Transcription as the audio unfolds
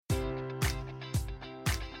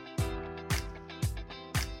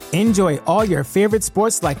Enjoy all your favorite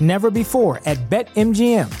sports like never before at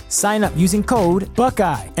BetMGM. Sign up using code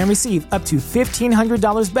Buckeye and receive up to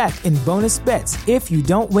 $1,500 back in bonus bets if you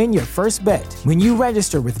don't win your first bet. When you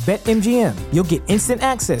register with BetMGM, you'll get instant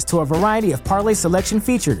access to a variety of parlay selection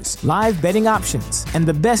features, live betting options, and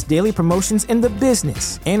the best daily promotions in the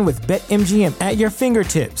business. And with BetMGM at your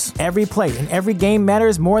fingertips, every play and every game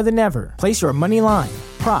matters more than ever. Place your money line,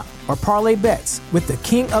 prop, or parlay bets with the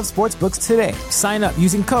king of sportsbooks today. Sign up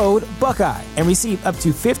using code Buckeye and receive up to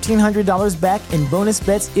 $1,500 back in bonus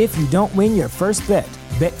bets if you don't win your first bet.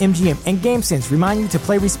 BetMGM and GameSense remind you to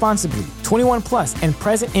play responsibly. 21 plus and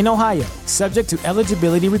present in Ohio, subject to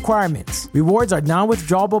eligibility requirements. Rewards are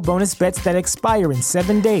non-withdrawable bonus bets that expire in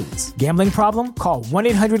 7 days. Gambling problem? Call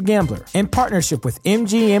 1-800-GAMBLER. In partnership with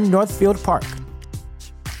MGM Northfield Park.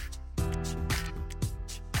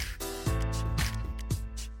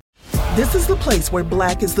 This is the place where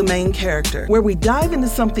Black is the main character, where we dive into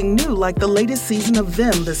something new like the latest season of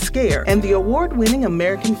Them, The Scare, and the award-winning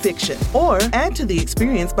American Fiction. Or add to the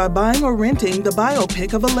experience by buying or renting the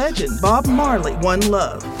biopic of a legend, Bob Marley, One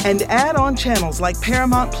Love. And add on channels like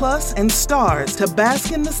Paramount Plus and Stars to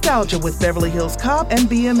bask in nostalgia with Beverly Hills Cop and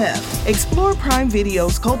BMF. Explore Prime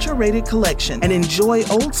Video's culture-rated collection and enjoy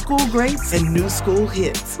old school greats and new school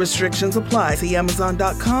hits. Restrictions apply. See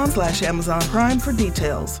Amazon.com/Amazon Prime for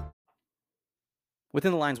details.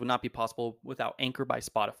 Within the Lines would not be possible without Anchor by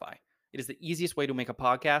Spotify. It is the easiest way to make a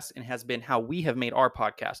podcast and has been how we have made our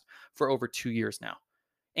podcast for over 2 years now.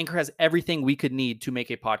 Anchor has everything we could need to make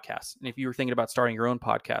a podcast. And if you were thinking about starting your own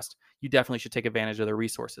podcast, you definitely should take advantage of their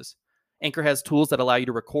resources. Anchor has tools that allow you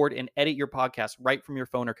to record and edit your podcast right from your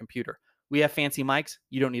phone or computer. We have fancy mics.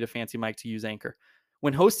 You don't need a fancy mic to use Anchor.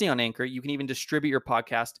 When hosting on Anchor, you can even distribute your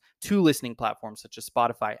podcast to listening platforms such as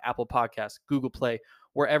Spotify, Apple Podcasts, Google Play,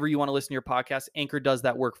 wherever you want to listen to your podcast. Anchor does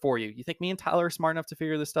that work for you. You think me and Tyler are smart enough to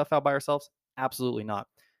figure this stuff out by ourselves? Absolutely not.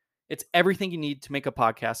 It's everything you need to make a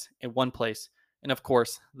podcast in one place. And of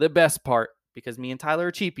course, the best part, because me and Tyler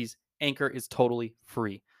are cheapies, Anchor is totally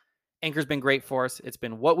free. Anchor's been great for us. It's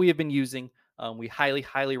been what we have been using. We highly,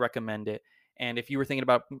 highly recommend it. And if you were thinking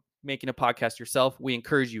about making a podcast yourself, we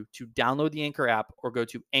encourage you to download the Anchor app or go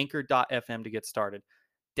to anchor.fm to get started.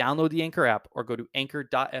 Download the Anchor app or go to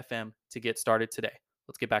anchor.fm to get started today.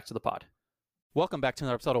 Let's get back to the pod. Welcome back to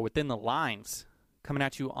another episode of Within the Lines, coming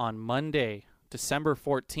at you on Monday, December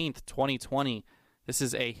 14th, 2020. This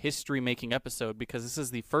is a history-making episode because this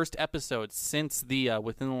is the first episode since the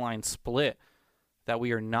Within the Lines split that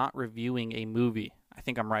we are not reviewing a movie. I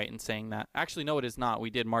think I'm right in saying that. Actually, no, it is not. We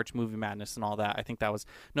did March Movie Madness and all that. I think that was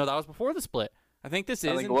before the split. I think this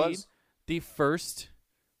is indeed the first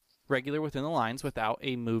regular Within the Lines without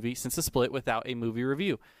a movie, since the split, without a movie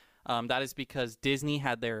review. That is because Disney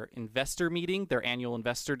had their investor meeting, their annual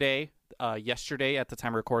investor day, yesterday at the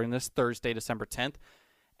time of recording this, Thursday, December 10th.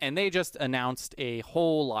 And they just announced a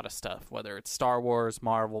whole lot of stuff, whether it's Star Wars,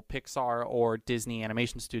 Marvel, Pixar, or Disney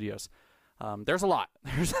Animation Studios. There's a lot.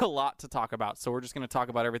 There's a lot to talk about. So we're just going to talk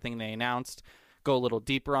about everything they announced, go a little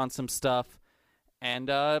deeper on some stuff, and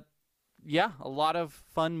yeah, a lot of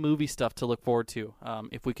fun movie stuff to look forward to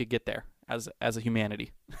if we could get there as a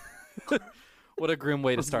humanity. What a grim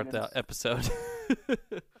way to start the episode.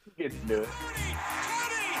 Get to do it. 20, 10,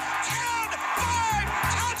 5,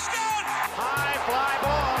 touchdown! High fly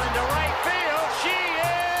ball into right field. She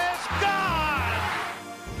is gone.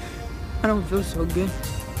 I don't feel so good.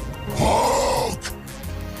 Hulk!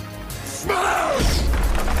 Smash!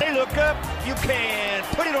 Hey, look up. You can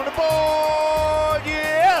put it on the board.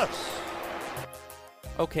 Yes.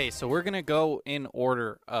 Okay, so we're going to go in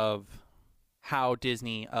order of how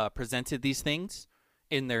Disney presented these things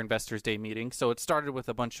in their Investors Day meeting. So it started with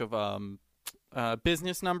a bunch of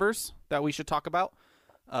business numbers that we should talk about.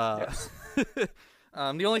 Yes. The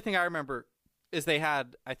only thing I remember is they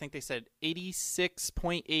had, I think they said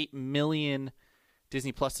 86.8 million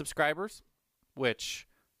Disney Plus subscribers, which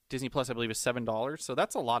Disney Plus, I believe, is $7. So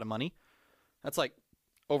that's a lot of money. That's like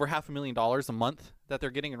over $500,000 a month that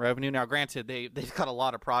they're getting in revenue. Now, granted, they've got a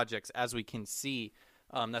lot of projects, as we can see,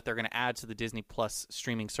 that they're going to add to the Disney Plus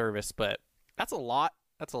streaming service. But that's a lot.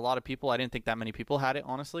 That's a lot of people. I didn't think that many people had it,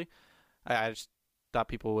 honestly. I just thought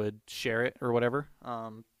people would share it or whatever.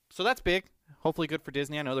 So that's big. Hopefully good for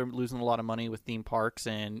Disney. I know they're losing a lot of money with theme parks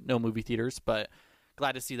and no movie theaters, but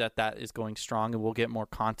glad to see that is going strong and we'll get more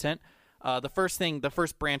content. The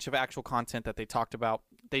first branch of actual content that they talked about,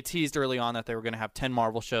 they teased early on that they were going to have 10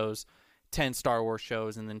 Marvel shows, 10 Star Wars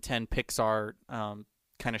shows, and then 10 Pixar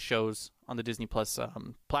kind of shows on the Disney Plus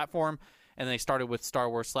platform. And then they started with Star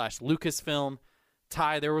Wars / Lucasfilm.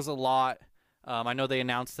 Ty, there was a lot. I know they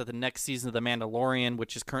announced that the next season of The Mandalorian,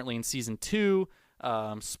 which is currently in season 2,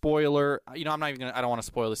 Spoiler, I'm not even gonna. I don't want to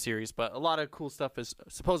spoil the series, but a lot of cool stuff has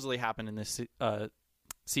supposedly happened in this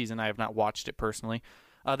season. I have not watched it personally.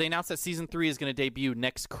 They announced that season 3 is going to debut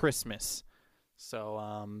next Christmas,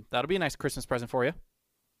 so that'll be a nice Christmas present for you.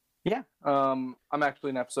 Yeah, I'm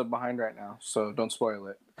actually an episode behind right now, so don't spoil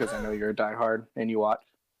it because I know you're a diehard and you watch.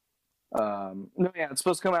 No, yeah, it's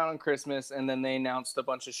supposed to come out on Christmas, and then they announced a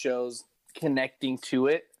bunch of shows connecting to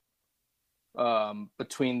it.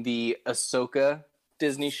 Between the Ahsoka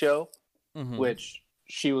Disney show, which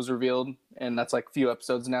she was revealed, and that's like a few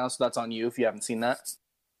episodes now, so that's on you if you haven't seen that.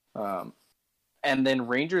 And then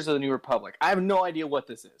Rangers of the New Republic. I have no idea what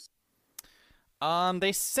this is.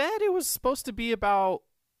 They said it was supposed to be about.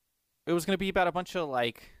 It was going to be about a bunch of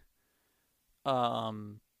like,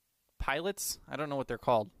 pilots. I don't know what they're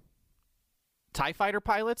called. TIE fighter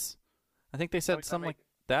pilots. I think they said something like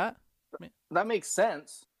that. That makes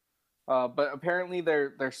sense. But apparently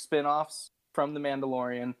they're spin-offs from The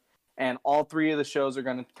Mandalorian, and all 3 of the shows are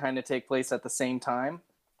going to kind of take place at the same time,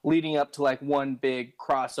 leading up to like one big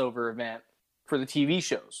crossover event for the TV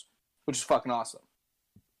shows, which is fucking awesome.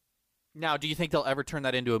 Now, do you think they'll ever turn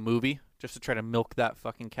that into a movie just to try to milk that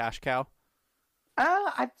fucking cash cow?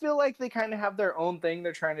 I feel like they kind of have their own thing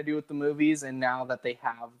they're trying to do with the movies, and now that they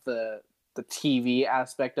have the TV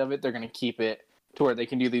aspect of it, they're going to keep it to where they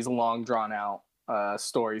can do these long, drawn-out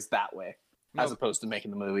stories that way, as opposed to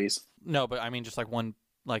making the movies. No, but I mean, just like one,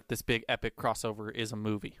 like this big epic crossover is a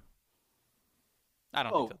movie. I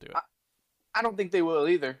don't think they'll do it. I don't think they will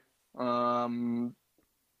either. But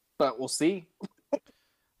we'll see.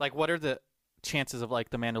 Like, what are the chances of like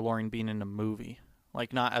The Mandalorian being in a movie?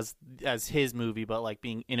 Like, not as his movie, but like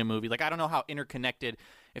being in a movie. Like, I don't know how interconnected,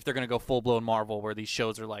 if they're going to go full-blown Marvel where these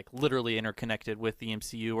shows are like literally interconnected with the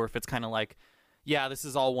MCU, or if it's kind of like, yeah, this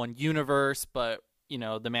is all one universe, but, The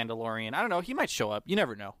Mandalorian, I don't know, he might show up. You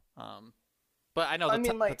never know. But I know the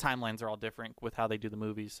timelines are all different with how they do the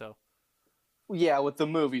movies, so. Yeah, with the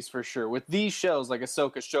movies for sure. With these shows, like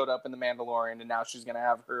Ahsoka showed up in The Mandalorian, and now she's going to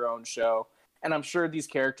have her own show. And I'm sure these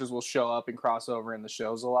characters will show up and cross over in the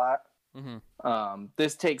shows a lot. Mm-hmm.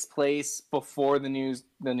 This takes place before the new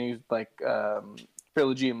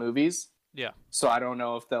trilogy of movies. Yeah. So I don't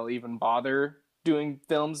know if they'll even bother doing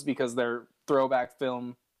films, because their throwback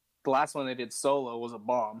film, the last one they did, Solo, was a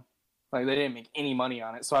bomb. Like, they didn't make any money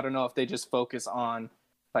on it. So I don't know if they just focus on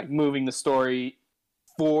like moving the story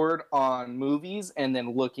forward on movies and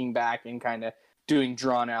then looking back and kind of doing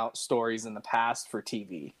drawn out stories in the past for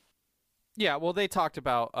TV. Yeah, well, they talked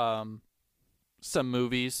about some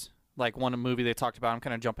movies. Like, one movie they talked about, I'm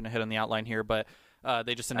kind of jumping ahead on the outline here, but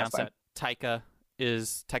they just announced that Taika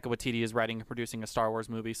Waititi is writing and producing a Star Wars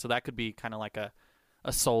movie, so that could be kind of like a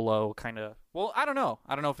solo kind of. Well, I don't know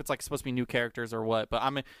if it's like supposed to be new characters or what, but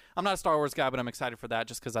I'm not a Star Wars guy, but I'm excited for that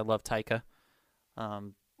just because I love Taika.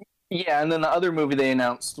 Yeah, and then the other movie they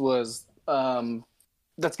announced was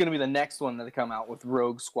that's going to be the next one that they come out with,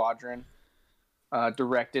 Rogue Squadron,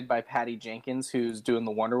 directed by Patty Jenkins, who's doing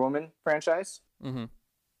the Wonder Woman franchise. Mm-hmm.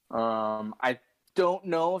 I don't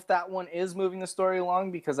know if that one is moving the story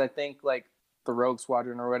along, because I think like the Rogue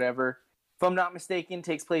Squadron or whatever, if I'm not mistaken,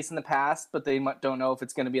 takes place in the past, but they don't know if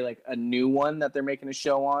it's going to be like a new one that they're making a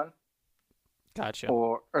show on. Gotcha.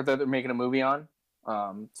 Or that they're making a movie on.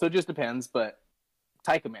 So it just depends, but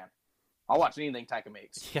Taika, man. I'll watch anything Taika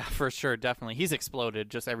makes. Yeah, for sure, definitely. He's exploded,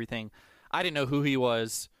 just everything. I didn't know who he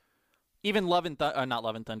was. Even not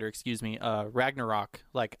Love and Thunder, excuse me, Ragnarok.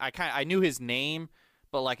 Like, I knew his name,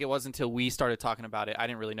 but like it wasn't until we started talking about it, I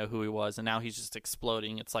didn't really know who he was, and now he's just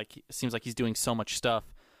exploding. It seems like he's doing so much stuff.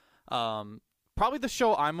 Probably the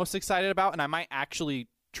show I'm most excited about, and I might actually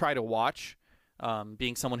try to watch,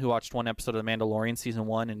 being someone who watched one episode of The Mandalorian season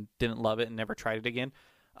 1 and didn't love it and never tried it again.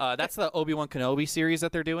 That's the Obi-Wan Kenobi series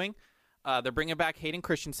that they're doing. They're bringing back Hayden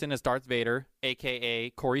Christensen as Darth Vader,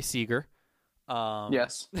 a.k.a. Corey Seager.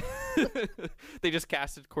 Yes. They just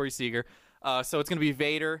casted Corey Seager. So it's going to be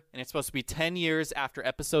Vader, and it's supposed to be 10 years after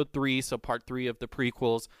Episode 3, so Part 3 of the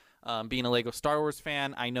prequels. Being a Lego Star Wars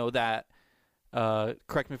fan, I know that,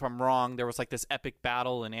 correct me if I'm wrong, there was like this epic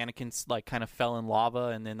battle, and Anakin like kind of fell in lava,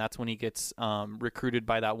 and then that's when he gets recruited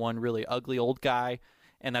by that one really ugly old guy,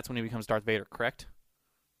 and that's when he becomes Darth Vader, correct?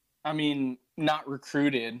 I mean, not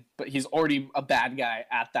recruited, but he's already a bad guy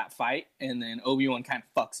at that fight, and then Obi-Wan kind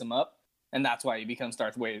of fucks him up, and that's why he becomes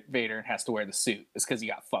Darth Vader and has to wear the suit. It's because he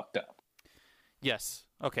got fucked up. Yes.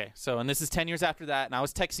 Okay. So, and this is 10 years after that, and I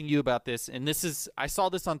was texting you about this, and I saw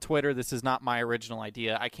this on Twitter. This is not my original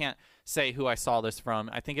idea. I can't say who I saw this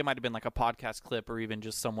from. I think it might have been like a podcast clip or even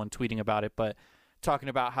just someone tweeting about it, but talking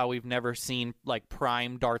about how we've never seen like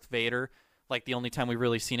prime Darth Vader. Like the only time we've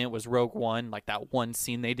really seen it was Rogue One, like that one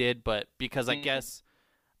scene they did. But because I guess,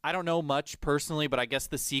 I don't know much personally, but I guess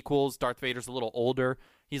the sequels, Darth Vader's a little older.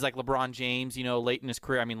 He's like LeBron James, late in his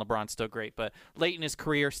career. I mean, LeBron's still great, but late in his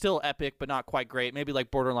career, still epic, but not quite great. Maybe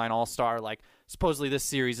like borderline all-star. Like supposedly this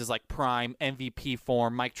series is like prime MVP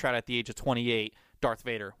form. Mike Trout at the age of 28, Darth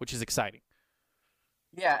Vader, which is exciting.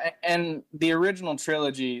 Yeah, and the original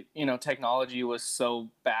trilogy, technology was so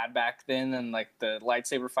bad back then, and like the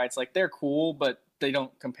lightsaber fights, like they're cool, but they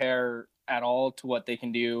don't compare at all to what they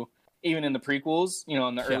can do even in the prequels,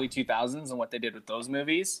 in the early 2000s and what they did with those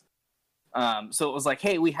movies. So it was like,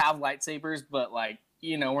 hey, we have lightsabers, but like,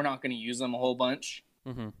 we're not going to use them a whole bunch.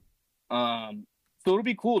 Mm-hmm. So it'll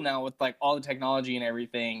be cool now with like all the technology and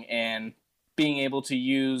everything, and being able to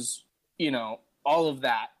use, all of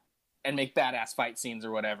that and make badass fight scenes or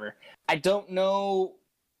whatever. I don't know.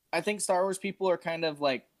 I think Star Wars people are kind of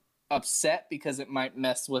like upset because it might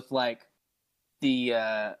mess with like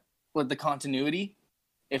the continuity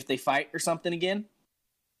if they fight or something again.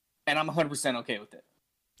 And I'm 100% okay with it.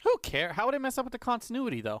 Who cares? How would it mess up with the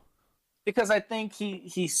continuity though? Because I think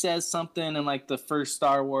he says something in like the first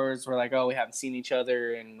Star Wars where like, oh, we haven't seen each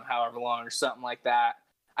other in however long or something like that.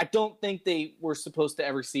 I don't think they were supposed to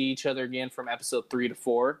ever see each other again from episode 3 to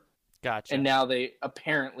 4. Gotcha. And now they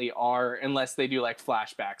apparently are, unless they do like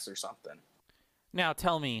flashbacks or something. Now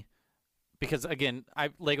tell me, because again,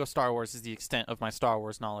 Lego Star Wars is the extent of my Star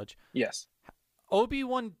Wars knowledge. Yes.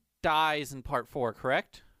 Obi-Wan dies in part 4,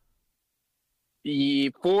 correct?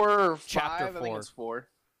 4 or 5, Chapter I think 4. it's 4.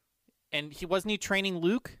 And wasn't he training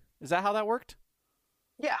Luke? Is that how that worked?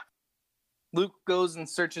 Yeah. Luke goes and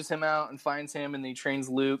searches him out and finds him, and he trains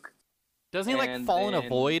Luke. Doesn't he like And fall in a then-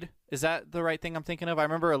 void? Is that the right thing I'm thinking of? I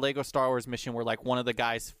remember a Lego Star Wars mission where like one of the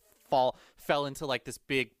guys fell into like this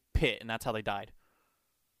big pit, and that's how they died.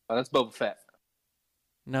 Oh, that's Boba Fett.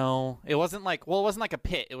 No, it wasn't like it wasn't like a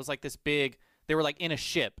pit. It was like this big. They were like in a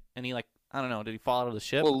ship, and he like I don't know. Did he fall out of the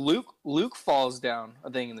ship? Well, Luke falls down a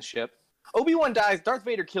thing in the ship. Obi-Wan dies. Darth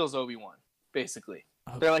Vader kills Obi-Wan, basically.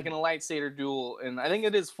 Okay. They're like in a lightsaber duel, and I think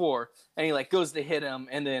it is 4. And he like goes to hit him,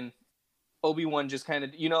 and then Obi-Wan just kind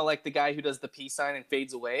of, like the guy who does the peace sign and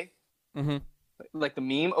fades away, Mm-hmm. like the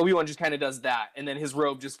meme. Obi-Wan just kind of does that, and then his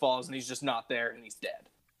robe just falls, and he's just not there, and he's dead.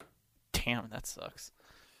 Damn, that sucks.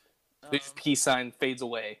 The peace sign fades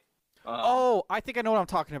away. Oh, I think I know what I'm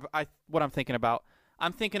talking about. What I'm thinking about.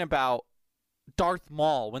 I'm thinking about Darth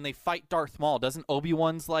Maul. When they fight Darth Maul, doesn't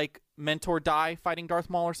Obi-Wan's like mentor die fighting Darth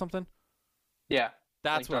Maul or something? Yeah,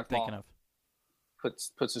 That's like what I'm Darth thinking Maul of.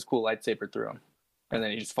 puts his cool lightsaber through him, and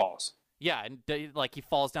then he just falls. Yeah, and like he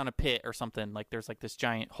falls down a pit or something. Like there's like this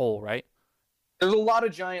giant hole, right? There's a lot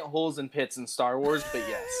of giant holes and pits in Star Wars, but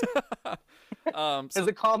yes. It's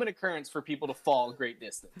a common occurrence for people to fall a great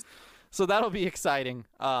distance. So that'll be exciting.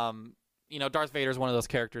 Darth Vader is one of those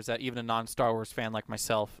characters that even a non-Star Wars fan like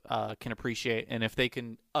myself can appreciate. And if they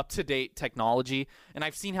can up-to-date technology, and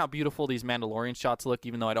I've seen how beautiful these Mandalorian shots look,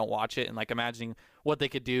 even though I don't watch it, and like imagining what they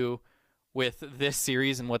could do with this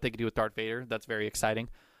series and what they could do with Darth Vader, that's very exciting.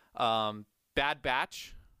 Bad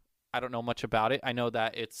Batch, I don't know much about it. I know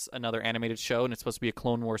that it's another animated show and it's supposed to be a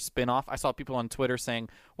Clone Wars spinoff. I saw people on Twitter saying,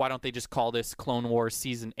 why don't they just call this Clone Wars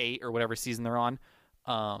Season 8 or whatever season they're on?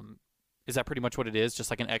 Is that pretty much what it is? Just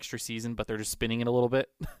like an extra season, but they're just spinning it a little bit?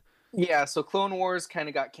 Yeah, so Clone Wars kind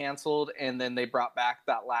of got canceled, and then they brought back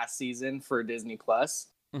that last season for Disney Plus.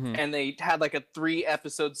 Mhm. And they had like a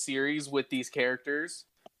 3-episode series with these characters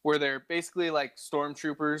where they're basically like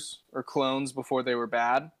stormtroopers or clones before they were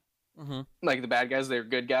bad. Mm-hmm. Like the bad guys, they're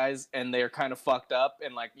good guys, and they're kind of fucked up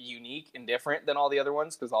and like unique and different than all the other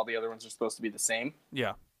ones because all the other ones are supposed to be the same.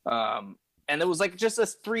 Yeah. And it was like just a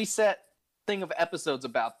 3-set thing of episodes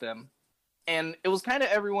about them. And it was kind of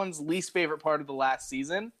everyone's least favorite part of the last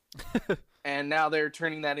season. And now they're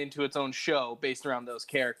turning that into its own show based around those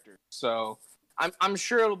characters. So I'm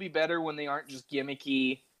sure it'll be better when they aren't just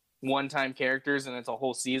gimmicky one-time characters and it's a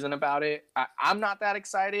whole season about it. I'm not that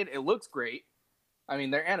excited. It looks great. I mean,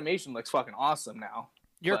 their animation looks fucking awesome now.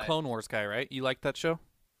 You're But a Clone Wars guy, right? You like that show?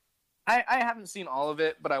 I haven't seen all of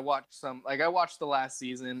it, but I watched some. Like I watched the last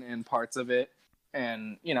season and parts of it,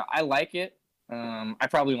 and I like it. I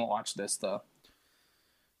probably won't watch this though.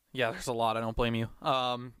 Yeah, there's a lot. I don't blame you.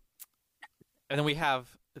 And then we have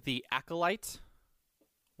The Acolyte,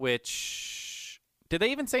 which... Did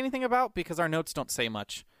they even say anything about? Because our notes don't say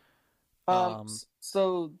much.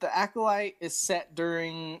 So the Acolyte is set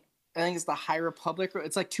during, I think it's the High Republic.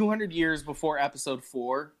 It's like 200 years before Episode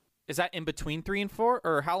 4. Is that in between 3 and 4?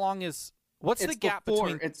 Or how long is... What's the gap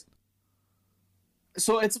between...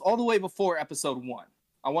 So it's all the way before Episode 1.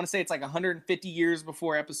 I want to say it's like 150 years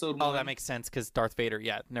before episode 1. Oh, that makes sense because Darth Vader.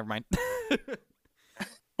 Yeah, never mind.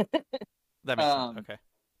 That makes sense. Okay.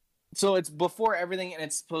 So it's before everything, and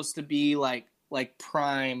it's supposed to be like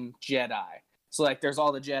prime Jedi. So like there's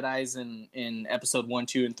all the Jedis in episode 1,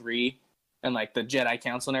 2, and 3, and like the Jedi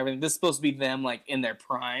Council and everything. This is supposed to be them like in their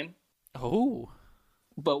prime. Oh.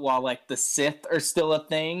 But while like the Sith are still a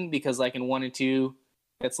thing, because like in 1 and 2,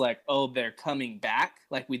 it's like, oh, they're coming back.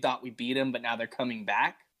 Like we thought we beat them, but now they're coming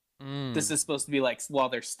back. This is supposed to be like while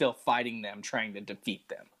they're still fighting them, trying to defeat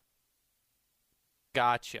them.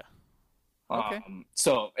 Gotcha. Okay.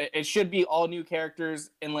 So it should be all new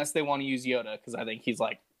characters unless they want to use Yoda, because I think he's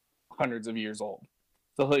like hundreds of years old.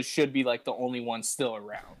 So he should be like the only one still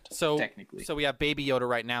around. So technically, so we have Baby Yoda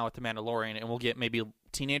right now with the Mandalorian, and we'll get maybe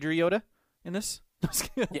teenager Yoda in this.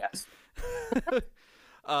 Yes.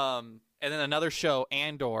 And then another show,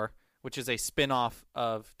 Andor, which is a spin-off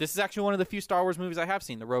of... This is actually one of the few Star Wars movies I have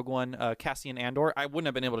seen, the Rogue One, Cassian Andor. I wouldn't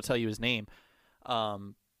have been able to tell you his name.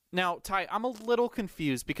 Now, Ty, I'm a little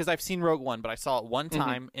confused because I've seen Rogue One, but I saw it one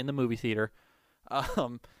time in the movie theater.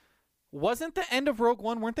 Wasn't the end of Rogue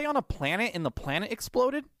One, weren't they on a planet and the planet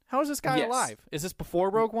exploded? How is this guy alive? Is this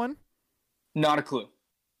before Rogue One? Not a clue.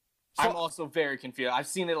 So, I'm also very confused. I've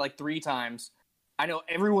seen it like 3 times. I know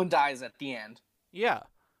everyone dies at the end. Yeah.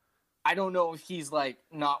 I don't know if he's like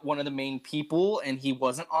not one of the main people and he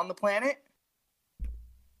wasn't on the planet.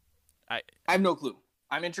 I have no clue.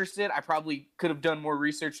 I'm interested. I probably could have done more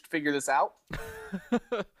research to figure this out.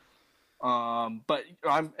 But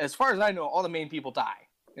as far as I know, all the main people die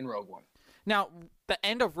in Rogue One. Now, the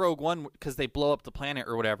end of Rogue One, because they blow up the planet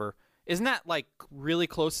or whatever, isn't that like really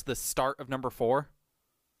close to the start of number 4?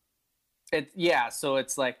 So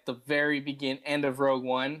it's like the very end of Rogue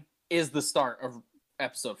One is the start of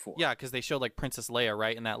episode 4. Yeah, because they showed like Princess Leia,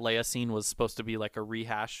 right? And that Leia scene was supposed to be like a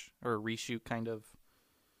rehash or a reshoot kind of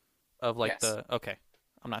like the... Okay,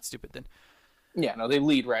 I'm not stupid then. Yeah, no, they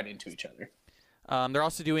lead right into each other. They're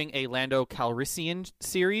also doing a Lando Calrissian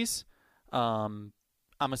series.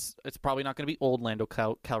 It's probably not going to be old Lando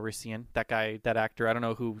Calrissian, that guy, that actor. I don't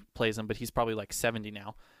know who plays him, but he's probably like 70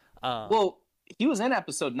 now. Well, he was in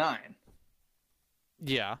episode 9.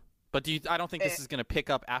 Yeah, but I don't think this is going to pick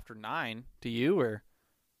up after 9. Do you? Or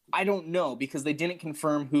I don't know, because they didn't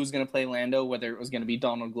confirm who's going to play Lando, whether it was going to be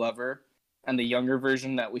Donald Glover and the younger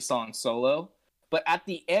version that we saw in Solo. But at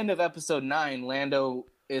the end of episode 9, Lando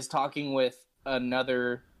is talking with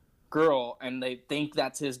another girl, and they think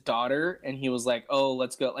that's his daughter, and he was like, oh,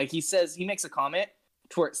 let's go. Like, he makes a comment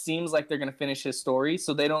to where it seems like they're going to finish his story,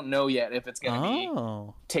 so they don't know yet if it's going to be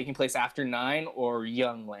taking place after 9 or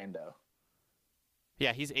young Lando.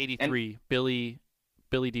 Yeah, he's 83. Billy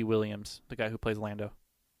D. Williams, the guy who plays Lando.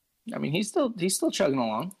 I mean, he's still chugging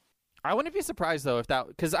along. I wouldn't be surprised, though, if that...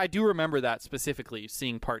 Because I do remember that specifically,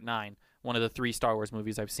 seeing Part 9, one of the 3 Star Wars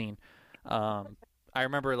movies I've seen. I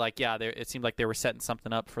remember, like, it seemed like they were setting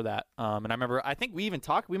something up for that. And I remember, I think we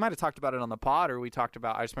might have talked about it on the pod, or I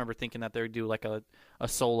just remember thinking that they would do, like, a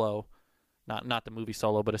solo, not the movie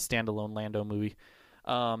Solo, but a standalone Lando movie.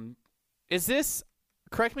 Is this...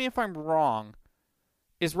 Correct me if I'm wrong.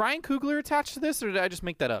 Is Ryan Coogler attached to this, or did I just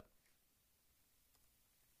make that up?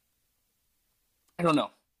 I don't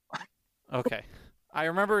know. Okay. I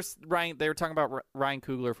remember they were talking about Ryan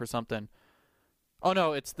Coogler for something. Oh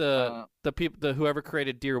no, it's the whoever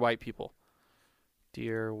created Dear White People.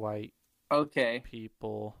 Dear White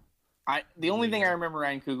People. The only thing I remember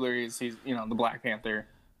Ryan Coogler is he's the Black Panther.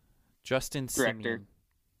 Justin director. Simeon.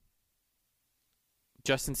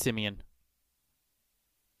 Justin Simeon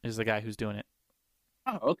is the guy who's doing it.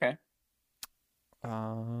 Oh, okay.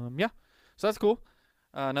 Yeah. So that's cool.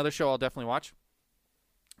 Another show I'll definitely watch.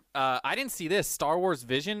 I didn't see this. Star Wars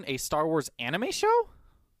Vision, a Star Wars anime show?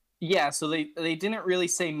 Yeah, so they didn't really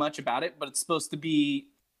say much about it, but it's supposed to be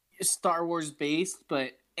Star Wars based,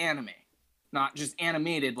 but anime. Not just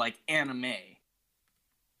animated, like anime.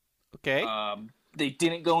 Okay. They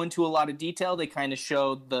didn't go into a lot of detail. They kind of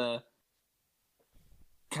showed the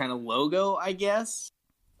kind of logo, I guess.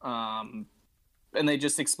 And they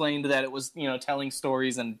just explained that it was, telling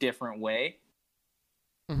stories in a different way.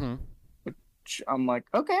 Mm-hmm. Which I'm like,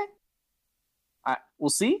 okay. We'll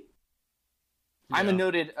see. Yeah. I'm a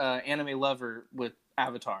noted anime lover with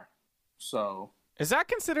Avatar. So... Is that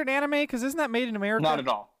considered anime? Because isn't that made in America? Not at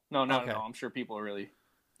all. No, not at all. I'm sure people really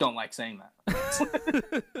don't like saying that.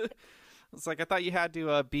 It's like, I thought you had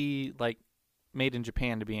to be, like, made in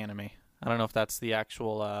Japan to be anime. I don't know if that's the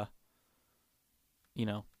actual,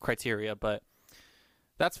 criteria, but...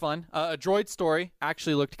 That's fun. A Droid Story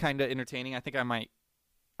actually looked kind of entertaining. I think I might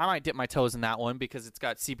dip my toes in that one because it's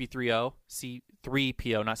got C3PO,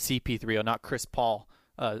 not CP3O, not Chris Paul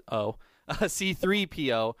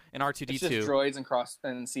C3PO and R2D2. It's just droids and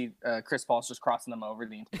Chris Paul's just crossing them over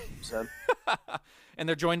the entire episode. And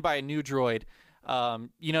they're joined by a new droid.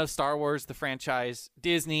 Star Wars, the franchise,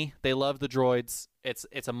 Disney, they love the droids. It's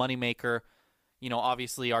a moneymaker.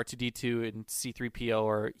 Obviously R2D2 and C3PO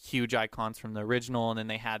are huge icons from the original, and then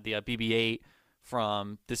they had the BB-8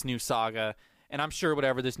 from this new saga. And I'm sure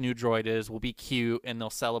whatever this new droid is will be cute, and they'll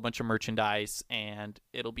sell a bunch of merchandise, and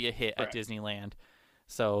it'll be a hit at Disneyland.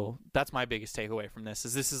 So that's my biggest takeaway from this.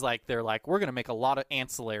 Is like they're like, we're gonna make a lot of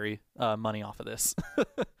ancillary money off of this.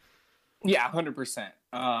 Yeah, 100%.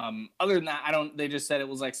 Other than that, they just said it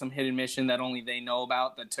was like some hidden mission that only they know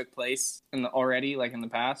about that took place in the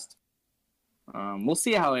past. We'll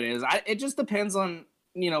see how it is. It just depends on,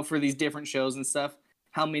 for these different shows and stuff,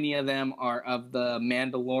 how many of them are of the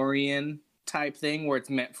Mandalorian type thing where it's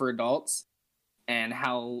meant for adults, and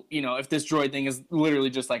how, if this droid thing is literally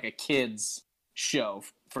just like a kid's show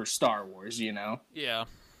for Star Wars, Yeah.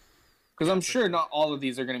 Because I'm sure not all of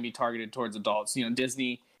these are going to be targeted towards adults.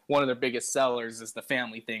 Disney, one of their biggest sellers is the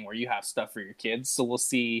family thing where you have stuff for your kids. So we'll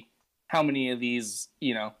see how many of these,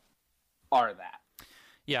 are that.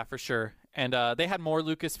 Yeah, for sure. And they had more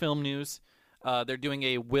Lucasfilm news. They're doing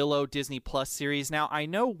a Willow Disney Plus series. Now, I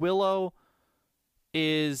know Willow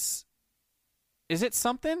is it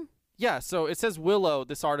something? Yeah, so it says Willow,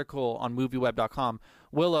 this article on MovieWeb.com.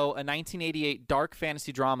 Willow, a 1988 dark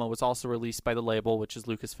fantasy drama, was also released by the label, which is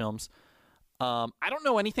Lucasfilms. I don't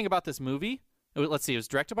know anything about this movie. Let's see, it was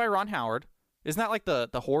directed by Ron Howard. Isn't that like the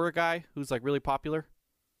horror guy who's like really popular?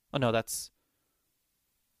 Oh, no, that's...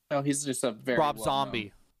 No, he's just a very Rob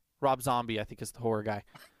Zombie. Rob Zombie, I think, is the horror guy.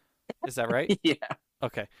 Is that right? Yeah.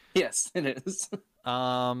 Okay. Yes, it is.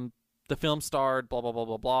 The film starred blah, blah, blah,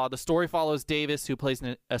 blah, blah. The story follows Davis, who plays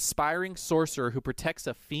an aspiring sorcerer who protects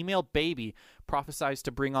a female baby, prophesies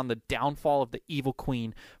to bring on the downfall of the evil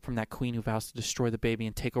queen from that queen who vows to destroy the baby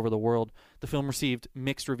and take over the world. The film received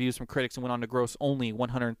mixed reviews from critics and went on to gross only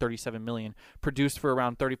 $137 million. Produced for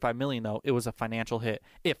around $35 million, though, it was a financial hit,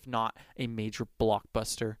 if not a major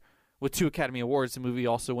blockbuster. With 2 Academy Awards, the movie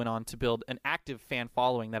also went on to build an active fan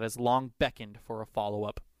following that has long beckoned for a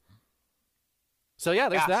follow-up. So yeah,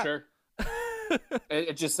 there's that. Sure.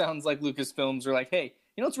 It just sounds like Lucasfilms are like, hey,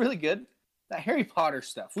 what's really good? That Harry Potter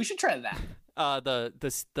stuff. We should try that.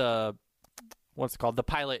 The what's it called? The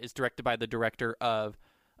pilot is directed by the director of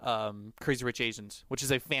Crazy Rich Asians, which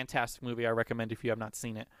is a fantastic movie. I recommend if you have not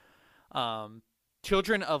seen it.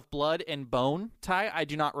 Children of Blood and Bone. Ty, I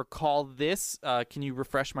do not recall this. Can you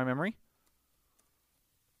refresh my memory?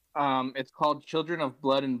 It's called Children of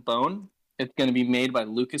Blood and Bone. It's going to be made by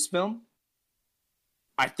Lucasfilm.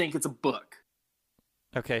 I think it's a book.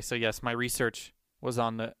 Okay, so yes, my research was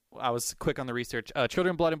I was quick on the research.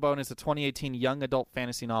 Children of Blood and Bone is a 2018 young adult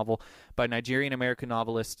fantasy novel by Nigerian-American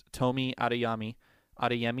novelist Tomi Adeyemi.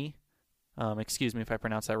 Excuse me if I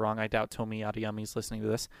pronounce that wrong. I doubt Tomi Adeyemi is listening to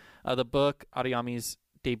this. The book, Adeyemi's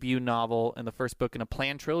debut novel and the first book in a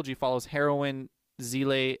planned trilogy, follows heroine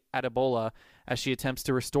Zile Adebola as she attempts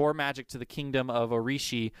to restore magic to the kingdom of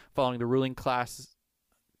Orishi following the ruling class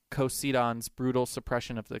Kosidon's brutal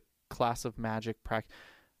suppression of the class of magic.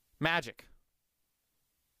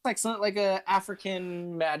 Like something like a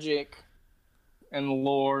African magic and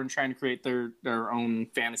lore and trying to create their own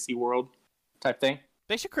fantasy world type thing.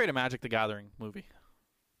 They should create a Magic the Gathering movie.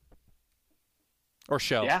 Or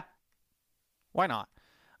show. Yeah. Why not?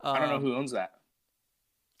 I don't know who owns that.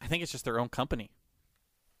 I think it's just their own company.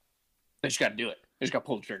 They just got to do it. They just got to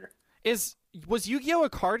pull the trigger. Was Yu-Gi-Oh! A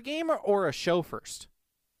card game or a show first?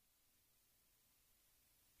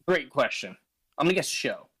 Great question. I'm going to guess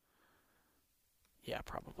show. Yeah,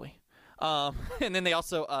 probably. And then they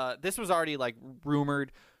also, this was already like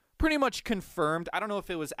rumored, pretty much confirmed. I don't know if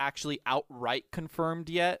it was actually outright confirmed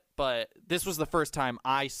yet, but this was the first time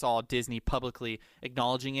I saw Disney publicly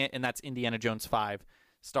acknowledging it, and that's Indiana Jones 5,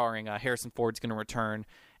 starring Harrison Ford's going to return.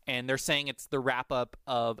 And they're saying it's the wrap-up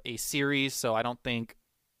of a series, so I don't think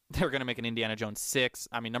they're going to make an Indiana Jones 6.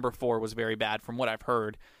 I mean, number 4 was very bad from what I've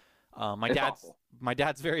heard. My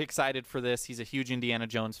dad's very excited for this. He's a huge Indiana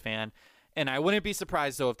Jones fan. And I wouldn't be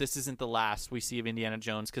surprised, though, if this isn't the last we see of Indiana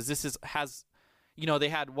Jones, because this has, they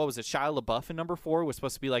had, what was it, Shia LaBeouf in number 4 was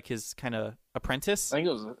supposed to be like his kind of apprentice. I think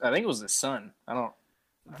it was his son.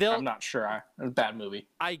 I'm not sure. It was a bad movie.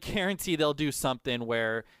 I guarantee they'll do something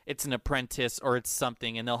where it's an apprentice or it's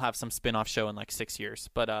something, and they'll have some spin-off show in like 6 years.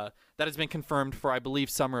 But that has been confirmed for, I believe,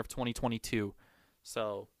 summer of 2022.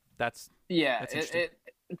 So that's it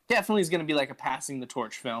definitely is going to be like a passing the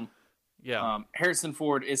torch film. Yeah. Harrison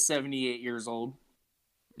Ford is 78 years old.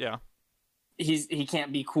 Yeah. He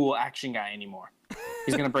can't be cool action guy anymore.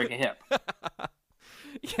 He's going to break a hip.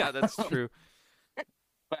 Yeah, that's true.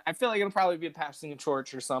 But I feel like it'll probably be a passing of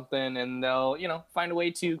torch or something, and they'll, find a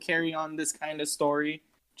way to carry on this kind of story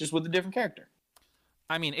just with a different character.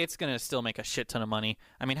 I mean, it's going to still make a shit ton of money.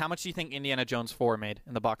 I mean, how much do you think Indiana Jones 4 made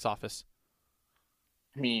in the box office?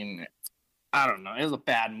 I mean, I don't know. It was a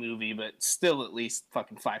bad movie, but still at least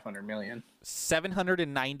fucking $500 million.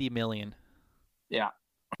 $790 million. Yeah.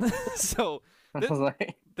 So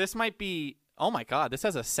this might be... Oh my god, this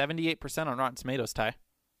has a 78% on Rotten Tomatoes, Ty.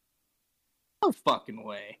 No fucking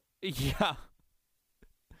way. Yeah.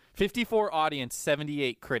 54 audience,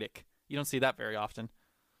 78 critic. You don't see that very often.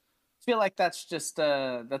 I feel like that's just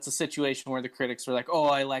that's a situation where the critics were like, "Oh,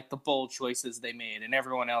 I like the bold choices they made," and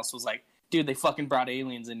everyone else was like, "Dude, they fucking brought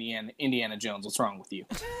aliens in Indiana Jones. What's wrong with you?"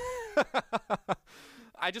 The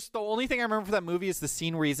only thing I remember for that movie is the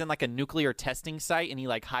scene where he's in like a nuclear testing site and he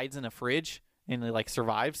like hides in a fridge and he like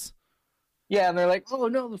survives. Yeah, and they're like, "Oh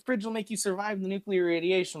no, the fridge will make you survive the nuclear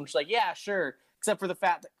radiation." Which is like, yeah, sure, except for the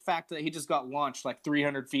fact that he just got launched like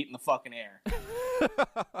 300 feet in the fucking air.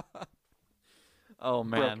 Oh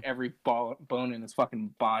man, broke every bone in his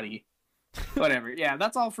fucking body. Whatever. Yeah,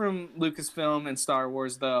 that's all from Lucasfilm and Star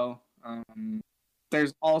Wars, though.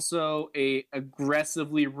 There's also a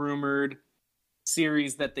aggressively rumored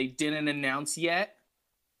series that they didn't announce yet,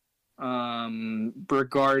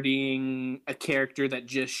 regarding a character that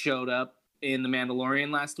just showed up in The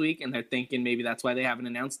Mandalorian last week, and they're thinking maybe that's why they haven't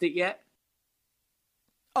announced it yet.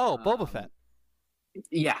 Oh, Boba Fett.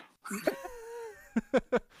 Yeah.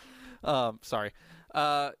 Sorry.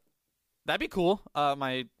 That'd be cool.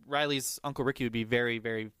 My Riley's Uncle Ricky would be very,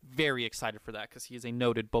 very, very excited for that because he is a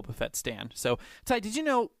noted Boba Fett stan. So, Ty, did you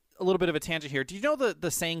know a little bit of a tangent here? Did you know the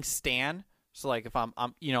saying "stan"? So, like, if I'm a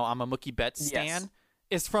Mookie Betts stan, Yes.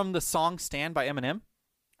 is from the song "Stan" by Eminem.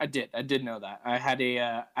 I did know that. I had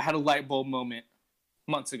a light bulb moment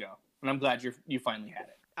months ago, and I'm glad you finally had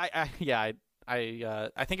it.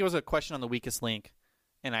 I think it was a question on the Weakest Link,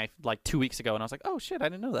 and I like 2 weeks ago, and I was like, oh shit, I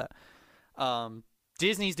didn't know that.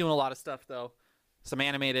 Disney's doing a lot of stuff though, some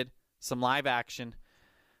animated, some live action.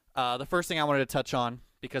 The first thing I wanted to touch on,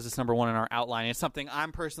 because it's number one in our outline, is something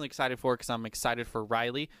I'm personally excited for because I'm excited for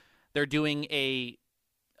Riley. They're doing a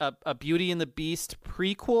Beauty and the Beast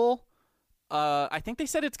prequel. I think they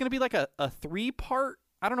said it's going to be like a 3-part.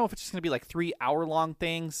 I don't know if it's just going to be like 3-hour-long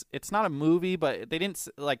things. It's not a movie, but they didn't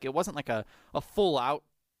like. It wasn't like a full-out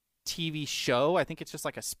TV show. I think it's just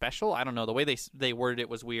like a special. I don't know. The way they worded it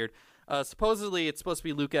was weird. Supposedly, it's supposed to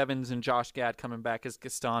be Luke Evans and Josh Gad coming back as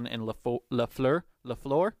Gaston and Lafleur. I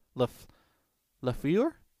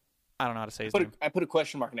don't know how to say his name. I put a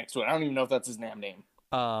question mark next to it. I don't even know if that's his damn name.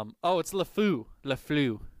 It's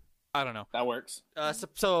Lafleur. I don't know. That works.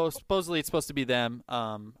 So supposedly it's supposed to be them.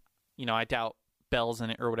 I doubt Belle's in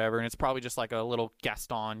it or whatever, and it's probably just like a little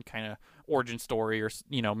Gaston kind of origin story, or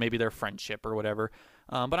maybe their friendship or whatever.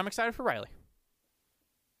 But I'm excited for Riley.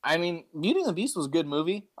 I mean, Beauty and the Beast was a good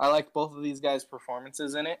movie. I liked both of these guys'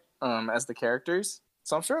 performances in it, as the characters.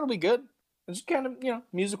 So I'm sure it'll be good. It's just kind of,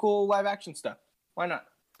 musical live action stuff. Why not?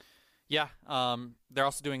 Yeah. They're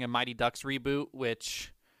also doing a Mighty Ducks reboot,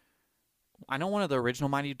 which I know one of the original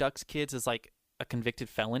Mighty Ducks kids is like a convicted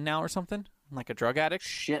felon now or something, like a drug addict.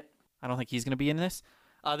 Shit. I don't think he's going to be in this.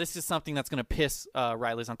 This is something that's going to piss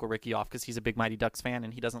Riley's Uncle Ricky off because he's a big Mighty Ducks fan,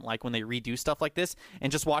 and he doesn't like when they redo stuff like this.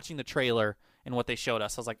 And just watching the trailer and what they showed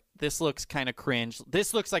us, I was like, this looks kind of cringe.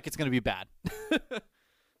 This looks like it's going to be bad.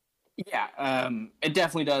 Yeah, it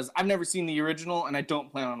definitely does. I've never seen the original, and I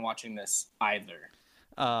don't plan on watching this either.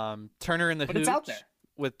 Turner and the Hooch. But it's out there.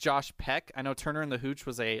 With Josh Peck. I know Turner and the Hooch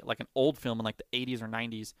was an old film in like the 80s or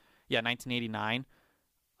 90s. Yeah, 1989.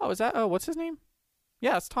 Oh, is that? Oh, what's his name?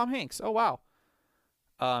 Yeah, it's Tom Hanks. Oh, wow.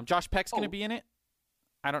 Josh Peck's going to be in it.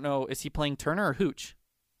 I don't know. Is he playing Turner or Hooch?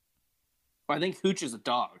 Well, I think Hooch is a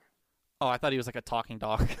dog. Oh, I thought he was like a talking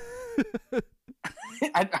dog.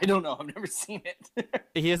 I don't know. I've never seen it.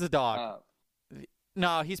 He is a dog.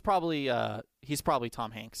 No, he's probably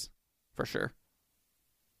Tom Hanks for sure.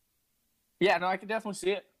 Yeah, no, I could definitely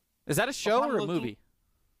see it. Is that a show or a movie?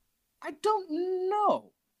 I don't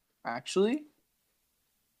know, actually.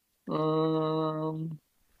 I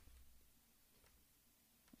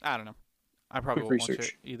don't know. I probably won't watch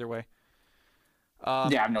it either way. Yeah,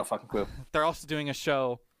 I have no fucking clue. They're also doing a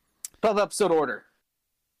show. 12-episode order.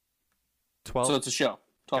 12? So it's a show.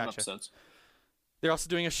 12 Gotcha. episodes. They're also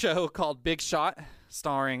doing a show called Big Shot,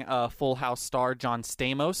 starring Full House star John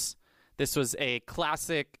Stamos. This was a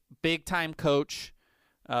classic big-time coach.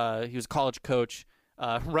 He was a college coach.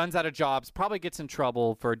 Runs out of jobs, probably gets in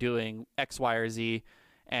trouble for doing X, Y, or Z,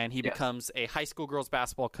 and he becomes a high school girls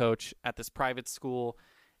basketball coach at this private school.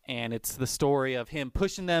 And it's the story of him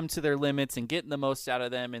pushing them to their limits and getting the most out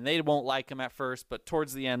of them. And they won't like him at first, but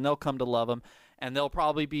towards the end, they'll come to love him. And they'll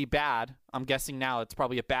probably be bad. I'm guessing now it's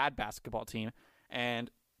probably a bad basketball team. And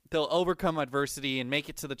they'll overcome adversity and make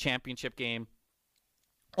it to the championship game,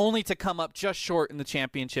 only to come up just short in the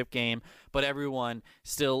championship game. But everyone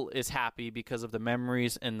still is happy because of the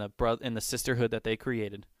memories and the sisterhood that they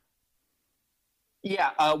created.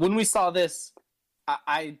 Yeah, when we saw this,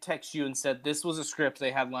 I texted you and said this was a script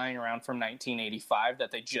they had lying around from 1985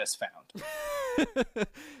 that they just found.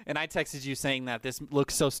 And I texted you saying that this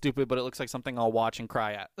looks so stupid, but it looks like something I'll watch and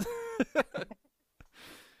cry at.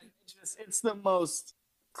 It's the most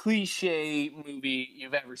cliche movie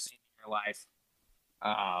you've ever seen in your life.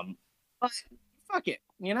 But fuck it,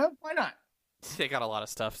 why not? They got a lot of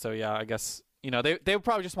stuff, so yeah, I guess they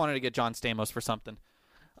probably just wanted to get John Stamos for something.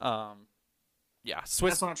 Yeah,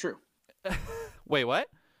 Swiss. That's not true. Wait, what?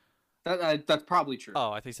 That's probably true.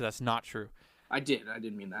 Oh, I think so. That's not true. I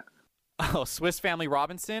didn't mean that. Oh, Swiss Family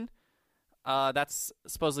Robinson. That's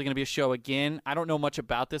supposedly going to be a show again. I don't know much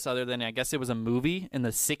about this other than I guess it was a movie in the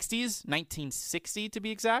 60s, 1960 to be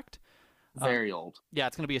exact. Very old. Yeah,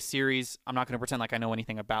 it's going to be a series. I'm not going to pretend like I know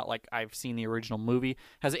anything about. Like I've seen the original movie.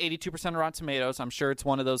 Has 82% Rotten Tomatoes. I'm sure it's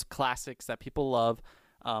one of those classics that people love.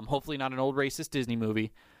 Hopefully not an old racist Disney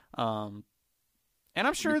movie. And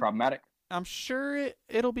I'm sure problematic. I'm sure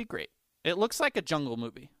it'll be great. It looks like a jungle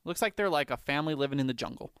movie. Looks like they're like a family living in the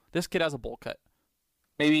jungle. This kid has a bowl cut.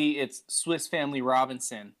 Maybe it's Swiss Family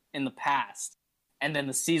Robinson in the past, and then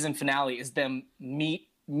the season finale is them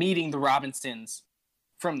meeting the Robinsons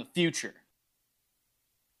from the future.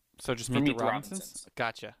 So just meet the Robinsons?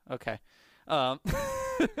 Gotcha. Okay. I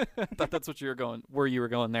thought that's where you were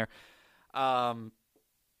going there. I'm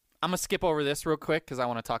going to skip over this real quick because I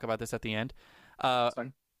want to talk about this at the end. That's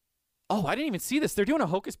fine. Oh, I didn't even see this. They're doing a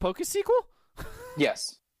Hocus Pocus sequel?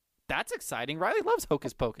 Yes. That's exciting. Riley loves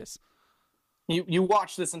Hocus Pocus. You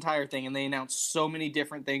watch this entire thing, and they announced so many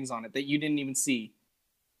different things on it that you didn't even see.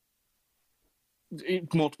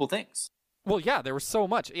 Multiple things. Well, yeah, there was so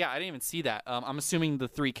much. Yeah, I didn't even see that. I'm assuming the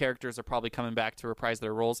 3 characters are probably coming back to reprise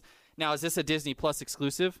their roles. Now, is this a Disney Plus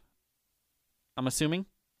exclusive? I'm assuming?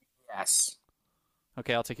 Yes.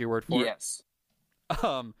 Okay, I'll take your word for it. Yes.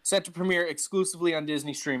 Set to premiere exclusively on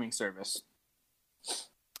Disney streaming service.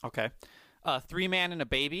 Okay. 3 Man and a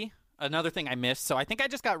Baby. Another thing I missed. So I think I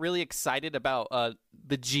just got really excited about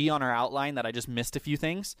the G on our outline that I just missed a few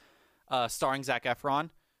things. Starring Zac Efron.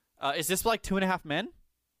 Is this like 2.5 Men?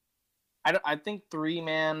 I think 3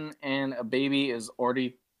 Man and a Baby is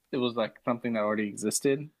already... It was like something that already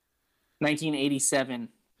existed. 1987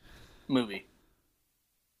 movie.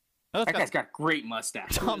 Oh, that guy's got a great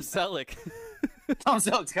mustache. Tom Selleck. Tom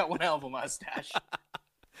Selleck's got one hell of a mustache.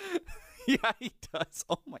 Yeah, he does.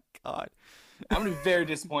 Oh my god. I'm gonna be very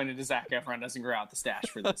disappointed if Zac Efron doesn't grow out the stash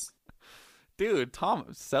for this. Dude, Tom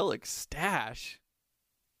Selleck's stash.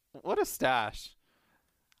 What a stash.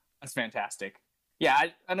 That's fantastic. Yeah,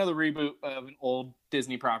 another reboot of an old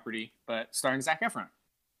Disney property, but starring Zac Efron.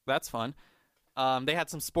 That's fun. They had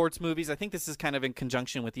some sports movies. I think this is kind of in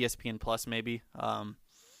conjunction with ESPN Plus, maybe.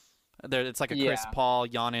 It's like a Chris Paul,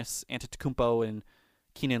 Giannis Antetokounmpo, and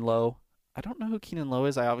Keenan Lowe. I don't know who Keenan Lowe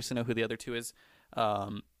is. I obviously know who the other 2 is.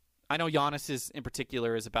 I know Giannis in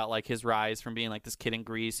particular is about like his rise from being like this kid in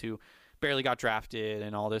Greece who barely got drafted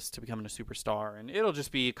and all this to becoming a superstar. And it'll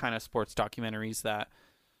just be kind of sports documentaries that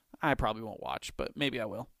I probably won't watch, but maybe I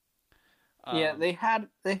will. Yeah, they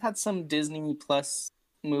had some Disney Plus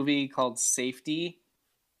movie called Safety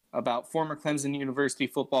about former Clemson University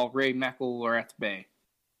football Ray McElrath Bay.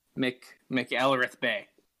 McElrath Bay.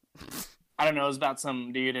 I don't know, it's about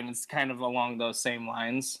some dude, and it's kind of along those same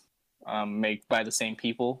lines, made by the same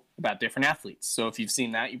people, about different athletes. So if you've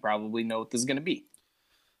seen that, you probably know what this is going to be.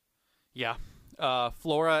 Yeah.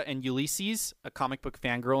 Flora and Ulysses, a comic book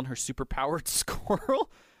fangirl and her superpowered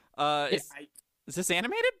squirrel. Is this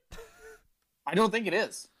animated? I don't think it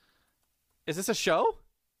is. Is this a show?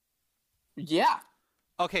 Yeah.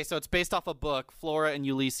 Okay, so it's based off a book, Flora and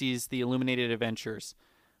Ulysses, The Illuminated Adventures,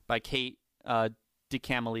 by Kate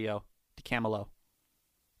DiCamillo.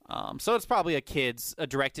 So it's probably a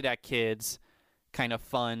directed at kids, kind of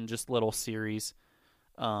fun, just little series.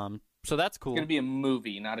 So that's cool. It's going to be a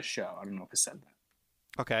movie, not a show. I don't know if I said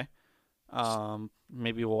that. Okay.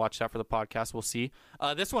 Maybe we'll watch that for the podcast. We'll see.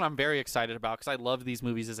 This one I'm very excited about because I loved these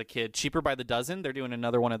movies as a kid. Cheaper by the Dozen. They're doing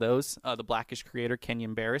another one of those. The Blackish creator,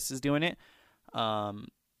 Kenyon Barris, is doing it. I'm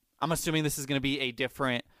assuming this is going to be a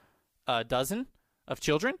different dozen of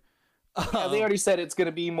children. Yeah, they already said it's going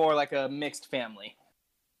to be more like a mixed family.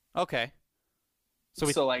 Okay.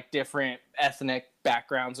 So like different ethnic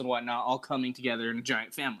backgrounds and whatnot all coming together in a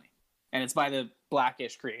giant family. And it's by the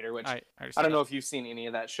Blackish creator, which I don't know if you've seen any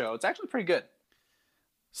of that show. It's actually pretty good.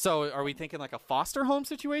 So are we thinking like a foster home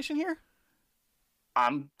situation here?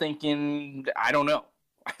 I'm thinking, I don't know.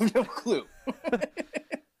 I have no clue.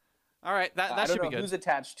 All right, that should be good. Who's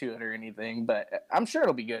attached to it or anything, but I'm sure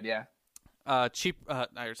it'll be good, yeah. I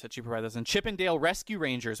said Cheaper Brothers and Chip and Dale Rescue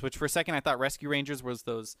Rangers, which for a second I thought Rescue Rangers was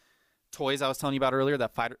those toys I was telling you about earlier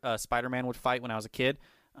that Spider-Man would fight when I was a kid.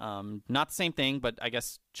 Not the same thing, but I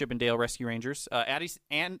guess Chip and Dale Rescue Rangers. Andy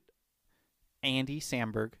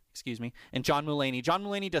Samberg, and John Mulaney. John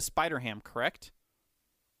Mulaney does Spider-Ham, correct?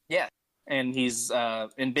 Yeah, and he's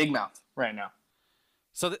in Big Mouth right now.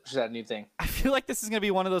 So which is that new thing. I feel like this is going to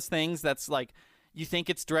be one of those things that's like you think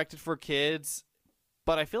it's directed for kids,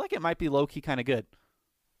 but I feel like it might be low-key kind of good.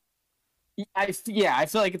 I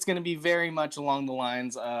feel like it's going to be very much along the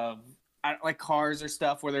lines of like Cars or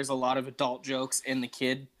stuff where there's a lot of adult jokes in the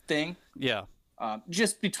kid thing. Yeah.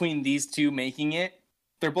 Just between these two making it,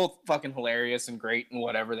 they're both fucking hilarious and great in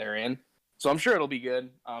whatever they're in. So I'm sure it'll be good.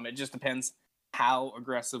 It just depends how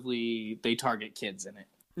aggressively they target kids in it.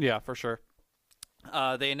 Yeah, for sure.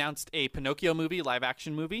 They announced a Pinocchio movie, live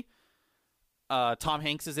action movie. Tom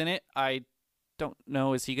Hanks is in it. I don't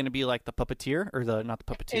know. Is he going to be like the puppeteer or not the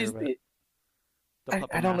puppeteer?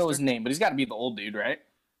 I don't know his name, but he's got to be the old dude, right?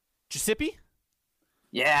 Giuseppe?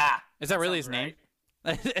 Yeah. Is that really his name?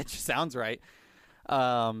 It just sounds right.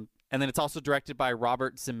 And then it's also directed by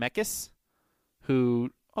Robert Zemeckis,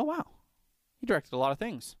 who, oh wow, he directed a lot of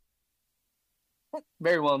things.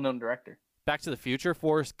 Very well-known director. Back to the Future,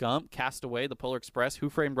 Forrest Gump, Castaway, The Polar Express, Who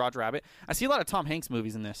Framed Roger Rabbit. I see a lot of Tom Hanks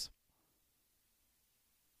movies in this.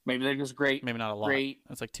 Maybe they're just great. Maybe not a lot. Great.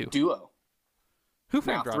 That's like 2. Duo. Who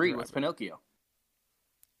Framed Roger 3 Rabbit? with Pinocchio.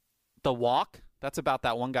 The Walk. That's about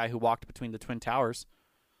that one guy who walked between the Twin Towers.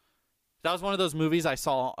 That was one of those movies I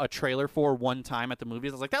saw a trailer for one time at the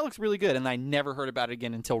movies. I was like, that looks really good, and I never heard about it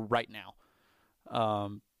again until right now.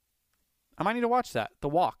 I might need to watch that. The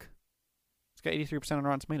Walk. It's got 83% on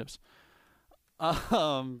Rotten Tomatoes.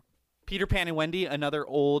 Peter Pan and Wendy, another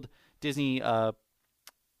old Disney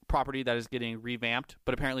property that is getting revamped,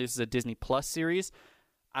 but apparently this is a Disney Plus series.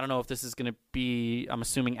 I don't know if this is going to be, I'm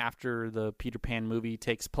assuming after the Peter Pan movie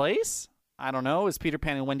takes place. I don't know. Is Peter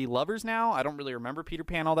Pan and Wendy lovers now? I don't really remember Peter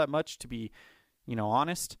Pan all that much, to be,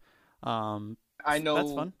 honest. I know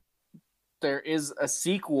that's fun. There is a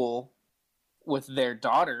sequel with their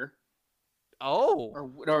daughter.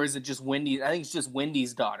 Oh. Or is it just Wendy? I think it's just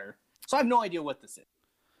Wendy's daughter. So I have no idea what this is.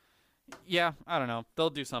 Yeah, I don't know. They'll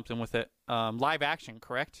do something with it. Live action,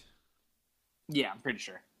 correct? Yeah, I'm pretty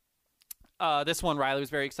sure. This one Riley was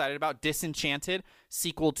very excited about. Disenchanted,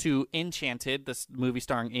 sequel to Enchanted, this movie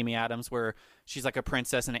starring Amy Adams, where she's like a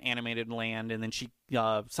princess in an animated land, and then she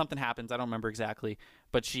something happens. I don't remember exactly,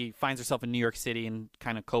 but she finds herself in New York City and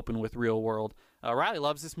kind of coping with real world. Riley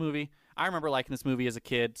loves this movie. I remember liking this movie as a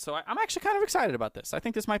kid, so I'm actually kind of excited about this. I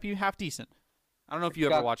think this might be half decent. I don't know if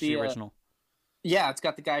you ever watched the original. Yeah, it's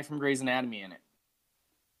got the guy from Grey's Anatomy in it.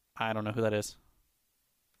 I don't know who that is.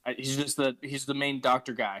 He's the main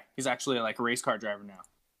doctor guy. He's actually like a race car driver now,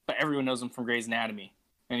 but everyone knows him from Grey's Anatomy,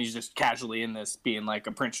 and he's just casually in this, being like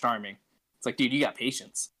a Prince Charming. It's like, dude, you got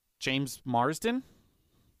patience. James Marsden?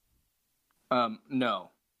 No.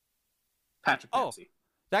 Patrick Dempsey. Oh,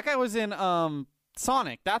 that guy was in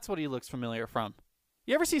Sonic. That's what he looks familiar from.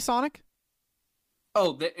 You ever see Sonic?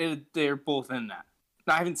 Oh, they're both in that.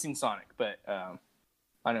 No, I haven't seen Sonic, but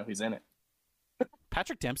I know he's in it.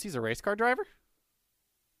 Patrick Dempsey's a race car driver?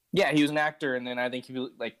 Yeah, he was an actor, and then I think he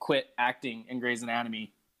quit acting in Grey's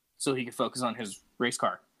Anatomy so he could focus on his race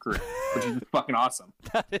car career, which is fucking awesome.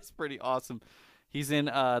 That is pretty awesome. He's in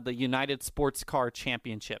the United Sports Car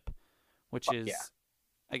Championship, which is,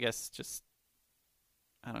 I guess, just,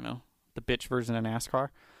 I don't know, the bitch version of NASCAR.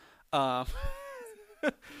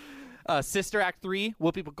 Sister Act 3,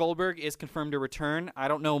 Whoopi Goldberg is confirmed to return. I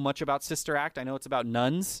don't know much about Sister Act. I know it's about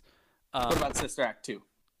nuns. What about Sister Act 2?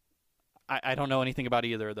 I don't know anything about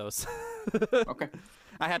either of those. Okay.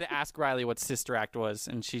 I had to ask Riley what Sister Act was,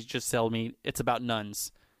 and she just told me it's about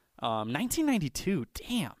nuns. 1992,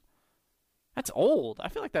 damn. That's old. I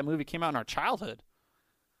feel like that movie came out in our childhood.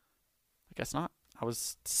 I guess not. I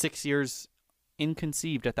was 6 years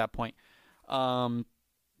inconceived at that point.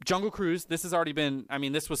 Jungle Cruise, this has already been,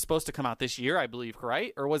 this was supposed to come out this year, I believe,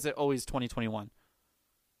 right? Or was it always 2021?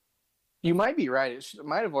 You might be right. It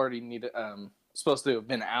might have already supposed to have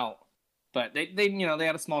been out. But they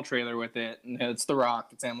had a small trailer with it. And it's The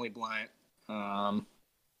Rock. It's Emily Blunt.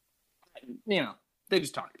 They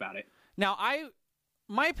just talked about it. Now,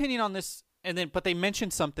 my opinion on this, but they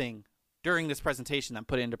mentioned something during this presentation that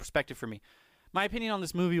put it into perspective for me. My opinion on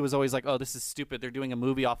this movie was always like, oh, this is stupid. They're doing a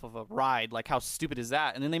movie off of a ride. Like, how stupid is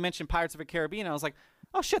that? And then they mentioned Pirates of the Caribbean, and I was like,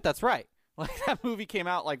 oh, shit, that's right. Like, that movie came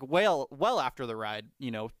out, like, well after the ride,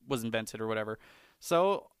 was invented or whatever.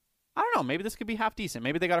 So, I don't know. Maybe this could be half decent.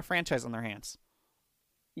 Maybe they got a franchise on their hands.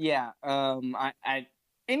 Yeah. I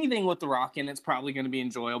anything with The Rock in it's probably going to be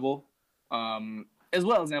enjoyable, as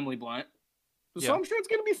well as Emily Blunt. So Yeah. I'm sure it's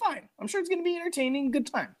going to be fine. I'm sure it's going to be entertaining, good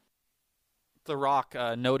time. The Rock,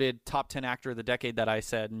 noted top 10 actor of the decade that I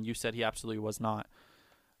said, and you said he absolutely was not.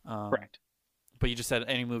 Correct. But you just said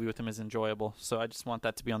any movie with him is enjoyable, so I just want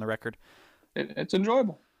that to be on the record. It's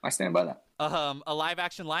enjoyable. I stand by that. A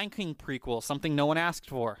live-action Lion King prequel, something no one asked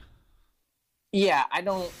for. Yeah, I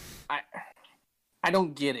don't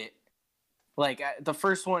get it. Like, the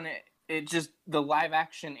first one, it just, the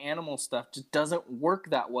live-action animal stuff just doesn't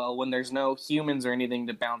work that well when there's no humans or anything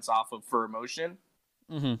to bounce off of for emotion.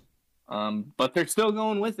 Mm-hmm. But they're still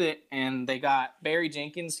going with it, and they got Barry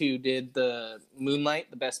Jenkins, who did the Moonlight,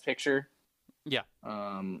 the Best Picture, Yeah.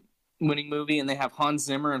 winning movie, and they have Hans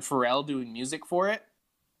Zimmer and Pharrell doing music for it.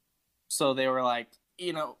 So they were like,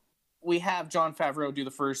 we have Jon Favreau do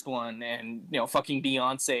the first one, and fucking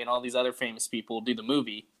Beyonce and all these other famous people do the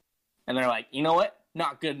movie, and they're like, you know what?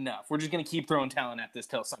 Not good enough. We're just gonna keep throwing talent at this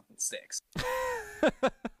till something sticks.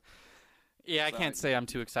 Yeah, I can't say I'm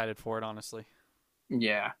too excited for it, honestly.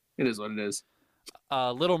 Yeah, it is what it is.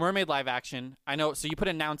 Little Mermaid live action. I know, so you put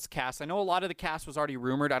announced cast. I know a lot of the cast was already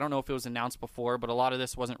rumored. I don't know if it was announced before, but a lot of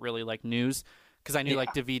this wasn't really like news because I knew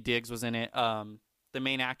like Daveed Diggs was in it. The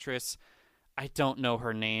main actress, I don't know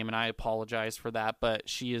her name, and I apologize for that, but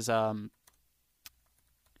she is. I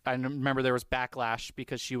remember there was backlash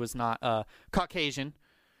because she was not Caucasian,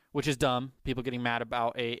 which is dumb. People getting mad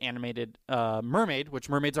about a animated mermaid, which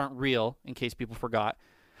mermaids aren't real, in case people forgot.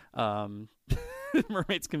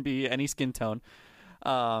 Mermaids can be any skin tone.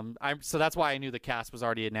 So that's why I knew the cast was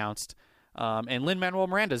already announced. And Lin-Manuel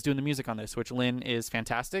Miranda is doing the music on this, which Lin is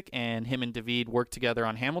fantastic, and him and Daveed worked together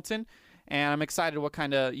on Hamilton. And I'm excited what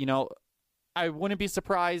kind of, I wouldn't be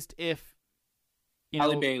surprised if,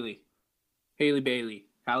 Halle Bailey. Halle Bailey,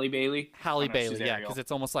 yeah, because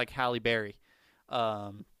it's almost like Halle Berry.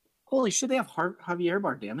 Holy shit, they have Javier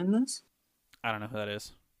Bardem in this? I don't know who that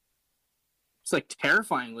is. It's like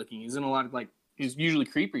terrifying looking. He's in a lot of he's usually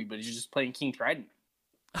creepy, but he's just playing King Trident.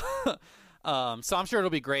 So I'm sure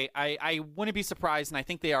it'll be great. I wouldn't be surprised, and I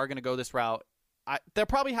think they are going to go this route. They'll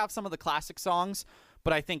probably have some of the classic songs,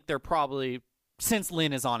 but I think they're probably, since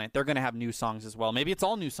Lin is on it, they're going to have new songs as well. Maybe it's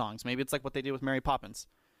all new songs. Maybe it's like what they did with Mary Poppins.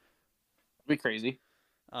 It'd be crazy.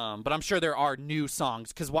 But I'm sure there are new songs,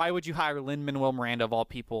 because why would you hire Lin-Manuel Miranda, of all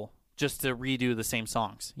people, just to redo the same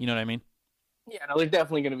songs? You know what I mean? Yeah, no, there's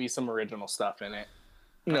definitely going to be some original stuff in it.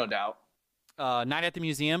 No doubt. Night at the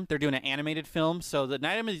Museum, they're doing an animated film. So the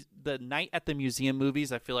Night at the Museum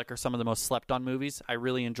movies, I feel like, are some of the most slept on movies. I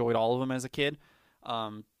really enjoyed all of them as a kid.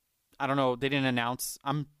 I don't know, they didn't announce.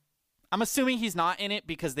 I'm assuming he's not in it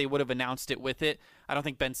because they would have announced it with it. I don't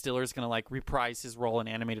think Ben Stiller is going to reprise his role in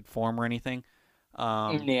animated form or anything.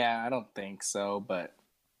 Yeah, I don't think so, but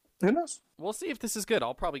who knows? We'll see if this is good.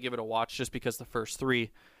 I'll probably give it a watch just because the first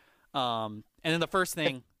three. And then the first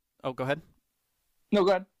thing. Oh, go ahead. No,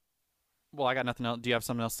 go ahead. Well, I got nothing else. Do you have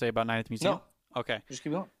something else to say about Night at the Museum? No. Okay. Just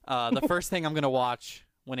keep going. The first thing I'm going to watch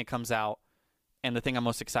when it comes out, and the thing I'm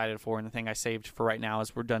most excited for, and the thing I saved for right now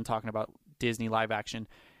as we're done talking about Disney live action,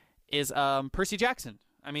 is Percy Jackson.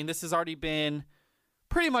 I mean, this has already been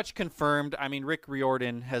pretty much confirmed. I mean, Rick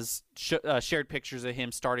Riordan has shared pictures of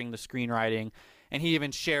him starting the screenwriting, and he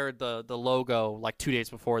even shared the logo 2 days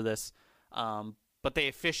before this. But they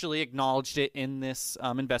officially acknowledged it in this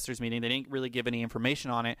investors meeting. They didn't really give any information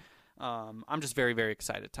on it. I'm just very, very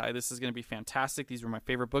excited, Ty. This is going to be fantastic. These were my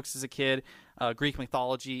favorite books as a kid. Greek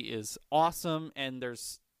mythology is awesome, and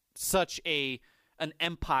there's such an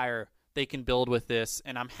empire they can build with this,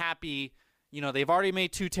 and I'm happy. They've already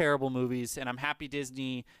made 2 terrible movies, and I'm happy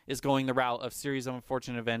Disney is going the route of Series of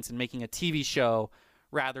Unfortunate Events and making a TV show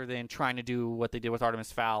rather than trying to do what they did with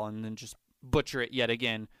Artemis Fowl and then just butcher it yet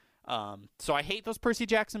again. So I hate those Percy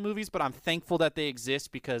Jackson movies, but I'm thankful that they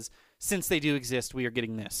exist because since they do exist, we are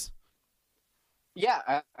getting this.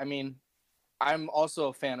 Yeah, I mean, I'm also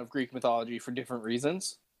a fan of Greek mythology for different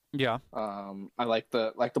reasons. Yeah. I like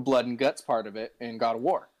the blood and guts part of it in God of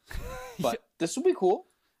War. But this would be cool.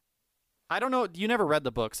 I don't know. You never read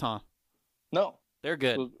the books, huh? No. They're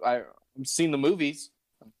good. I've seen the movies.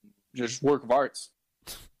 Just work of arts.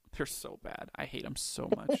 They're so bad. I hate them so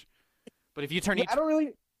much. But if you turn each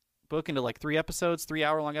book into 3 episodes,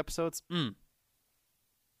 3-hour-long episodes,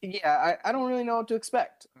 Yeah, I don't really know what to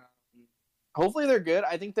expect. Hopefully they're good.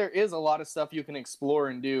 I think there is a lot of stuff you can explore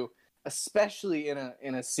and do, especially in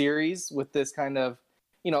a series with this kind of,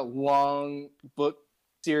 long book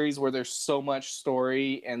series where there's so much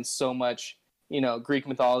story and so much, Greek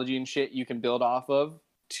mythology and shit you can build off of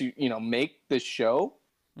to, make this show.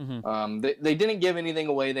 Mm-hmm. They didn't give anything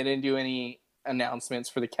away. They didn't do any announcements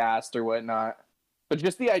for the cast or whatnot, but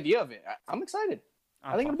just the idea of it, I'm excited.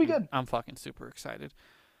 I think it'll be good. I'm fucking super excited.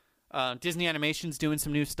 Disney Animation's doing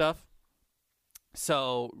some new stuff.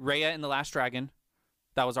 So Raya and the Last Dragon,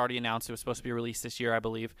 that was already announced. It was supposed to be released this year, I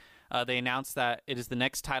believe. They announced that it is the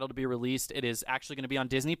next title to be released. It is actually going to be on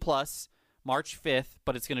Disney Plus March 5th,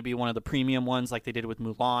 but it's going to be one of the premium ones like they did with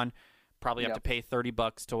Mulan. Probably have to pay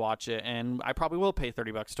 $30 to watch it, and I probably will pay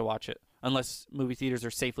 $30 to watch it, unless movie theaters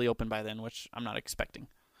are safely open by then, which I'm not expecting.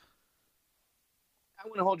 I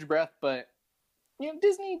wouldn't hold your breath, but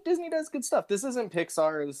Disney does good stuff. This isn't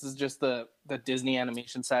Pixar. This is just the Disney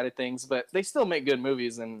animation side of things, but they still make good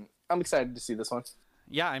movies, and I'm excited to see this one.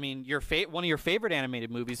 Yeah, I mean, one of your favorite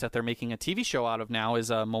animated movies that they're making a TV show out of now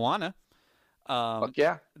is Moana. Fuck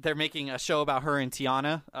yeah. They're making a show about her and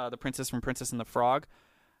Tiana, the princess from Princess and the Frog.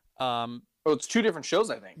 It's 2 different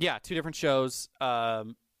shows, I think. Yeah, 2 different shows.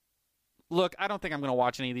 Look, I don't think I'm going to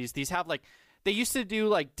watch any of these. These have they used to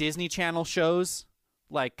do Disney Channel shows,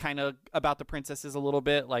 kind of about the princesses a little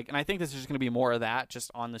bit. And I think this is just going to be more of that,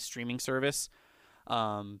 just on the streaming service.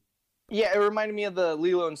 Yeah, it reminded me of the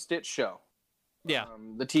Lilo and Stitch show. Yeah.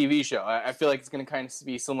 The TV show. I feel like it's going to kind of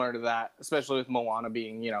be similar to that, especially with Moana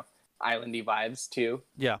being, islandy vibes too.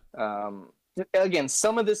 Yeah. Again,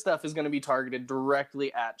 some of this stuff is going to be targeted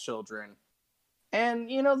directly at children. And,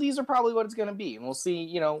 these are probably what it's going to be. And we'll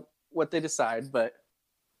see, what they decide. But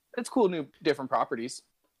it's cool, new, different properties.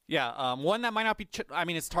 Yeah. One that might not be...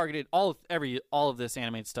 it's targeted... All of this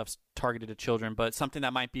animated stuff's targeted to children, but something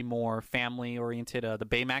that might be more family-oriented, the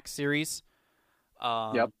Baymax series.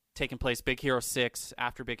 Taking place Big Hero 6,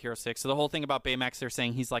 after Big Hero 6. So the whole thing about Baymax, they're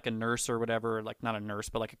saying he's like a nurse or whatever, not a nurse,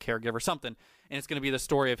 but like a caregiver, something. And it's going to be the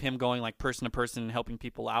story of him going person to person and helping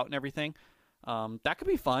people out and everything. That could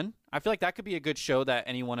be fun. I feel like that could be a good show that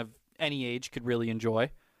anyone of any age could really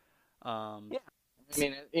enjoy. Yeah. I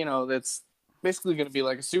mean, it's basically going to be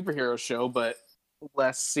like a superhero show, but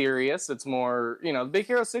less serious. It's more, the Big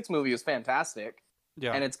Hero 6 movie is fantastic.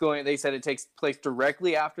 Yeah. And they said it takes place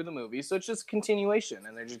directly after the movie, so it's just a continuation,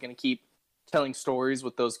 and they're just going to keep telling stories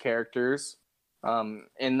with those characters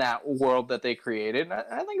in that world that they created. And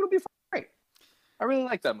I think it'll be great. I really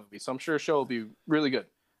like that movie, so I'm sure the show will be really good.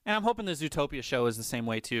 And I'm hoping the Zootopia show is the same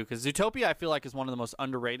way, too, because Zootopia, I feel like, is one of the most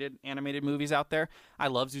underrated animated movies out there. I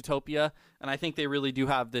love Zootopia, and I think they really do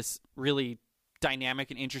have this really dynamic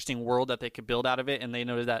and interesting world that they could build out of it, and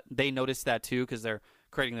they noticed that too, because they're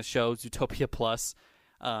creating the show Zootopia Plus.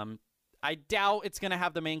 I doubt it's going to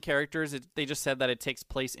have the main characters. They just said that it takes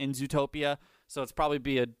place in Zootopia, so it's probably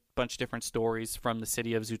be a bunch of different stories from the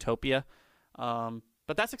city of Zootopia.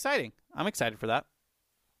 But that's exciting. I'm excited for that.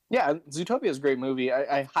 Yeah, Zootopia is a great movie.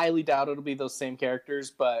 I highly doubt it'll be those same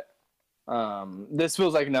characters, but this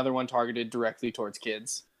feels like another one targeted directly towards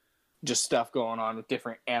kids. Just stuff going on with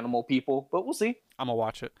different animal people, but we'll see. I'm going to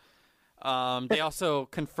watch it. They also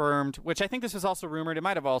confirmed, which I think this was also rumored. It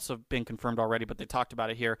might have also been confirmed already, but they talked about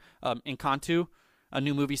it here. Encanto, a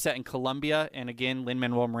new movie set in Colombia. And again,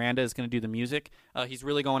 Lin-Manuel Miranda is going to do the music. He's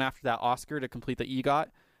really going after that Oscar to complete the EGOT.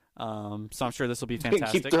 So I'm sure this will be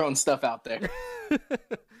fantastic. Keep throwing stuff out there.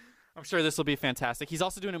 I'm sure this will be fantastic. He's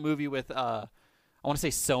also doing a movie with, I want to say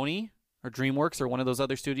Sony or DreamWorks or one of those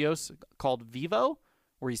other studios called Vivo,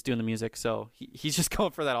 where he's doing the music. So he's just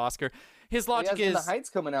going for that Oscar. His logic is... The Heights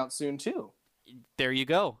coming out soon, too. There you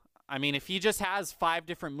go. I mean, if he just has 5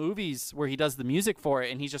 different movies where he does the music for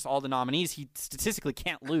it and he's just all the nominees, he statistically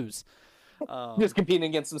can't lose. Just competing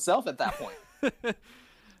against himself at that point.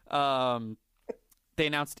 They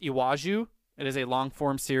announced Iwaju. It is a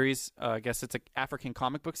long-form series. I guess it's an African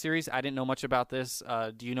comic book series. I didn't know much about this.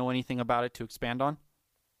 Do you know anything about it to expand on?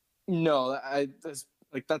 No,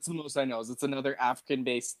 that's the most I know. It's another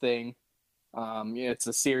African-based thing. It's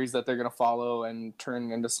a series that they're going to follow and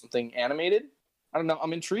turn into something animated. I don't know.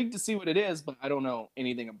 I'm intrigued to see what it is, but I don't know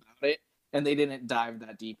anything about it, and they didn't dive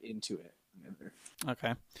that deep into it either.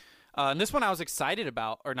 Okay. And this one I was excited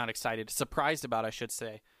about, or not excited, surprised about, I should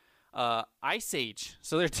say. Ice Age.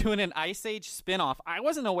 So they're doing an Ice Age spinoff. I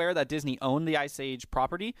wasn't aware that Disney owned the Ice Age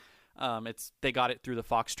property. They got it through the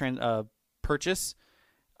Fox purchase.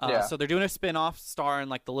 So they're doing a spinoff starring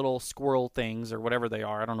the little squirrel things or whatever they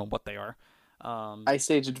are. I don't know what they are.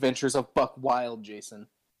 Ice Age Adventures of Buck Wild, Jason.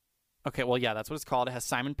 Okay, well, yeah, that's what it's called. It has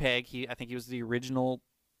Simon Pegg. I think he was the original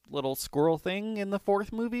little squirrel thing in the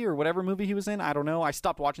fourth movie or whatever movie he was in. I don't know. I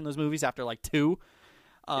stopped watching those movies after like 2.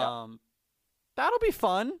 That'll be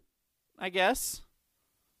fun, I guess.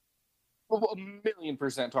 Well,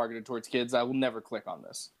 1,000,000% targeted towards kids. I will never click on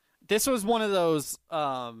this. This was one of those,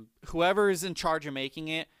 whoever is in charge of making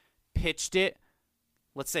it pitched it,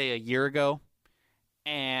 let's say a year ago,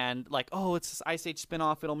 and like, oh, it's this Ice Age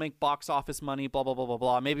spinoff. It'll make box office money, blah, blah, blah, blah,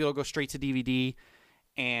 blah. Maybe it'll go straight to DVD.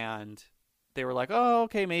 And they were like, oh,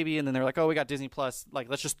 okay, maybe. And then they're like, oh, we got Disney Plus. Like,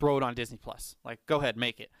 let's just throw it on Disney Plus. Like, go ahead,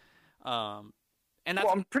 make it. And that's,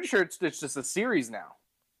 well, I'm pretty sure it's just a series now.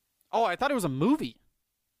 Oh, I thought it was a movie.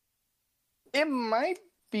 It might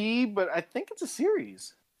be, but I think it's a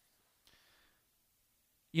series.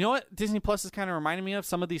 You know what Disney Plus is kind of reminding me of?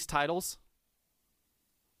 Some of these titles.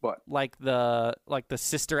 What? Like the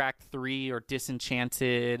Sister Act 3 or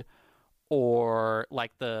Disenchanted, or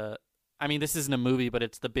like I mean, this isn't a movie, but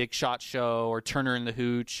it's the Big Shot Show or Turner and the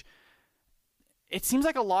Hooch. It seems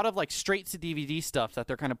like a lot of like straight to DVD stuff that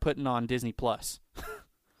they're kind of putting on Disney Plus.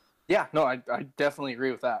 Yeah, no, I definitely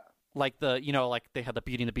agree with that. Like like they had the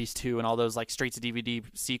Beauty and the Beast 2 and all those like straight to DVD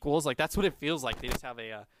sequels. Like that's what it feels like. They just have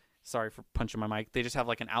a sorry for punching my mic. They just have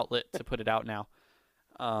like an outlet to put it out now.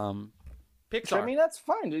 Pixar. I mean, that's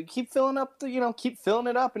fine. Dude. Keep filling up keep filling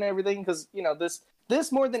it up and everything, because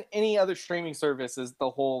this more than any other streaming service is the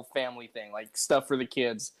whole family thing. Like stuff for the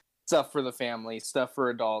kids, stuff for the family, stuff for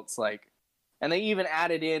adults. Like, and they even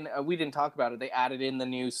added in. We didn't talk about it. They added in the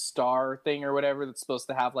new Star thing or whatever that's supposed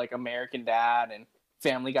to have like American Dad and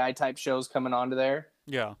Family Guy type shows coming onto there.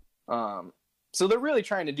 Yeah. So they're really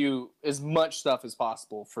trying to do as much stuff as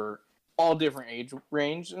possible for all different age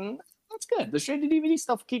range, and that's good. The straight to DVD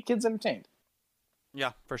stuff will keep kids entertained.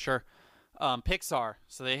 Yeah, for sure. Pixar.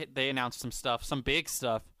 So they announced some stuff, some big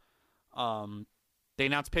stuff. They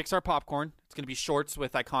announced Pixar Popcorn. It's going to be shorts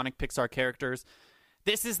with iconic Pixar characters.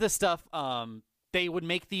 This is the stuff. They would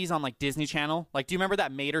make these on like Disney Channel. Like, do you remember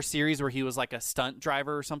that Mater series where he was like a stunt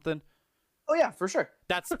driver or something? Oh yeah, for sure.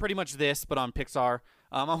 That's pretty much this, but on Pixar.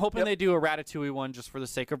 I'm hoping they do a Ratatouille one just for the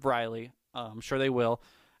sake of Riley. I'm sure they will.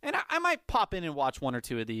 And I might pop in and watch 1 or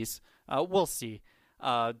 2 of these. We'll see.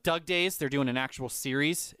 Doug Days, they're doing an actual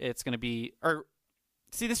series. It's going to be...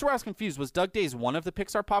 See, this is where I was confused. Was Doug Days one of the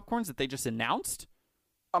Pixar popcorns that they just announced?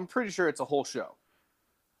 I'm pretty sure it's a whole show.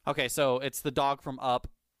 Okay, so it's the dog from Up.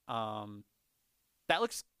 That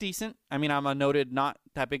looks decent. I mean, I'm a noted not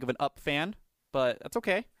that big of an Up fan, but that's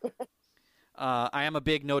okay. I am a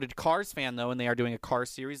big noted Cars fan, though, and they are doing a Cars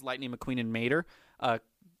series, Lightning McQueen and Mater.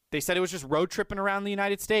 They said it was just road tripping around the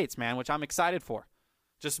United States, man, which I'm excited for.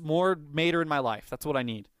 Just more Mater in my life. That's what I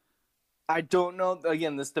need. I don't know.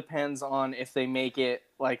 Again, this depends on if they make it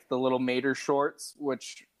like the little Mater shorts,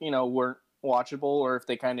 which, weren't watchable, or if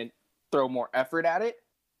they kind of throw more effort at it.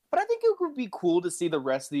 But I think it would be cool to see the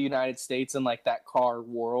rest of the United States in like that car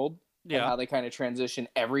world. Yeah. And how they kind of transition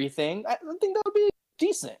everything. I think that would be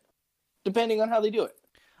decent, depending on how they do it.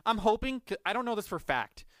 I'm hoping. I don't know this for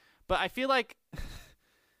fact, but I feel like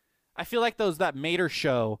that Mater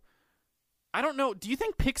show. I don't know. Do you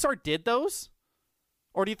think Pixar did those?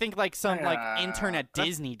 Or do you think like some like intern at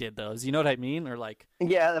Disney did those? You know what I mean? Or like...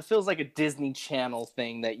 Yeah, that feels like a Disney Channel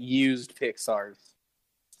thing that used Pixar's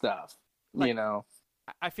stuff, like,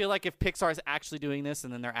 I feel like if Pixar is actually doing this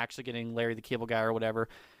and then they're actually getting Larry the Cable Guy or whatever,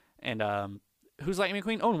 and who's Lightning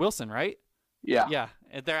McQueen? Owen Wilson, right? Yeah. Yeah,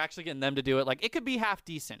 if they're actually getting them to do it, like it could be half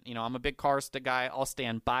decent. I'm a big Cars guy. I'll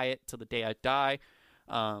stand by it till the day I die.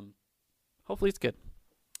 Hopefully it's good.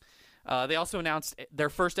 They also announced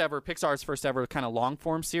Pixar's first ever kind of long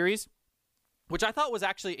form series, which I thought was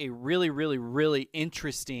actually a really, really, really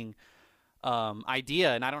interesting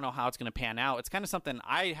idea, and I don't know how it's going to pan out. It's kind of something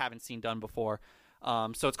I haven't seen done before.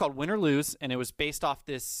 So it's called Win or Lose, and it was based off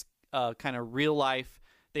this kind of real life.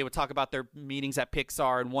 They would talk about their meetings at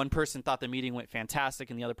Pixar, and one person thought the meeting went fantastic,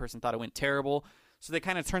 and the other person thought it went terrible. So they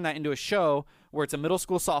kind of turned that into a show where it's a middle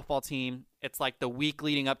school softball team. It's like the week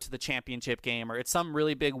leading up to the championship game, or it's some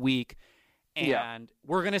really big week. And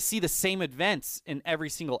we're going to see the same events in every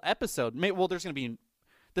single episode. Well, there's going to be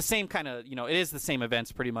the same kind of, it is the same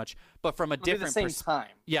events pretty much, but from a different time.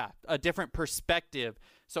 Yeah, a different perspective.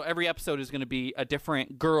 So every episode is going to be a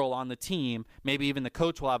different girl on the team. Maybe even the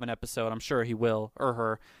coach will have an episode. I'm sure he will, or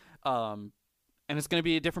her. And it's going to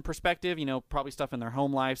be a different perspective, probably stuff in their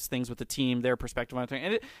home lives, things with the team, their perspective on it.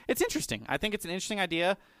 And it's interesting. I think it's an interesting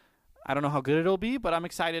idea. I don't know how good it'll be, but I'm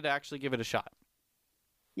excited to actually give it a shot.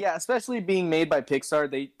 Yeah, especially being made by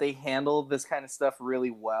Pixar, they handle this kind of stuff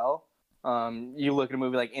really well. You look at a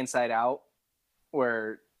movie like Inside Out,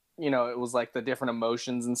 where, it was like the different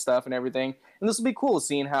emotions and stuff and everything. And this will be cool,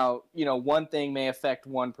 seeing how, one thing may affect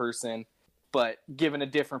one person but given a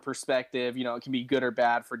different perspective, you know, it can be good or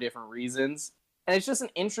bad for different reasons. And it's just an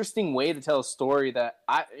interesting way to tell a story that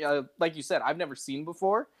like you said, I've never seen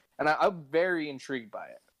before, and I'm very intrigued by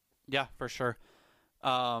it. Yeah, for sure.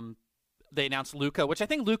 They announced Luca, which I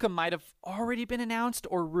think Luca might have already been announced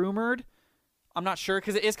or rumored. I'm not sure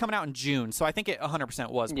because it is coming out in June, so I think it 100%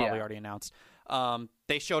 was probably already announced.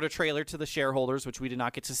 They showed a trailer to the shareholders, which we did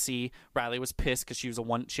not get to see. Riley was pissed because she has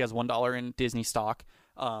 $1 in Disney stock,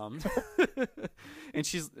 and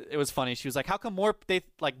it was funny. She was like, "How come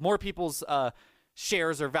more people's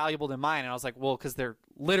shares are valuable than mine?" And I was like, "Well, because they're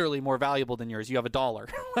literally more valuable than yours. You have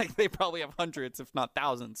 $1. Like they probably have hundreds, if not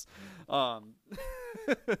thousands."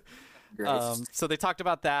 So they talked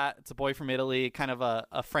about that. It's a boy from Italy, kind of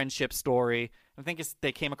a friendship story. I think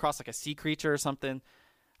they came across like a sea creature or something.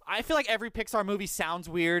 I feel like every Pixar movie sounds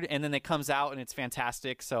weird, and then it comes out and it's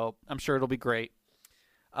fantastic. So I'm sure it'll be great.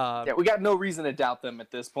 Yeah, we got no reason to doubt them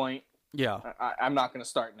at this point. Yeah, I'm not going to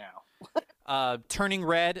start now. Turning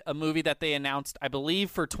Red, a movie that they announced, I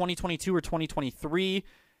believe, for 2022 or 2023.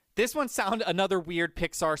 This one sounded another weird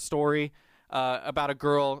Pixar story. About a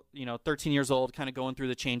girl, 13 years old, kind of going through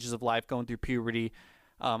the changes of life, going through puberty.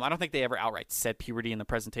 I don't think they ever outright said puberty in the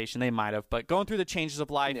presentation. They might have, but going through the changes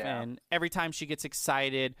of life, and every time she gets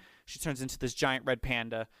excited, she turns into this giant red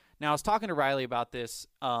panda. Now, I was talking to Riley about this.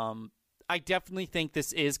 I definitely think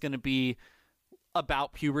this is going to be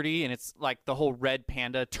about puberty, and it's like the whole red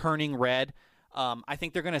panda turning red. I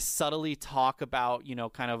think they're going to subtly talk about,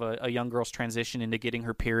 kind of a young girl's transition into getting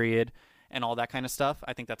her period and all that kind of stuff.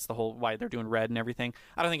 I think that's the whole why they're doing red and everything.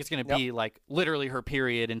 I don't think it's going to be like literally her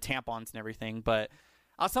period and tampons and everything, but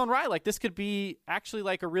I was telling Riley, like, this could be actually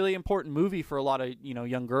like a really important movie for a lot of,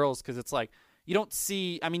 young girls. Cause it's like, you don't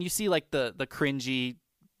see, you see like the cringy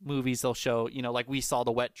movies they'll show, like we saw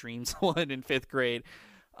the Wet Dreams one in 5th grade.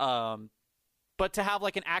 But to have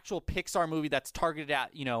like an actual Pixar movie that's targeted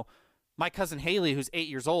at, my cousin Haley, who's 8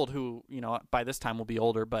 years old, who, by this time will be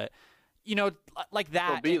older, but like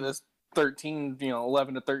that. Will be this 13,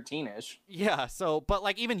 11 to 13-ish. Yeah, so, but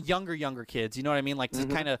like even younger kids, you know what I mean? Like to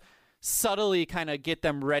kind of subtly kind of get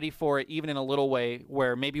them ready for it, even in a little way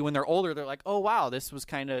where maybe when they're older, they're like, oh, wow, this was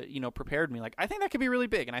kind of, prepared me. Like, I think that could be really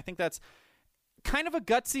big. And I think that's kind of a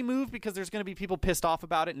gutsy move because there's going to be people pissed off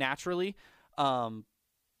about it naturally. But,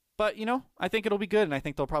 I think it'll be good. And I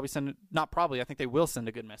think they'll probably I think they will send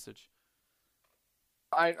a good message.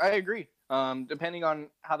 I agree. Depending on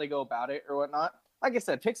how they go about it or whatnot. Like I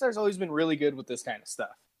said, Pixar's always been really good with this kind of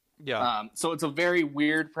stuff. Yeah. So it's a very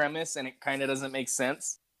weird premise, and it kind of doesn't make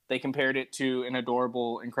sense. They compared it to an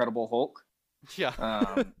adorable, Incredible Hulk.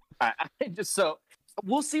 Yeah. So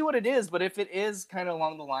we'll see what it is, but if it is kind of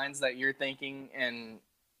along the lines that you're thinking, and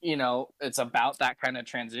it's about that kind of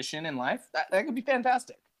transition in life, that could be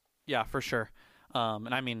fantastic. Yeah, for sure.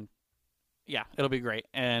 Yeah, it'll be great.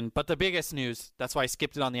 But the biggest news, that's why I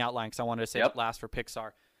skipped it on the outline because I wanted to save it last for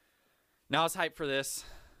Pixar. Now it's hype for this.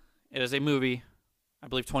 It is a movie, I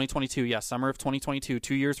believe 2022. Yes, summer of 2022,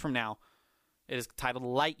 2 years from now. It is titled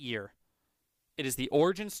Lightyear. It is the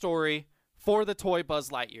origin story for the toy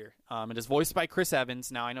Buzz Lightyear. It is voiced by Chris Evans.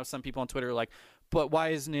 Now, I know some people on Twitter are like, but why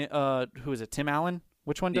isn't it, who is it, Tim Allen?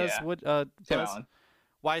 Which one does Tim Allen.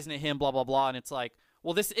 Why isn't it him, blah, blah, blah? And it's like,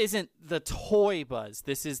 well, this isn't the toy Buzz.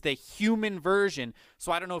 This is the human version.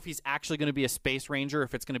 So I don't know if he's actually going to be a space ranger,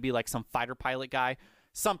 if it's going to be like some fighter pilot guy.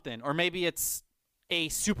 Something, or maybe it's a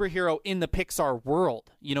superhero in the Pixar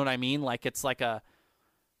world. You know what I mean? Like it's like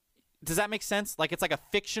does that make sense? Like it's like a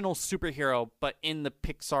fictional superhero, but in the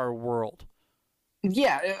Pixar world.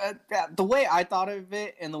 Yeah, the way I thought of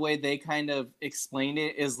it and the way they kind of explained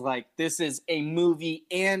it is like this is a movie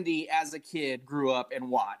Andy as a kid grew up and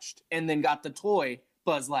watched, and then got the toy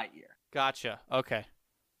Buzz Lightyear. Gotcha. Okay.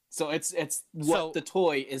 So it's what the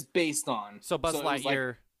toy is based on. So Buzz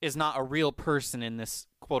Lightyear is not a real person in this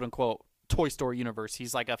quote unquote Toy Story universe.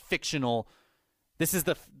 He's like a fictional. This is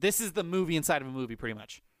the movie inside of a movie, pretty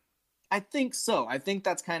much. I think so. I think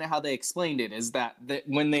that's kind of how they explained it. Is that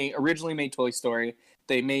when they originally made Toy Story,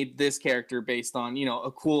 they made this character based on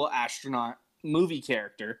a cool astronaut movie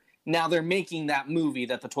character. Now they're making that movie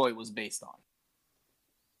that the toy was based on.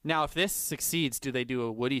 Now, if this succeeds, do they do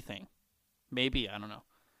a Woody thing? Maybe, I don't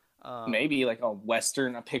know. Maybe like a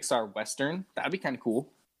Pixar Western. That'd be kind of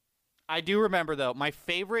cool. I do remember, though, my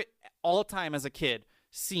favorite all-time as a kid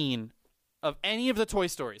scene of any of the Toy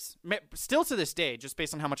Stories, still to this day, just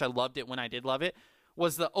based on how much I loved it when I did love it,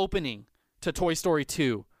 was the opening to Toy Story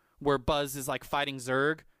 2, where Buzz is, like, fighting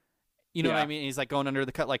Zurg. You know what I mean? He's, like, going under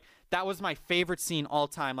the cut. Like, that was my favorite scene all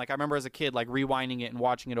time. Like, I remember as a kid, like, rewinding it and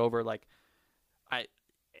watching it over. Like,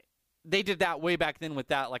 they did that way back then with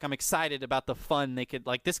that. Like, I'm excited about the fun they could,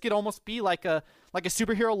 like, this could almost be like a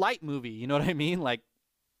superhero light movie. You know what I mean? Like,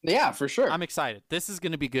 yeah, for sure. I'm excited. This is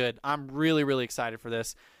going to be good. I'm really, really excited for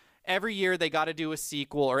this. Every year they got to do a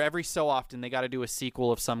sequel, or every so often they got to do a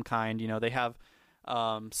sequel of some kind. You know, they have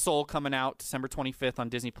Soul coming out December 25th on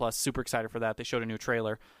Disney Plus. Super excited for that. They showed a new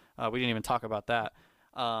trailer. We didn't even talk about that.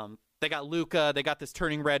 They got Luca. They got this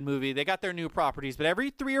Turning Red movie. They got their new properties. But every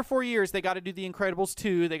 3 or 4 years, they got to do The Incredibles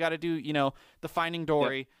 2. They got to do, you know, The Finding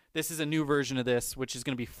Dory. Yep. This is a new version of this, which is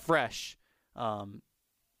going to be fresh, while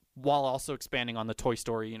also expanding on the Toy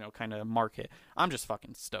Story, you know, kind of market. I'm just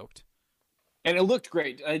fucking stoked. And it looked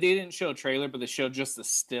great. They didn't show a trailer, but they showed just the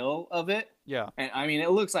still of it. Yeah. And I mean,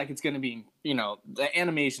 it looks like it's going to be, you know, the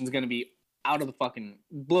animation's going to be out of the fucking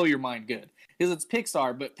blow your mind good. Because it's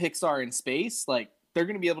Pixar, but Pixar in space, like, they're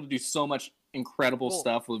going to be able to do so much incredible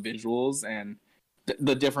stuff with visuals and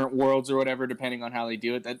the different worlds or whatever, depending on how they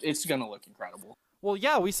do it. That it's going to look incredible. Well,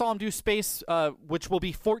 yeah, we saw him do Space, which will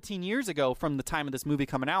be 14 years ago from the time of this movie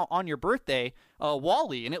coming out, on your birthday,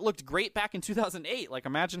 WALL-E, and it looked great back in 2008. Like,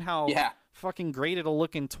 imagine how fucking great it'll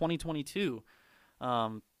look in 2022.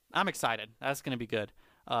 I'm excited. That's going to be good.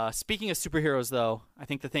 Speaking of superheroes, though, I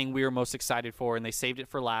think the thing we were most excited for, and they saved it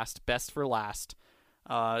for last, best for last,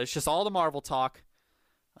 it's just all the Marvel talk.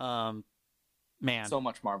 Man. So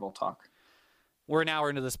much Marvel talk. We're an hour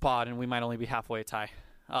into this pod, and we might only be halfway, Ty.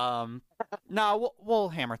 No, we'll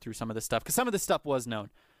hammer through some of this stuff because some of this stuff was known.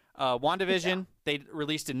 WandaVision, they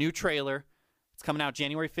released a new trailer. It's coming out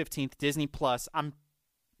January 15th, Disney Plus. I'm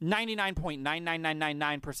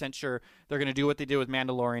 99.99999% sure they're going to do what they did with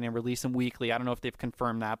Mandalorian and release them weekly. I don't know if they've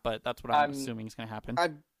confirmed that, but that's what I'm assuming is going to happen.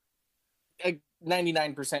 I'm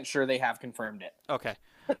 99% sure they have confirmed it. Okay.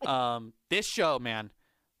 This show, man,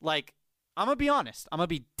 like, I'm going to be honest. I'm going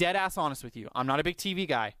to be dead ass honest with you. I'm not a big TV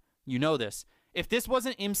guy. You know this. If this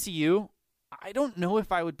wasn't MCU, I don't know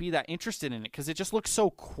if I would be that interested in it because it just looks so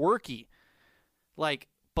quirky. Like,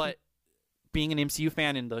 but being an MCU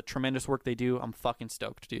fan and the tremendous work they do, I'm fucking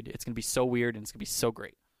stoked, dude. It's going to be so weird and it's going to be so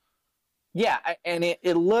great. Yeah, and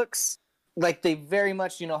it looks like they very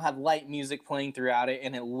much, you know, have light music playing throughout it,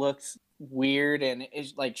 and it looks weird, and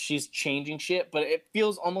it's like she's changing shit, but it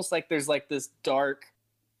feels almost like there's like this dark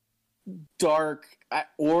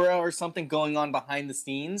aura or something going on behind the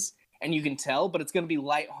scenes. And you can tell, but it's going to be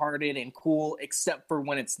lighthearted and cool, except for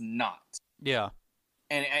when it's not. Yeah.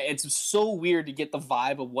 And it's so weird to get the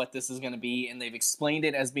vibe of what this is going to be, and they've explained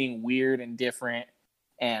it as being weird and different.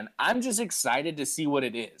 And I'm just excited to see what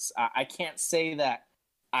it is. I can't say that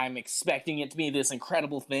I'm expecting it to be this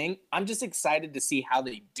incredible thing. I'm just excited to see how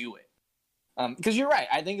they do it. Because you're right.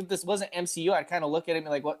 I think if this wasn't MCU, I'd kind of look at it and be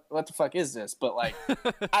like, what the fuck is this? But, like,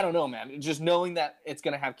 I don't know, man. Just knowing that it's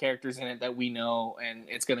going to have characters in it that we know, and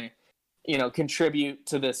it's going to, you know, contribute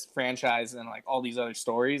to this franchise and like all these other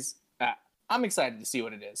stories. I'm excited to see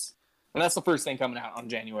what it is. And that's the first thing coming out on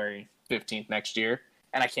January 15th next year.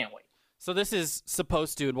 And I can't wait. So this is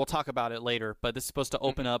supposed to, and we'll talk about it later, but this is supposed to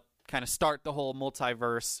open up, kind of start the whole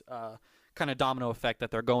multiverse kind of domino effect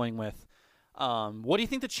that they're going with. What do you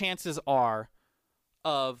think the chances are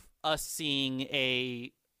of us seeing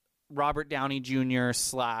a Robert Downey Jr. /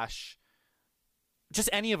 just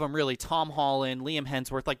any of them, really, Tom Holland, Liam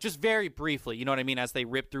Hemsworth, like, just very briefly, you know what I mean, as they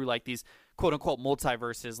rip through, like, these quote-unquote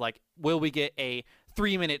multiverses, like, will we get a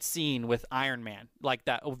 3-minute scene with Iron Man, like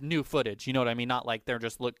that, of new footage, you know what I mean, not like they're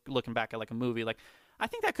just looking back at, like, a movie, like, I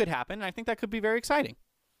think that could happen, and I think that could be very exciting.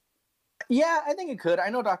 Yeah, I think it could. I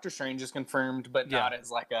know Doctor Strange is confirmed, but not as,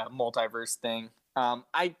 like, a multiverse thing.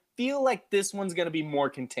 I feel like this one's going to be more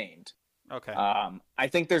contained. Okay. I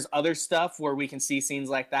think there's other stuff where we can see scenes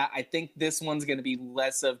like that. I think this one's going to be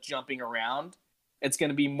less of jumping around. It's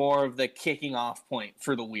going to be more of the kicking off point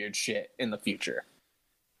for the weird shit in the future.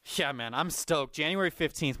 Yeah, man, I'm stoked. January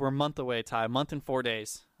 15th, we're a month away, Ty. A month and 4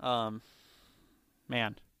 days. Man.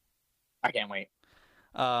 I can't wait.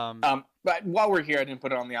 But while we're here, I didn't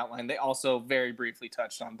put it on the outline. They also very briefly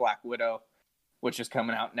touched on Black Widow, which is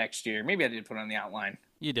coming out next year. Maybe I did put it on the outline.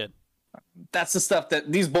 You did. That's the stuff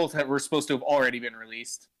that these both were supposed to have already been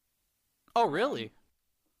released. Oh, really?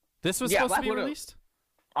 This was supposed Black to be Widow. released?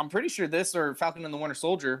 I'm pretty sure this or Falcon and the Winter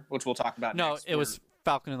Soldier, which we'll talk about next. No, it was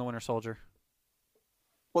Falcon and the Winter Soldier.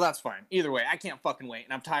 Well, that's fine. Either way, I can't fucking wait,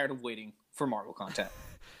 and I'm tired of waiting for Marvel content.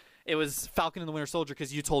 It was Falcon and the Winter Soldier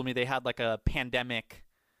because you told me they had like a pandemic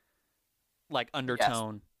like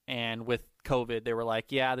undertone, yes. And with COVID, they were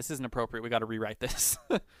like, yeah, this isn't appropriate. We got to rewrite this.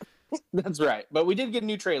 That's right. But we did get a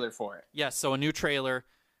new trailer for it. Yes, so a new trailer.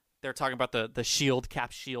 They're talking about the shield,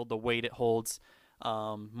 Cap shield, the weight it holds.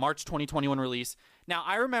 March 2021 release. Now,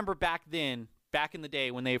 I remember back in the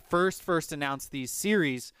day, when they first announced these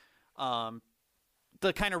series,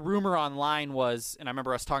 The kind of rumor online was, and I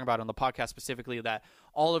remember us talking about it on the podcast specifically, that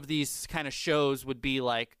all of these kind of shows would be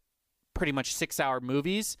like pretty much 6-hour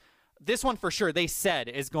movies. This one for sure, they said,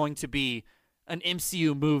 is going to be an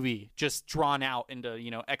MCU movie just drawn out into,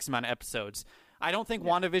 X amount of episodes. I don't think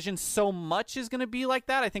WandaVision so much is going to be like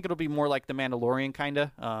that. I think it'll be more like The Mandalorian kind of,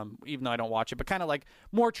 even though I don't watch it, but kind of like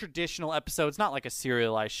more traditional episodes, not like a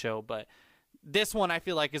serialized show. But this one I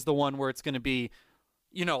feel like is the one where it's going to be,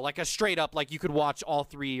 like a straight up, like you could watch all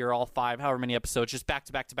 3 or all 5, however many episodes, just back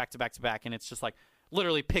to back to back to back to back. And it's just like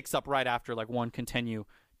literally picks up right after like one continue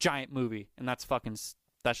giant movie. And that's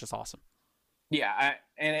just awesome. Yeah.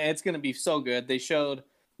 And it's going to be so good. They showed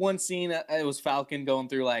one scene. It was Falcon going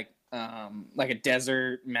through like a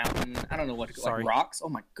desert mountain. I don't know what it's like, rocks. Oh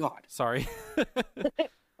my God. Sorry.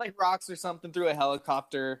 Like rocks or something through a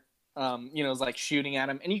helicopter. It's like shooting at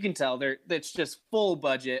him, and you can tell it's just full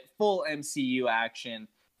budget, full MCU action.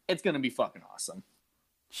 It's gonna be fucking awesome.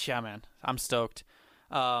 Yeah, man, I'm stoked.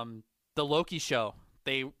 The Loki show,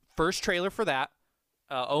 first trailer for that.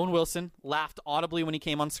 Owen Wilson laughed audibly when he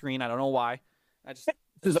came on screen. I don't know why. This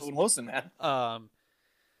is Owen Wilson, man.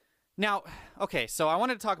 Now, okay, so I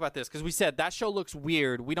wanted to talk about this because we said that show looks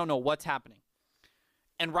weird. We don't know what's happening.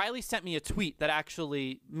 And Riley sent me a tweet that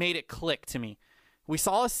actually made it click to me. We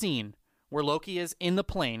saw a scene where Loki is in the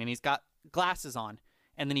plane and he's got glasses on,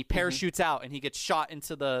 and then he parachutes out and he gets shot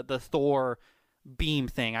into the Thor beam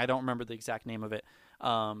thing. I don't remember the exact name of it.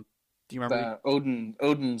 Do you remember?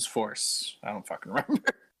 Odin's Force. I don't fucking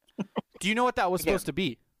remember. Do you know what that was supposed to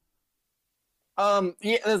be? Yeah,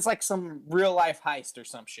 it's like some real life heist or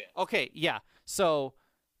some shit. Okay, yeah. So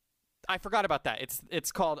I forgot about that.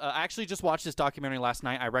 It's called. I actually just watched this documentary last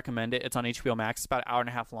night. I recommend it. It's on HBO Max. It's about an hour and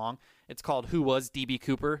a half long. It's called Who Was DB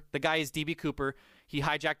Cooper. The guy is DB Cooper. He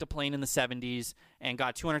hijacked a plane in the 70s and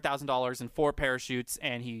got $200,000 and 4 parachutes,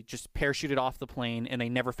 and he just parachuted off the plane, and they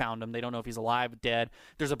never found him. They don't know if he's alive, dead.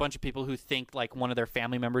 There's a bunch of people who think like one of their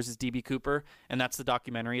family members is DB Cooper, and that's the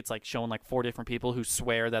documentary. It's like showing like 4 different people who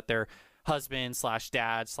swear that their husband /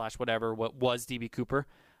 dad / whatever what was DB Cooper.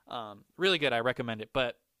 Really good. I recommend it.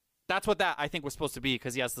 But that's what that I think was supposed to be,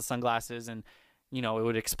 because he has the sunglasses, and it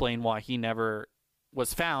would explain why he never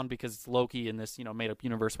was found, because it's Loki in this made up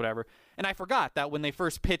universe, whatever. And I forgot that when they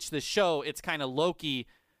first pitched this show, it's kind of Loki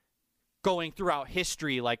going throughout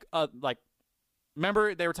history, like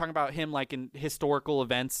remember they were talking about him like in historical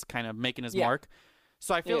events, kind of making his mark.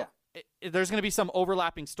 So I feel there's going to be some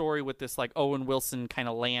overlapping story with this like Owen Wilson kind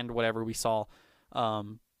of land, whatever we saw.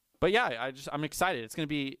 But yeah, I'm excited. It's going to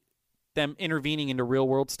be them intervening into real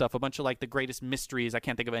world stuff, a bunch of like the greatest mysteries. I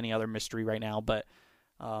can't think of any other mystery right now, but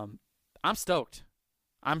I'm stoked.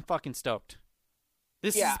 I'm fucking stoked.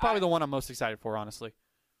 This is probably the one I'm most excited for, honestly.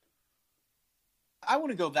 I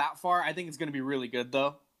wouldn't go that far. I think it's going to be really good,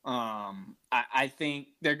 though. I think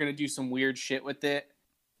they're going to do some weird shit with it,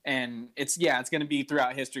 and it's going to be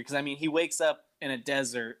throughout history. Because I mean, he wakes up in a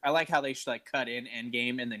desert. I like how they should like cut in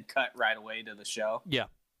Endgame and then cut right away to the show. Yeah.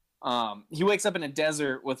 He wakes up in a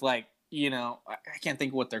desert with like, I can't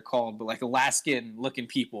think of what they're called, but like Alaskan looking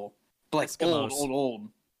people, but like Eskimos. old.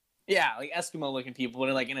 Yeah, like Eskimo looking people,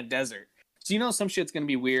 but like in a desert. So some shit's gonna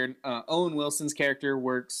be weird. Owen Wilson's character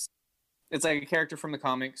works. It's like a character from the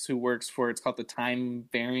comics who works for. It's called the Time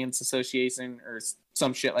Variance Association or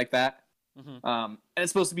some shit like that. Mm-hmm. And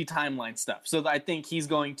it's supposed to be timeline stuff. So I think he's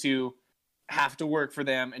going to have to work for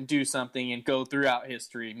them and do something and go throughout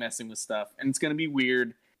history messing with stuff, and it's gonna be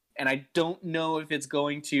weird. And I don't know if it's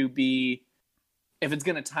going to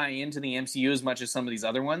tie into the MCU as much as some of these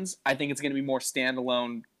other ones. I think it's going to be more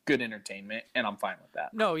standalone, good entertainment, and I'm fine with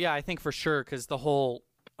that. No, yeah, I think for sure, because the whole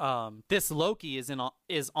this Loki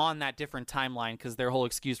is on that different timeline, because their whole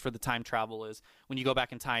excuse for the time travel is when you go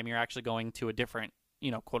back in time, you're actually going to a different,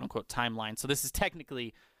 quote unquote timeline. So this is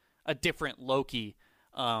technically a different Loki,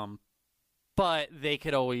 but they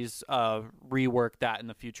could always rework that in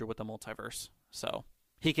the future with the multiverse. So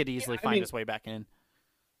he could easily find his way back in.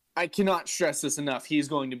 I cannot stress this enough. He's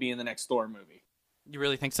going to be in the next Thor movie. You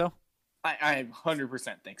really think so? I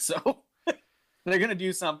 100% think so. They're going to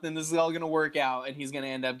do something. This is all going to work out, and he's going to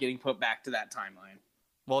end up getting put back to that timeline.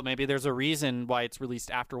 Well, maybe there's a reason why it's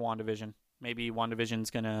released after WandaVision. Maybe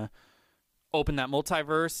WandaVision's going to open that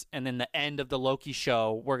multiverse, and then the end of the Loki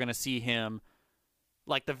show, we're going to see him.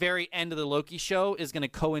 Like, the very end of the Loki show is going to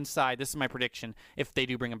coincide. This is my prediction, if they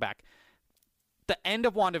do bring him back. The end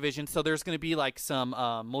of WandaVision, so there's going to be like some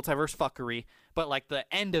multiverse fuckery, but like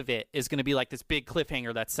the end of it is going to be like this big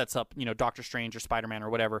cliffhanger that sets up, Doctor Strange or Spider-Man or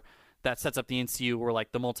whatever, that sets up the MCU where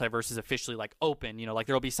like the multiverse is officially like open, like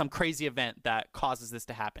there'll be some crazy event that causes this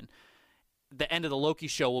to happen. The end of the Loki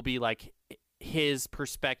show will be like his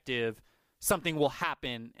perspective, something will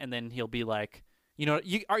happen, and then he'll be like,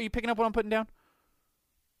 are you picking up what I'm putting down?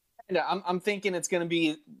 Yeah, I'm thinking it's going to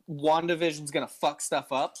be WandaVision's going to fuck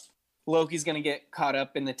stuff up. Loki's going to get caught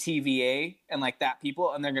up in the TVA and like that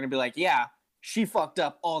people, and they're going to be like, yeah, she fucked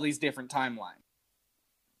up all these different timelines.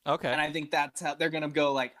 Okay. And I think that's how they're going to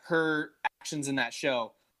go, like, her actions in that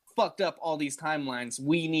show fucked up all these timelines.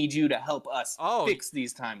 We need you to help us fix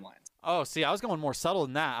these timelines. Oh, see, I was going more subtle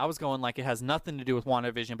than that. I was going like it has nothing to do with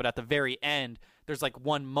WandaVision, but at the very end, there's like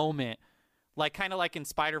one moment, like kind of like in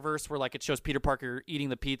Spider-Verse where like it shows Peter Parker eating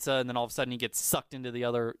the pizza and then all of a sudden he gets sucked into the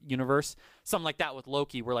other universe. Something like that with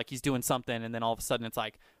Loki where like he's doing something and then all of a sudden it's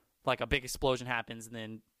like a big explosion happens and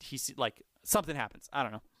then like something happens. I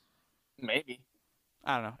don't know. Maybe.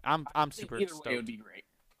 I don't know. I'm super either stoked. way, it would be great.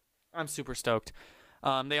 I'm super stoked.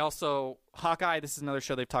 They also Hawkeye. This is another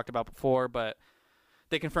show they've talked about before, but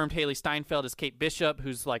they confirmed Haley Steinfeld as Kate Bishop,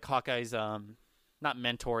 who's like Hawkeye's not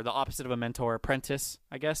mentor, the opposite of a mentor, apprentice,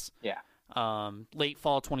 I guess. Yeah. Late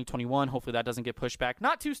fall 2021. Hopefully that doesn't get pushed back.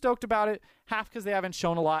 Not too stoked about it. Half because they haven't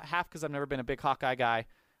shown a lot. Half because I've never been a big Hawkeye guy.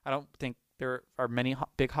 I don't think there are many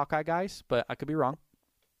big Hawkeye guys, but I could be wrong.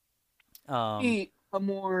 A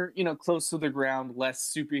more, close to the ground,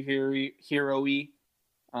 less superhero-y,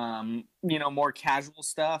 more casual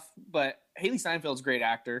stuff. But Haley Steinfeld's a great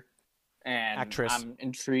actor. And actress. I'm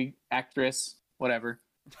intrigued. Actress, whatever.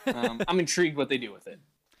 I'm intrigued what they do with it.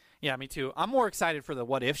 Yeah, me too. I'm more excited for the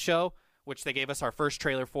What If show, which they gave us our first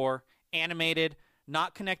trailer for. Animated,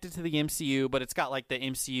 not connected to the MCU, but it's got like the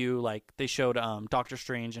MCU, like they showed Doctor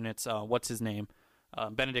Strange and it's, what's his name?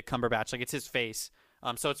 Benedict Cumberbatch. Like it's his face.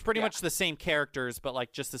 So it's pretty much the same characters, but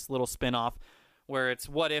like just this little spin-off where it's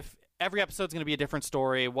what if every episode's going to be a different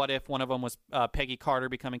story. What if one of them was Peggy Carter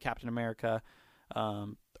becoming Captain America?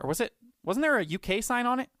 Or wasn't there a UK sign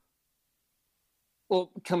on it? Well,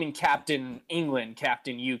 becoming Captain England,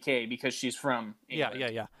 Captain UK, because she's from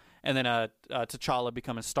England. Yeah. And then T'Challa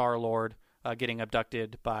becoming Star-Lord, getting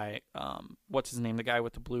abducted by, what's his name? The guy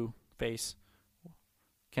with the blue face.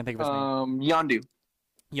 Can't think of his name.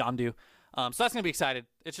 Yondu. So that's gonna be excited.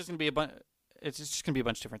 It's just gonna be a bunch. It's just gonna be a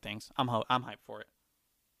bunch of different things. I'm hyped for it.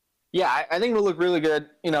 Yeah, I think it'll look really good.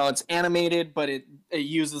 It's animated, but it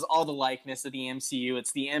uses all the likeness of the MCU.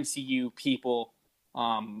 It's the MCU people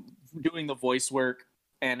doing the voice work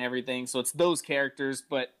and everything. So it's those characters,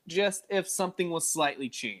 but just if something was slightly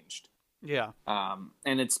changed. Yeah.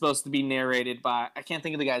 And it's supposed to be narrated by, I can't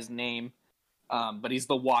think of the guy's name, but he's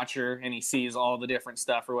the Watcher and he sees all the different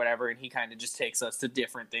stuff or whatever, and he kind of just takes us to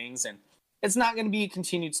different things. And it's not going to be a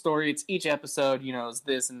continued story. It's each episode, is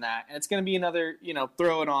this and that. And it's going to be another,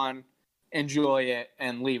 throw it on, enjoy it,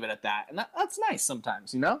 and leave it at that. And that's nice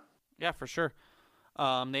sometimes, Yeah, for sure.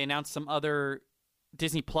 They announced some other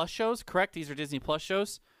Disney Plus shows, correct? These are Disney Plus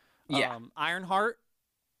shows. Yeah. Ironheart,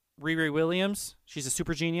 Riri Williams. She's a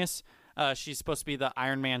super genius. She's supposed to be the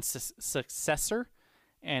Iron Man successor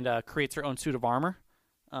and creates her own suit of armor.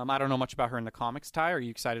 I don't know much about her in the comics, Ty. Are you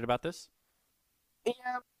excited about this? Yeah,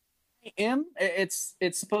 I am. It's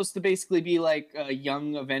supposed to basically be like a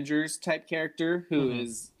young Avengers type character who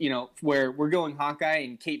is, where we're going Hawkeye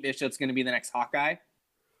and Kate Bishop's going to be the next Hawkeye.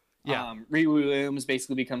 Yeah. Riri Williams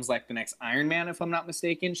basically becomes like the next Iron Man, if I'm not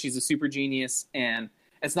mistaken. She's a super genius, and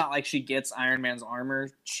it's not like she gets Iron Man's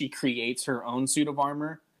armor. She creates her own suit of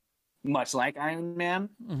armor, much like Iron Man.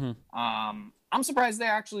 Mm-hmm. I'm surprised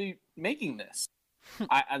they're actually making this.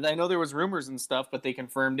 I know there was rumors and stuff, but they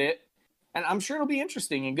confirmed it, and I'm sure it'll be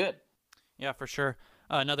interesting and good. Yeah, for sure.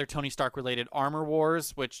 Another Tony Stark related Armor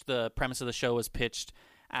Wars, which the premise of the show was pitched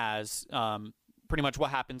as pretty much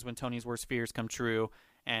what happens when Tony's worst fears come true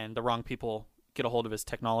and the wrong people get a hold of his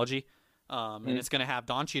technology. And it's going to have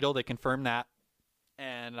Don Cheadle. They confirmed that.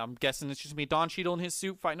 And I'm guessing it's just going to be Don Cheadle in his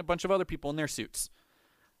suit fighting a bunch of other people in their suits.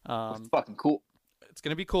 It's fucking cool. It's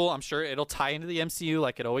going to be cool. I'm sure it'll tie into the MCU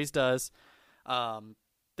like it always does.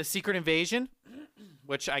 The Secret Invasion,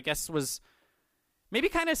 which I guess was maybe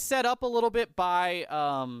kind of set up a little bit by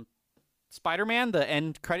Spider-Man, the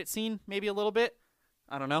end credit scene, maybe a little bit.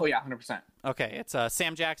 I don't know. Oh, yeah, 100%. Okay, it's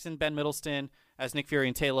Sam Jackson, Ben Middleston as Nick Fury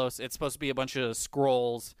and Talos. It's supposed to be a bunch of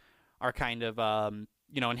Skrulls are kind of,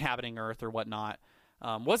 inhabiting Earth or whatnot.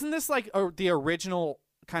 Wasn't this like the original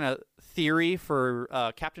kind of theory for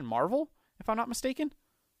Captain Marvel, if I'm not mistaken?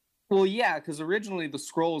 Well, yeah, because originally the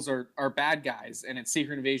Skrulls are bad guys, and it's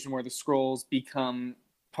Secret Invasion where the Skrulls become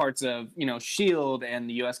parts of, S.H.I.E.L.D. and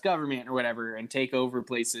the U.S. government or whatever and take over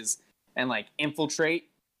places and, like, infiltrate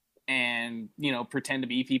and, pretend to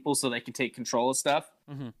be people so they can take control of stuff.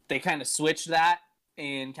 Mm-hmm. They kind of switched that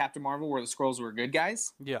in Captain Marvel where the Skrulls were good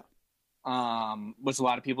guys. Yeah. Which a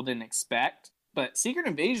lot of people didn't expect. But Secret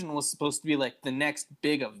Invasion was supposed to be like the next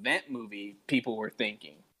big event movie people were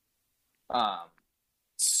thinking.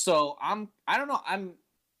 So I don't know.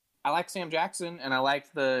 I like Sam Jackson and I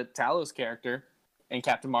like the Talos character in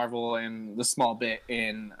Captain Marvel and the small bit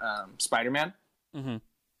in Spider-Man. Mm-hmm.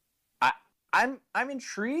 I'm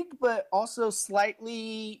intrigued, but also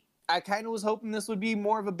slightly. I kind of was hoping this would be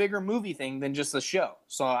more of a bigger movie thing than just a show.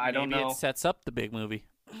 So I don't know. Maybe it sets up the big movie.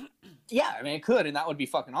 Yeah, I mean it could, and that would be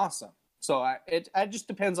fucking awesome. So it just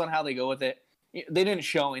depends on how they go with it. They didn't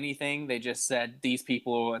show anything. They just said these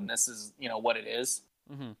people, and this is what it is.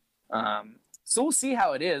 Mm-hmm. So we'll see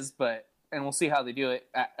how it is, and we'll see how they do it.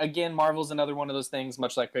 Again, Marvel's another one of those things,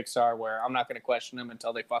 much like Pixar, where I'm not going to question them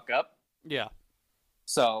until they fuck up. Yeah.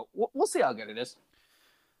 So we'll see how good it is.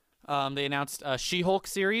 They announced a She-Hulk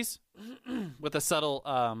series with a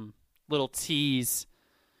subtle little tease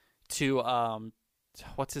to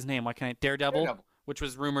what's his name? Daredevil, which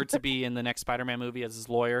was rumored to be in the next Spider-Man movie as his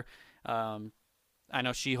lawyer. I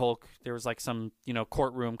know She-Hulk, there was like some,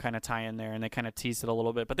 courtroom kind of tie in there, and they kind of teased it a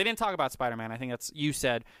little bit. But they didn't talk about Spider-Man. I think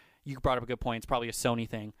you brought up a good point. It's probably a Sony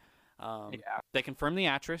thing. They confirmed the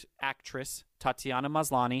actress, Tatiana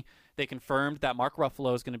Maslany. They confirmed that Mark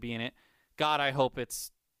Ruffalo is going to be in it. God, I hope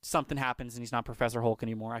something happens and he's not Professor Hulk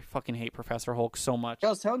anymore. I fucking hate Professor Hulk so much. I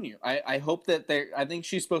was telling you, I hope that I think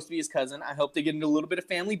she's supposed to be his cousin. I hope they get into a little bit of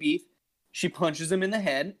family beef. She punches him in the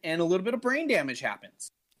head, and a little bit of brain damage happens.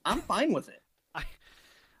 I'm fine with it.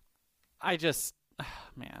 I just,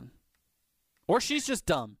 man. Or she's just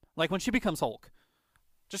dumb. Like when she becomes Hulk.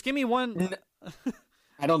 Just give me one.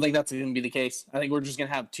 I don't think that's going to be the case. I think we're just going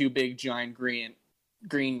to have two big, giant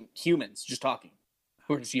green humans just talking.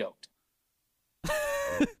 Who are just yoked.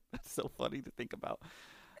 That's so funny to think about.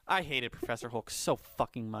 I hated Professor Hulk so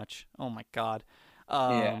fucking much. Oh my God.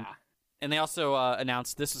 Yeah. And they also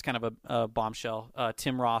announced, this is kind of a bombshell,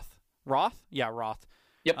 Tim Roth. Roth? Yeah, Roth.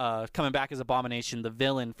 Yep. Coming back as Abomination, the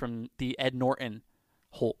villain from the Ed Norton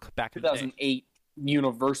Hulk back in the day. 2008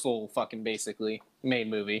 Universal fucking basically made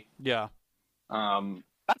movie. Yeah.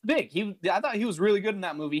 That's big. I thought he was really good in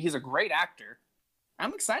that movie. He's a great actor.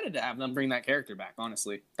 I'm excited to have them bring that character back,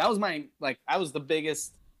 honestly. That was I was the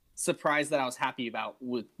biggest surprise that I was happy about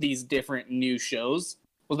with these different new shows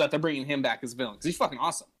was that they're bringing him back as villain because he's fucking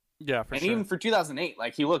awesome. Yeah, for sure. And even for 2008,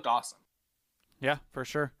 he looked awesome. Yeah, for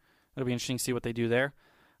sure. It'll be interesting to see what they do there.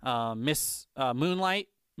 Moon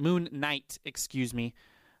Knight, excuse me.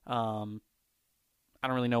 I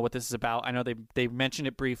don't really know what this is about. I know they mentioned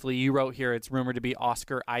it briefly. You wrote here it's rumored to be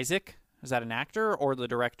Oscar Isaac. Is that an actor or the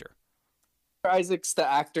director? Isaac's the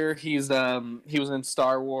actor. He was in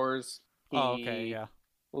Star Wars. Okay, yeah.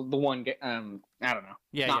 Well, the one, I don't know.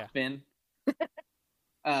 Yeah, Not Finn.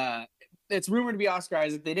 It's rumored to be Oscar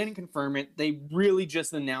Isaac. They didn't confirm it. They really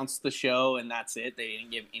just announced the show, and that's it. They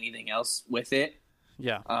didn't give anything else with it.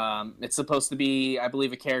 Yeah. It's supposed to be, I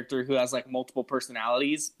believe, a character who has multiple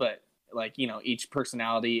personalities, but each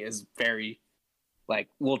personality is very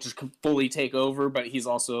will just fully take over, but he's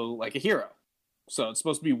also a hero. So it's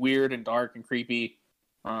supposed to be weird and dark and creepy.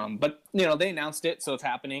 But they announced it, so it's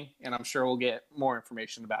happening, and I'm sure we'll get more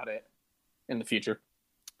information about it in the future.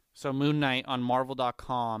 So Moon Knight on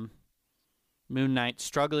Marvel.com. Moon Knight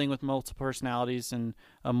struggling with multiple personalities and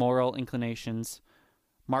immoral inclinations.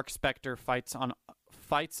 Mark Spector fights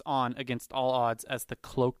on against all odds as the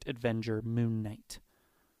cloaked Avenger Moon Knight.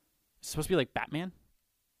 It's supposed to be like Batman?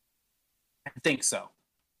 I think so.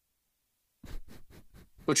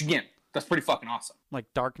 Which again, that's pretty fucking awesome.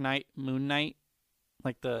 Like Dark Knight, Moon Knight,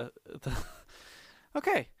 like the.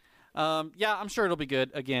 Okay, yeah, I'm sure it'll be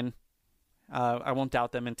good. Again, I won't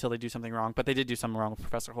doubt them until they do something wrong. But they did do something wrong with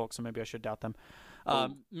Professor Hulk, so maybe I should doubt them.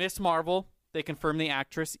 Miss Marvel, they confirmed the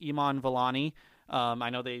actress Iman Vellani. I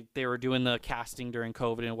know they were doing the casting during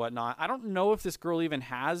COVID and whatnot. I don't know if this girl even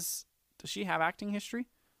does she have acting history?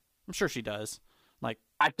 I'm sure she does.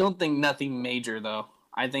 I don't think nothing major though.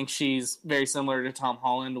 I think she's very similar to Tom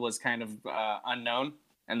Holland, was kind of unknown,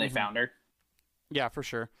 and they found her. Yeah, for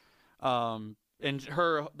sure. And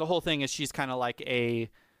the whole thing is she's kind of like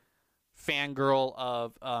a fangirl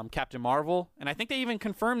of Captain Marvel, and I think they even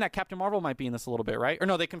confirmed that Captain Marvel might be in this a little bit, right? Or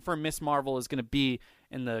no, they confirmed Miss Marvel is going to be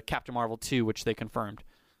in the Captain Marvel 2, which they confirmed.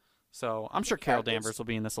 So I'm sure Carol Danvers will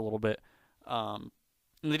be in this a little bit.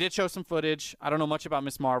 And they did show some footage. I don't know much about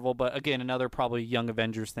Miss Marvel, but again, another probably Young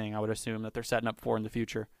Avengers thing I would assume that they're setting up for in the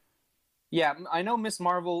future. Yeah, I know Miss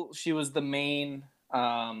Marvel, she was the main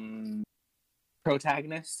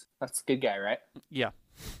protagonist. That's a good guy, right? Yeah.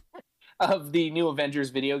 Of the new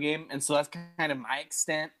Avengers video game. And so that's kind of my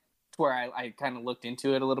extent to where I kind of looked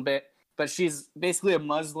into it a little bit. But she's basically a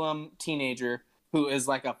Muslim teenager who is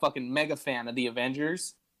a fucking mega fan of the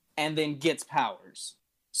Avengers and then gets powers.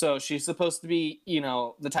 So she's supposed to be,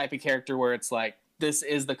 the type of character where it's like, this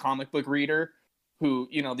is the comic book reader who,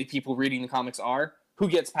 the people reading the comics are, who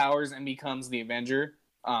gets powers and becomes the Avenger.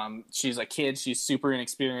 She's a kid. She's super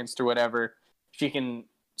inexperienced or whatever. She can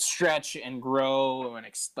stretch and grow and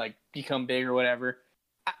become big or whatever.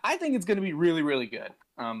 I think it's going to be really, really good.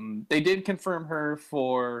 They did confirm her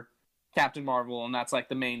for Captain Marvel, and that's like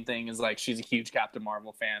the main thing is like she's a huge Captain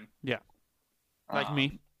Marvel fan. Yeah. Like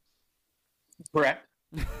me. Correct.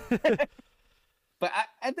 But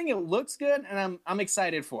I think it looks good, and I'm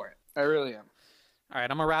excited for it. I really am. All right,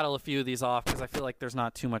 I'm going to rattle a few of these off because I feel like there's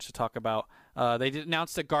not too much to talk about. They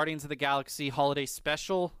announced a Guardians of the Galaxy holiday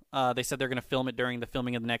special. They said they're going to film it during the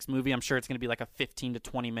filming of the next movie. I'm sure it's going to be like a 15 to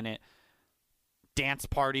 20-minute dance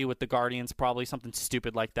party with the Guardians, probably something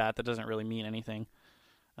stupid like that doesn't really mean anything,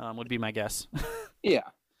 would be my guess. Yeah.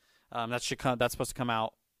 That's supposed to come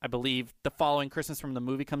out, I believe, the following Christmas from the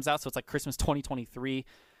movie comes out, so it's like Christmas 2023.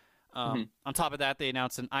 On top of that, they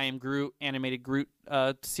announced an I Am Groot animated Groot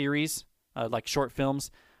series. Like short films.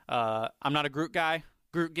 I'm not a Groot guy.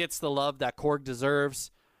 Groot gets the love that Korg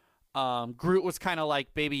deserves. Groot was kind of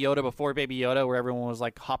like Baby Yoda before Baby Yoda, where everyone was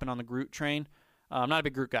like hopping on the Groot train. I'm not a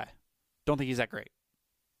big Groot guy. Don't think he's that great.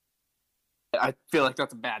 I feel like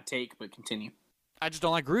that's a bad take, but continue. I just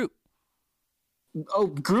don't like Groot. Oh,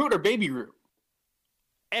 Groot or Baby Groot?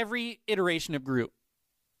 Every iteration of Groot.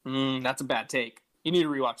 That's a bad take. You need to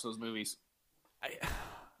rewatch those movies.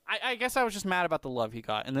 I guess I was just mad about the love he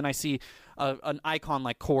got, and then I see an icon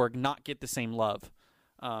like Korg not get the same love.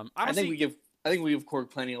 I think we give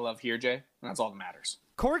Korg plenty of love here, Jay, and that's all that matters.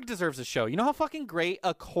 Korg deserves a show. You know how fucking great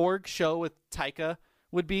a Korg show with Taika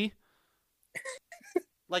would be?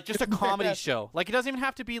 Like just a comedy show. Like it doesn't even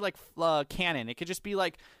have to be like canon. It could just be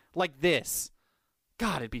like this.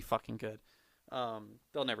 God, it'd be fucking good.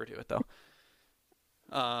 They'll never do it though.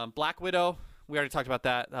 Black Widow. We already talked about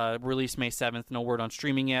that. Released May 7th. No word on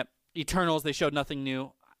streaming yet. Eternals, they showed nothing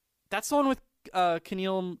new. That's the one with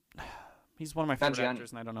Keneal. He's one of my favorite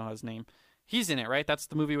actors, and I don't know his name. He's in it, right? That's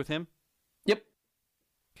the movie with him? Yep.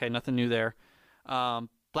 Okay, nothing new there.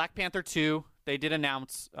 Black Panther 2, they did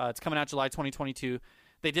announce. It's coming out July 2022.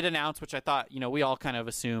 They did announce, which I thought, we all kind of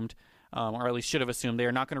assumed, or at least should have assumed, they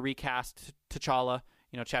are not going to recast T'Challa.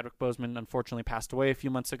 Chadwick Boseman unfortunately passed away a few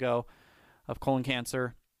months ago of colon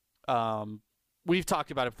cancer. We've talked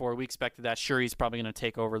about it before. We expected that. Shuri's probably going to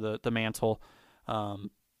take over the mantle. And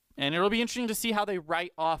it'll be interesting to see how they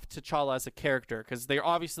write off T'Challa as a character, because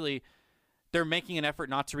they're making an effort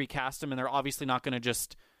not to recast him, and they're obviously not going to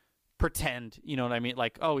just pretend, you know what I mean?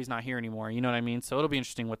 Like, oh, he's not here anymore, you know what I mean? So it'll be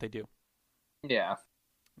interesting what they do. Yeah.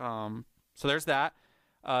 So there's that.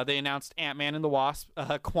 They announced Ant-Man and the Wasp,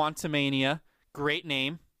 Quantumania. Great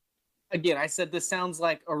name. Again, I said this sounds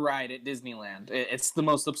like a ride at Disneyland. It's the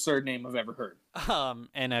most absurd name I've ever heard.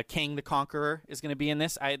 And Kang the Conqueror is going to be in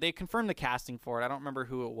this. They confirmed the casting for it. I don't remember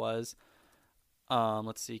who it was.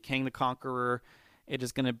 Let's see. Kang the Conqueror. It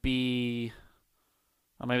is going to be...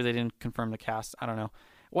 Oh, maybe they didn't confirm the cast. I don't know.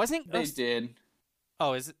 They did.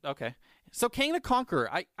 Oh, is it? Okay. So Kang the Conqueror.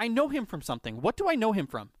 I know him from something. What do I know him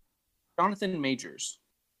from? Jonathan Majors.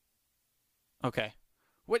 Okay.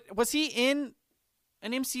 What was he in?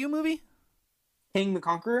 An MCU movie? Kang the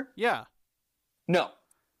Conqueror? Yeah. No.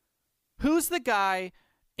 Who's the guy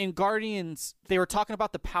in Guardians? They were talking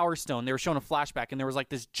about the Power Stone. They were showing a flashback, and there was like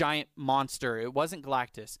this giant monster. It wasn't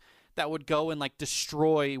Galactus that would go and like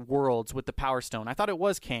destroy worlds with the Power Stone. I thought it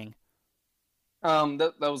was Kang.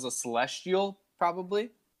 That was a Celestial, probably.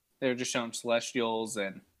 They were just showing Celestials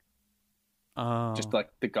and just like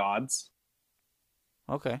the gods.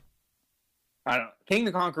 Okay. I don't know. King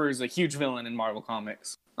the Conqueror is a huge villain in Marvel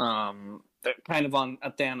Comics. They're kind of on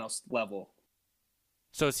a Thanos level.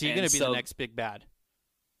 So is he going to be the next big bad?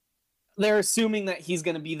 They're assuming that he's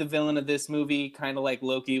going to be the villain of this movie, kind of like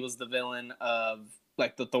Loki was the villain of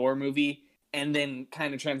like the Thor movie, and then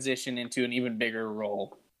kind of transition into an even bigger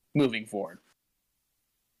role moving forward.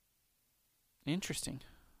 Interesting.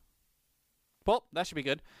 Well, that should be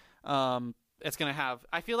good. It's going to have...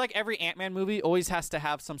 I feel like every Ant-Man movie always has to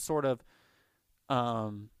have some sort of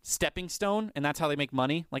stepping stone, and that's how they make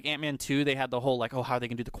money. Like Ant-Man 2, they had the whole like, how they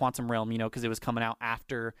can do the quantum realm, because it was coming out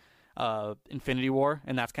after Infinity War,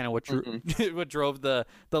 and that's kind of what what drove the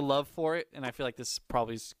love for it. And I feel like this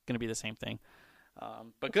probably is going to be the same thing.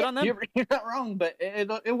 But good on them. You're not wrong, but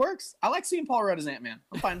it works. I like seeing Paul Rudd as Ant-Man.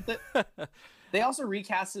 I'm fine with it. They also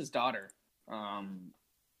recast his daughter.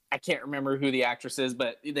 I can't remember who the actress is,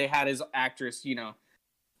 but they had his actress,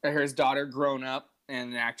 his daughter grown up,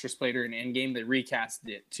 and an actress played her in Endgame. They recast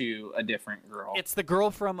it to a different girl. It's the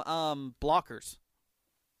girl from Blockers,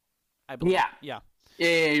 I believe. Yeah.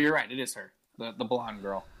 Yeah, you're right. It is her, the blonde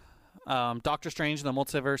girl. Doctor Strange and the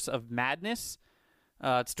Multiverse of Madness.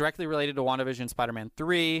 It's directly related to WandaVision, Spider-Man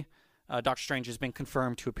 3. Doctor Strange has been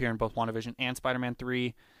confirmed to appear in both WandaVision and Spider-Man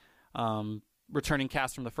 3. Returning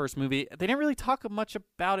cast from the first movie. They didn't really talk much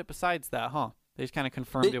about it besides that, huh? They just kind of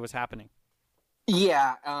confirmed it was happening.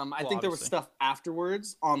 Yeah, I think there was obviously. stuff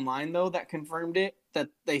afterwards online, though, that confirmed it, that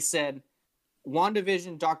they said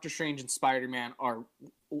WandaVision, Doctor Strange, and Spider-Man are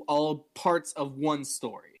all parts of one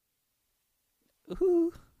story.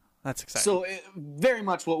 Ooh, that's exciting. So very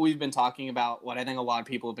much what we've been talking about, what I think a lot of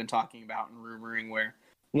people have been talking about and rumoring, where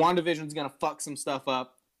WandaVision's going to fuck some stuff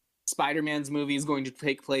up, Spider-Man's movie is going to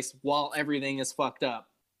take place while everything is fucked up,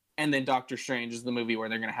 and then Doctor Strange is the movie where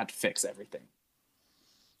they're going to have to fix everything.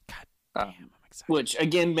 God damn, I'm excited. Which,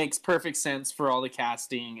 again, makes perfect sense for all the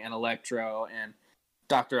casting and Electro and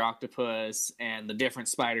Dr. Octopus and the different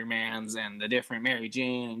Spider-Mans and the different Mary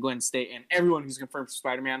Jane and Gwen Stacy and everyone who's confirmed for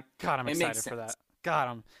Spider-Man. God, I'm It excited makes for sense. that.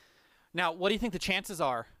 God, Now, what do you think the chances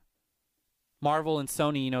are? Marvel and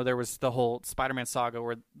Sony, there was the whole Spider-Man saga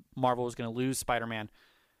where Marvel was going to lose Spider-Man.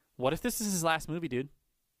 What if this is his last movie, dude?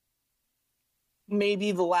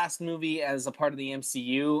 Maybe the last movie as a part of the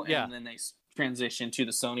MCU, Yeah. and then they transition to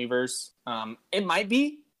the Sonyverse. It might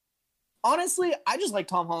be. Honestly, I just like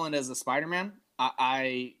Tom Holland as a Spider-Man.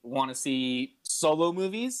 I want to see solo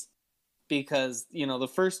movies because,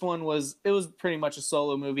 the first one was pretty much a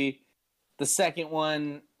solo movie. The second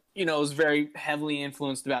one, was very heavily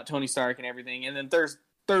influenced about Tony Stark and everything. And then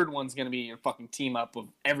third one's going to be a fucking team up of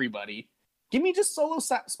everybody. Give me just solo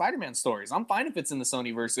Spider-Man stories. I'm fine if it's in the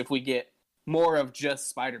Sonyverse if we get more of just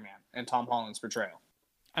Spider-Man and Tom Holland's portrayal.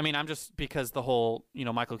 I mean, I'm just because the whole,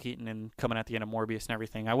 Michael Keaton and coming at the end of Morbius and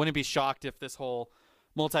everything. I wouldn't be shocked if this whole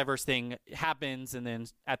multiverse thing happens and then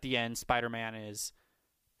at the end Spider-Man is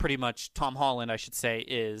pretty much Tom Holland, I should say,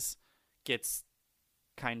 gets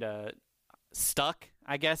kind of stuck,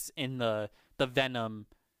 I guess, in the Venom,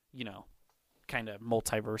 kind of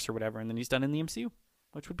multiverse or whatever, and then he's done in the MCU,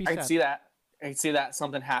 which would be sad. I could see that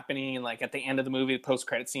something happening, like at the end of the movie, the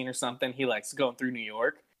post-credit scene or something. He likes going through New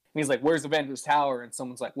York, and he's like, "Where's Avengers Tower?" And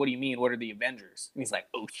someone's like, "What do you mean? What are the Avengers?" And he's like,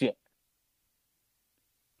 "Oh shit."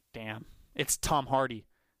 Damn. It's Tom Hardy.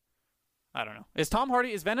 I don't know.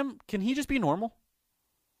 Is Venom, can he just be normal?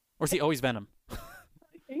 Or is he always Venom?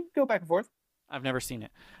 You go back and forth. I've never seen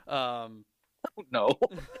it. No.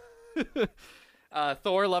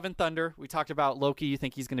 Thor, Love and Thunder. We talked about Loki. You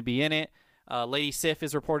think he's going to be in it. Lady Sif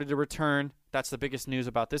is reported to return. That's the biggest news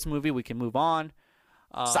about this movie. We can move on.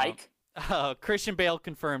 Psych. Christian Bale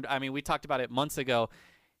confirmed. I mean, we talked about it months ago.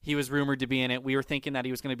 He was rumored to be in it. We were thinking that he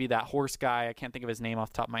was going to be that horse guy. I can't think of his name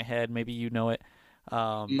off the top of my head. Maybe you know it.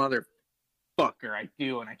 Motherfucker, I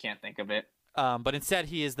do, and I can't think of it. But instead,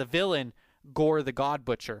 he is the villain, Gore the God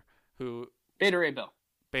Butcher, who... Beta Ray Bill.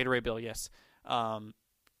 Beta Ray Bill, yes.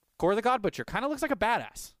 Gore the God Butcher kind of looks like a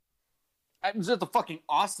badass. It's just a fucking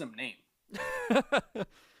awesome name.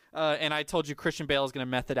 And I told you Christian Bale is going to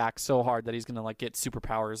method act so hard that he's going to get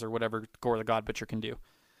superpowers or whatever Gore the God Butcher can do.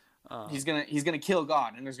 He's gonna kill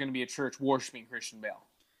God, and there's gonna be a church worshiping Christian Bale.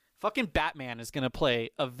 Fucking Batman is going to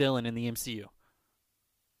play a villain in the MCU.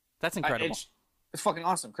 That's incredible. It's fucking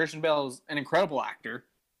awesome. Christian Bale is an incredible actor,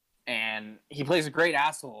 and he plays a great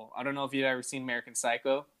asshole. I don't know if you've ever seen American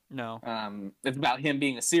Psycho. No. It's about him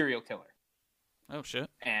being a serial killer. Oh, shit.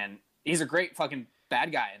 And he's a great fucking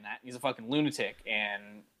bad guy in that. He's a fucking lunatic,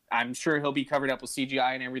 and I'm sure he'll be covered up with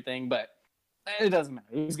CGI and everything, but it doesn't matter.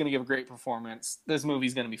 He's going to give a great performance. This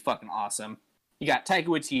movie's going to be fucking awesome. You got Taika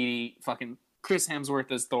Waititi, fucking Chris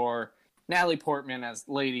Hemsworth as Thor, Natalie Portman as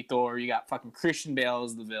Lady Thor. You got fucking Christian Bale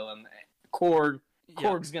as the villain. Korg's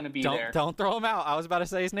going to be there. Don't throw him out. I was about to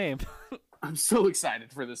say his name. I'm so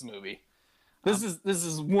excited for this movie. This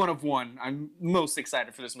is one of one. I'm most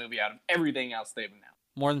excited for this movie out of everything else they've announced.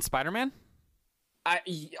 More than Spider-Man?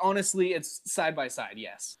 Honestly, it's side by side,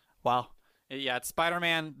 yes. Wow. Yeah, it's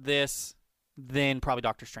Spider-Man, this, then probably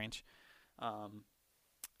Doctor Strange.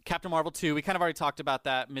 Captain Marvel 2, we kind of already talked about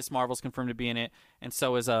that. Miss Marvel's confirmed to be in it, and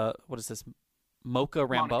so is what is this? Mocha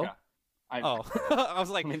Rambeau? Monica. I was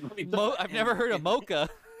like, I've never heard of Mocha.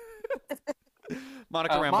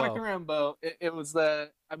 Monica Rambeau. Monica Rambeau. It was I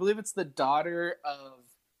believe it's the daughter of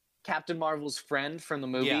Captain Marvel's friend from the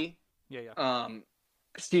movie. Yeah.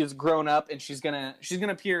 She's grown up and she's gonna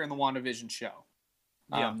appear in the WandaVision show.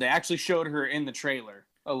 They actually showed her in the trailer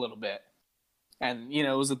a little bit. And, it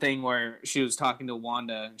was a thing where she was talking to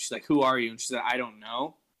Wanda, and she's like, "Who are you?" And she said, "I don't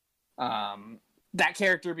know." That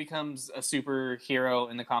character becomes a superhero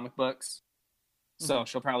in the comic books. So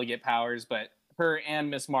she'll probably get powers, but her and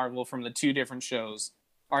Miss Marvel from the two different shows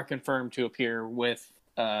are confirmed to appear with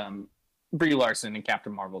Brie Larson in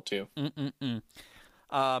Captain Marvel 2.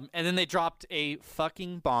 And then they dropped a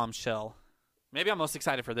fucking bombshell. Maybe I'm most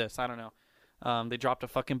excited for this. I don't know. They dropped a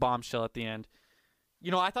fucking bombshell at the end.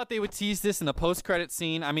 You know, I thought they would tease this in the post-credit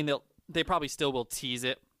scene. I mean, they probably still will tease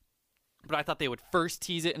it, but I thought they would first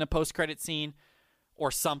tease it in a post-credit scene or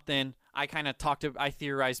something. I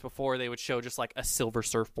theorized before they would show just like a silver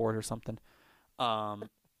surfboard or something.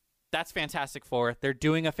 That's Fantastic Four. They're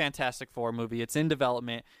doing a Fantastic Four movie. It's in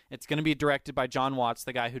development. It's going to be directed by John Watts,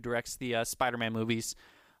 the guy who directs the Spider-Man movies.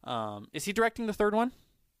 Is he directing the third one?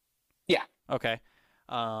 Yeah. Okay.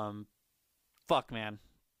 Fuck, man.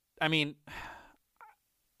 I mean,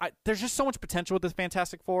 there's just so much potential with this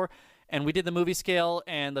Fantastic Four, and we did the movie scale,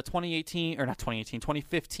 and the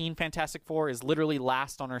 2015 Fantastic Four is literally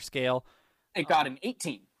last on our scale. It got an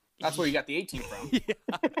 18. That's where you got the 18 from. Yeah,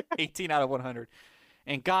 18 out of 100.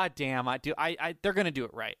 And goddamn, they're gonna do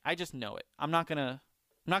it right. I just know it. I'm not gonna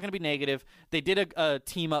be negative. They did a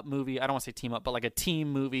team up movie. I don't want to say team up, but like a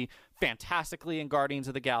team movie, fantastically in Guardians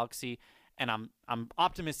of the Galaxy, and I'm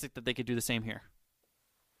optimistic that they could do the same here.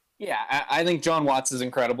 Yeah, I think John Watts is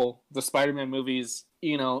incredible. The Spider-Man movies,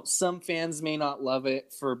 you know, some fans may not love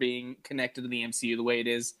it for being connected to the MCU the way it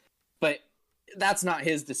is, but that's not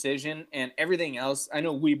his decision. And everything else, I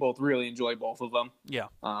know we both really enjoy both of them. Yeah.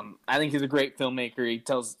 I think he's a great filmmaker. He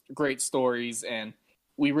tells great stories, and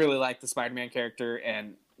we really like the Spider-Man character.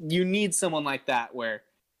 And you need someone like that where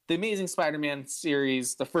the Amazing Spider-Man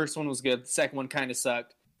series, the first one was good, the second one kind of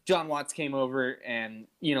sucked. John Watts came over and,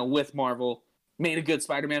 you know, with Marvel, made a good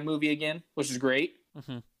Spider-Man movie again, which is great.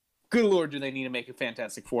 Mm-hmm. Good Lord, do they need to make a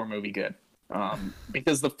Fantastic Four movie good?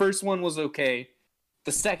 Because the first one was okay,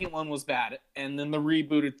 the second one was bad, and then the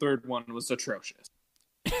rebooted third one was atrocious.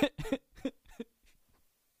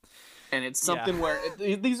 And it's something where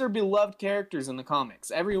these are beloved characters in the comics.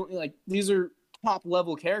 Everyone, like, these are top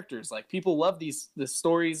level characters. Like, people love the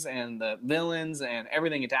stories and the villains and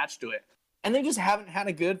everything attached to it. And they just haven't had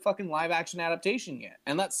a good fucking live action adaptation yet,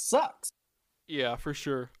 and that sucks. Yeah, for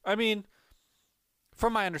sure. I mean,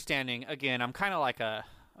 from my understanding, again, I'm kind of like a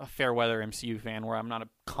fair weather MCU fan where I'm not a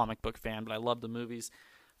comic book fan, but I love the movies.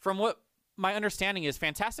 From what my understanding is,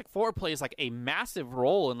 Fantastic Four plays like a massive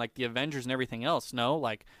role in like the Avengers and everything else. No,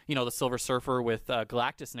 like, you know, the Silver Surfer with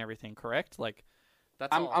Galactus and everything. Correct? Like,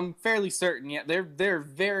 that's I'm fairly certain. Yeah, they're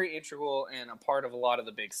very integral and a part of a lot of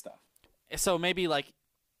the big stuff. So maybe like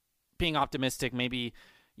being optimistic, maybe,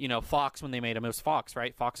 you know, Fox, when they made him, it was Fox,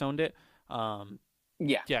 right? Fox owned it.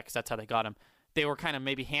 Yeah, because that's how they got him. They were kind of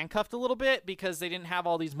maybe handcuffed a little bit because they didn't have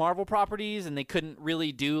all these Marvel properties and they couldn't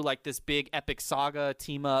really do like this big epic saga,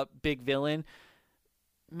 team up, big villain.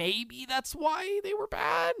 Maybe that's why they were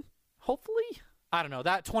bad. Hopefully. I don't know.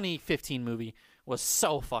 That 2015 movie was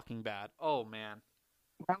so fucking bad. Oh, man.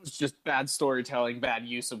 That was just bad storytelling, bad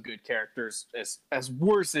use of good characters, as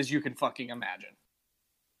worse as you can fucking imagine.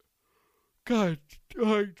 God,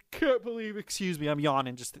 I can't believe, excuse me, I'm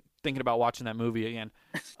yawning just thinking about watching that movie again.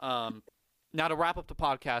 Now, to wrap up the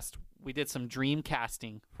podcast, we did some dream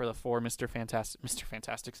casting for the four Mr.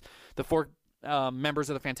 Fantastics, the four members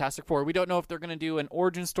of the Fantastic Four. We don't know if they're going to do an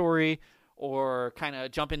origin story or kind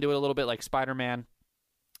of jump into it a little bit like Spider-Man.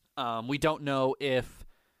 We don't know if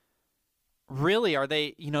really are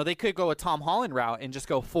they, you know, they could go a Tom Holland route and just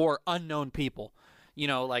go four unknown people, you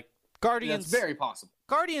know, like Guardians. That's very possible.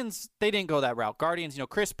 Guardians, they didn't go that route. Guardians, you know,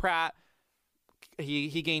 Chris Pratt,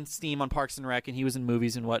 he gained steam on Parks and Rec, and he was in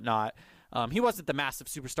movies and whatnot. He wasn't the massive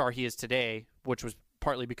superstar he is today, which was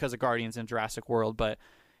partly because of Guardians and Jurassic World, but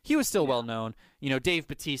he was still well known. You know, Dave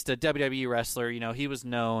Bautista, WWE wrestler, you know, he was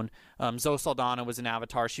known. Zoe Saldana was in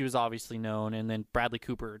Avatar. She was obviously known. And then Bradley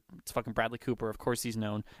Cooper. It's fucking Bradley Cooper. Of course he's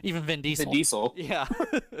known. Even Vin Diesel. Vin Diesel. Yeah.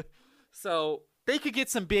 So they could get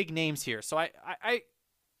some big names here. So I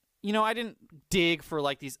you know, I didn't dig for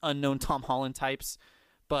like these unknown Tom Holland types,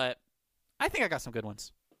 but I think I got some good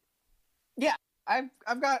ones. Yeah,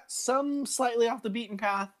 I've got some slightly off the beaten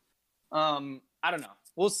path. I don't know.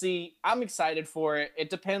 We'll see. I'm excited for it.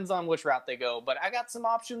 It depends on which route they go, but I got some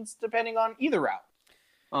options depending on either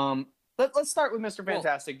route. Let's start with Mr.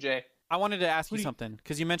 Fantastic, Jay. I wanted to ask you something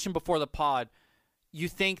because you mentioned before the pod, you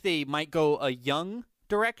think they might go a young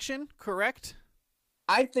direction, correct?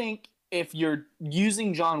 I think if you're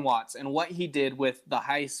using John Watts and what he did with the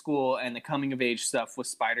high school and the coming of age stuff with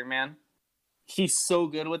Spider-Man, he's so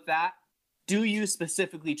good with that. Do you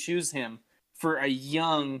specifically choose him for a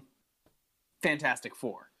young Fantastic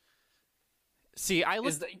Four? See, I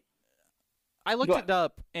looked it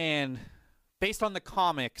up, and based on the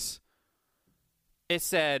comics, it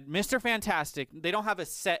said Mr. Fantastic, they don't have a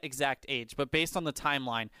set exact age, but based on the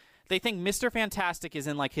timeline, they think Mr. Fantastic is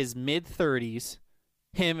in like his mid-30s,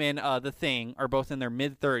 him and The Thing are both in their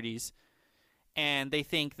mid-30s, and they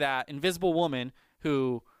think that Invisible Woman,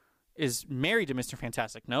 who is married to Mr.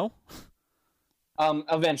 Fantastic, no?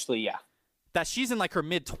 Eventually, yeah. That she's in like her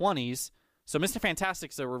mid-20s, so Mr.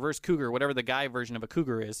 Fantastic's a reverse cougar, whatever the guy version of a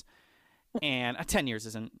cougar is, and 10 years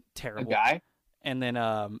isn't terrible. A guy? And then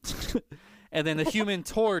and then the Human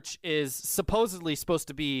Torch is supposedly supposed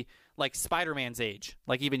to be like Spider-Man's age,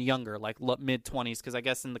 like even younger, like mid-20s, because I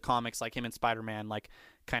guess in the comics, like him and Spider-Man like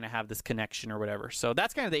kind of have this connection or whatever. So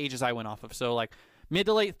that's kind of the ages I went off of. So like mid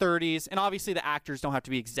to late 30s, and obviously the actors don't have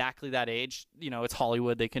to be exactly that age. You know, it's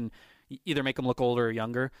Hollywood; they can either make them look older or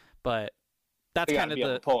younger. But that's kind of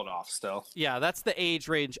the pull it off still. Yeah, that's the age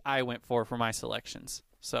range I went for my selections.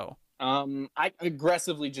 So I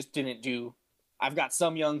aggressively just didn't do. I've got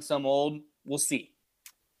some young, some old. We'll see.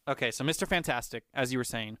 Okay, so Mr. Fantastic, as you were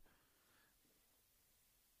saying.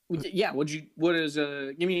 Yeah,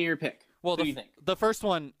 give me your pick. Well, what do you think? The first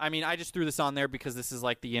one, I mean, I just threw this on there because this is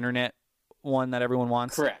like the internet one that everyone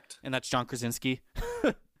wants. Correct. And that's John Krasinski.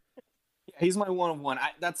 Yeah, he's my one of one.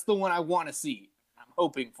 That's the one I want to see. I'm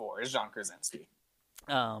hoping for is John Krasinski.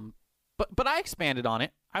 But I expanded on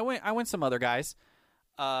it. I went some other guys.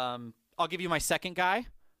 I'll give you my second guy.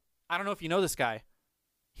 I don't know if you know this guy.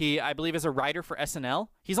 He, I believe, is a writer for SNL.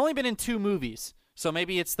 He's only been in 2 movies, so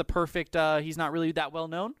maybe it's the perfect. He's not really that well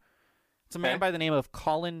known. It's a man by the name of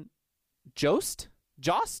Colin Jost.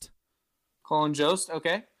 Colin Jost.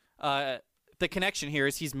 Okay. The connection here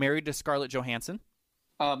is he's married to Scarlett Johansson.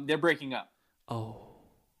 They're breaking up. Oh.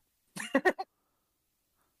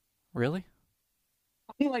 Really?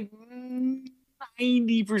 I'm like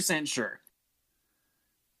 90% sure.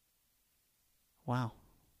 Wow.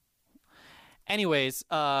 Anyways,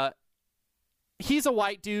 he's a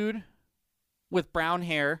white dude with brown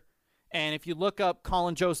hair, and if you look up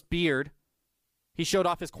Colin Jost's beard, he showed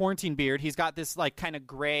off his quarantine beard. He's got this like kind of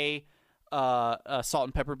gray salt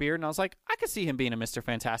and pepper beard, and I was like, I could see him being a Mr.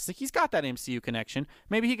 Fantastic. He's got that MCU connection.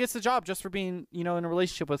 Maybe he gets the job just for being, in a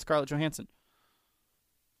relationship with Scarlett Johansson.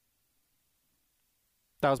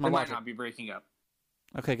 That was my They might logic. not be breaking up.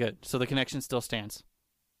 Okay, good. So the connection still stands.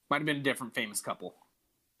 Might have been a different famous couple.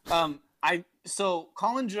 So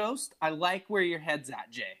Colin Jost, I like where your head's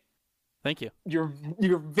at, Jay. Thank you. You're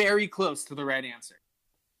very close to the right answer.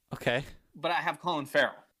 Okay. But I have Colin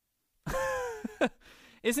Farrell.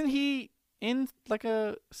 Isn't he in like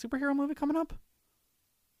a superhero movie coming up?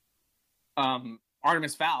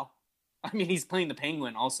 Artemis Fowl. I mean, he's playing the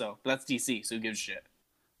Penguin also, but that's DC, so who gives a shit?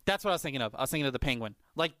 That's what I was thinking of. I was thinking of the Penguin.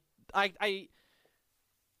 Like, I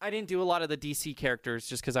didn't do a lot of the DC characters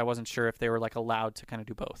just because I wasn't sure if they were like allowed to kind of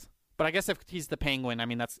do both. But I guess if he's the Penguin, I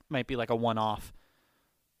mean, that's might be like a one-off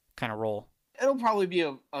kind of role. It'll probably be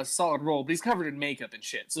a solid role, but he's covered in makeup and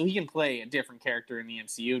shit, so he can play a different character in the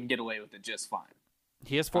MCU and get away with it just fine.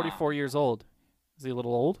 He is 44 years old. Is he a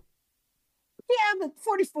little old? Yeah, but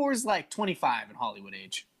 44 is like 25 in Hollywood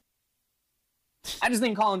age. I just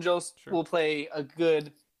think Colin Jost will play a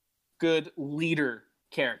good leader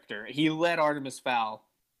character. He led Artemis Fowl,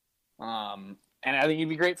 and I think he'd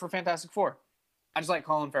be great for Fantastic Four. I just like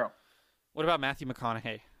Colin Farrell. What about Matthew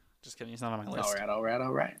McConaughey? Just kidding, he's not on my list. All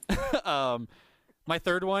right. My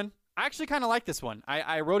third one, I actually kind of like this one.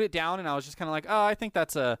 I wrote it down, and I was just kind of like, oh, I think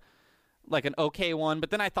that's an okay one.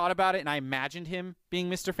 But then I thought about it, and I imagined him being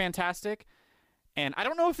Mr. Fantastic. And I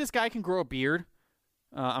don't know if this guy can grow a beard.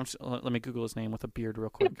 Let me Google his name with a beard real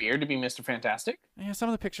quick. A beard to be Mr. Fantastic? Yeah, some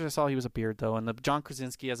of the pictures I saw, he was a beard, though. And the John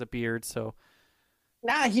Krasinski has a beard, so...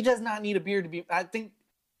 Nah, he does not need a beard to be... I think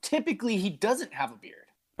typically he doesn't have a beard.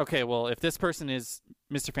 Okay, well, if this person is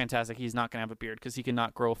Mr. Fantastic, he's not going to have a beard because he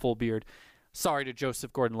cannot grow a full beard. Sorry to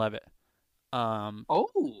Joseph Gordon-Levitt.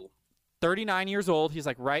 39 years old. He's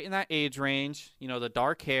like right in that age range, the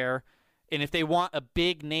dark hair. And if they want a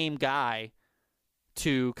big name guy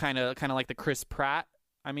to kind of like the Chris Pratt,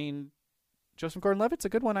 I mean, Joseph Gordon-Levitt's a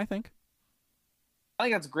good one, I think. I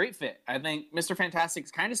think that's a great fit. I think Mr. Fantastic's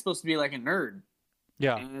kind of supposed to be like a nerd.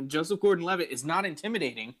 Yeah. And Joseph Gordon-Levitt is not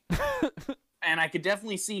intimidating. And I could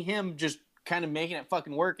definitely see him just kind of making it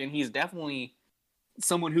fucking work. And he's definitely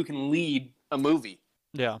someone who can lead a movie.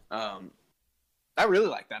 Yeah. I really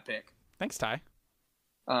like that pick. Thanks, Ty.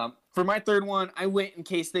 For my third one, I went in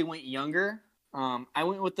case they went younger. I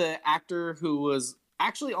went with the actor who was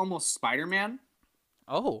actually almost Spider-Man.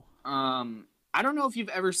 Oh. I don't know if you've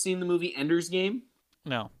ever seen the movie Ender's Game.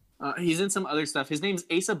 No. He's in some other stuff. His name's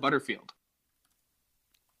Asa Butterfield.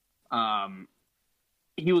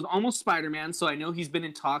 He was almost Spider-Man, so I know he's been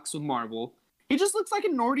in talks with Marvel. He just looks like a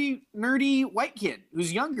nerdy white kid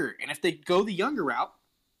who's younger. And if they go the younger route,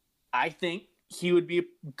 I think he would be a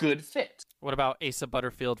good fit. What about Asa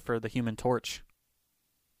Butterfield for the Human Torch?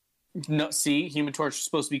 No, see, Human Torch is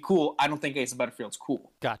supposed to be cool. I don't think Asa Butterfield's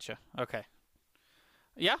cool. Gotcha. Okay.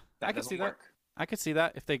 Yeah, That I could doesn't see that. work. I could see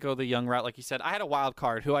that if they go the young route, like you said. I had a wild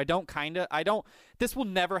card who this will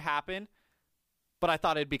never happen, but I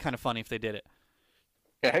thought it'd be kind of funny if they did it.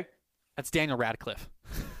 Okay. That's Daniel Radcliffe.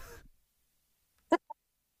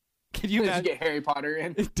 Can you Did you imagine? get Harry Potter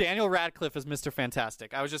in? Daniel Radcliffe is Mr.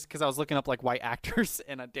 Fantastic. I was just because I was looking up like white actors,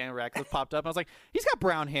 and Daniel Radcliffe popped up, and I was like, he's got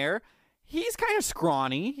brown hair. He's kind of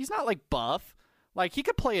scrawny. He's not like buff. Like he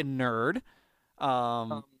could play a nerd.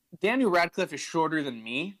 Daniel Radcliffe is shorter than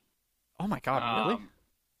me. Oh my god, really?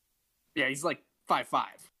 Yeah, he's like 5'5".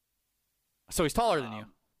 So he's taller than you.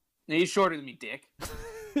 He's shorter than me, dick.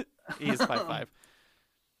 He is 5'5".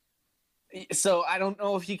 So I don't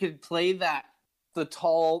know if he could play the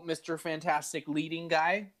tall Mr. Fantastic leading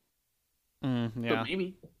guy. Yeah. But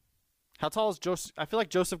maybe. How tall is Joseph? I feel like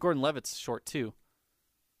Joseph Gordon-Levitt's short too.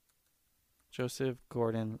 Joseph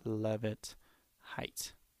Gordon-Levitt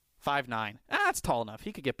height 5'9". That's tall enough.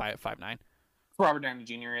 He could get by at 5'9". Robert Downey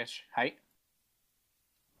Jr.-ish height.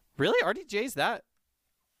 Really? RDJ's that?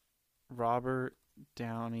 Robert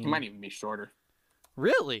Downey. He might even be shorter.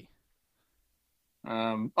 Really? He's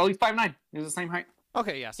 5'9". He's the same height.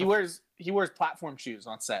 Okay, yeah. So, He wears platform shoes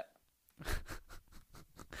on set.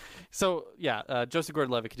 Joseph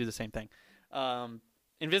Gordon-Levitt could do the same thing.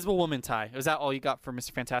 Invisible Woman, Ty. Was that all you got for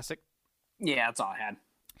Mr. Fantastic? Yeah, that's all I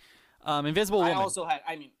had. Invisible Woman.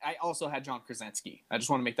 I also had John Krasinski. I just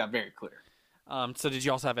want to make that very clear. So did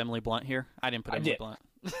you also have Emily Blunt here? I didn't put Emily Blunt.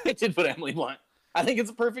 I did put Emily Blunt. I think it's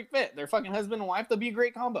a perfect fit. They're fucking husband and wife. They'll be a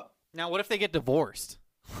great combo. Now, what if they get divorced?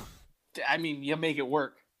 I mean, you make it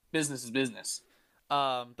work. Business is business.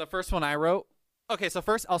 The first one I wrote. Okay, so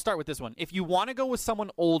first I'll start with this one. If you want to go with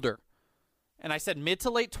someone older, and I said mid to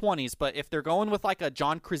late 20s, but if they're going with like a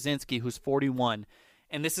John Krasinski who's 41,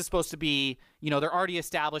 and this is supposed to be, they're already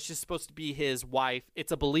established, this is supposed to be his wife,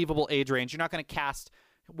 it's a believable age range. You're not going to cast,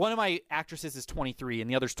 one of my actresses is 23 and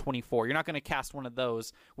the other's 24. You're not going to cast one of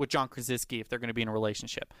those with John Krasinski if they're going to be in a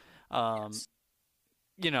relationship. Yes.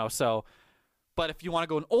 But if you want to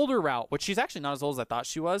go an older route, which she's actually not as old as I thought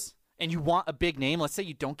she was, and you want a big name, let's say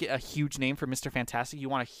you don't get a huge name for Mr. Fantastic, you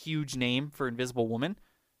want a huge name for Invisible Woman.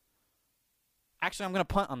 Actually, I'm going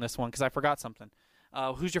to punt on this one because I forgot something.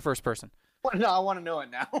 Who's your first person? No, I want to know it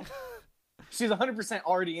now. She's 100%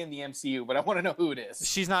 already in the MCU, but I want to know who it is.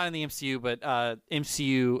 She's not in the MCU, but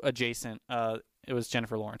MCU adjacent. It was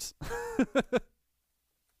Jennifer Lawrence.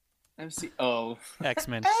 Oh.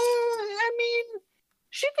 X-Men. I mean,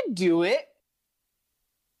 she could do it.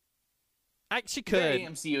 She could.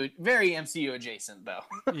 Very MCU adjacent, though.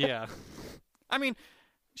 Yeah. I mean,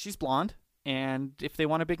 she's blonde, and if they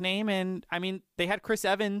want a big name, and I mean, they had Chris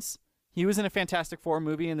Evans. He was in a Fantastic Four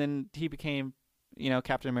movie, and then he became,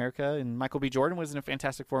 Captain America. And Michael B. Jordan was in a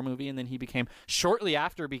Fantastic Four movie, and then he shortly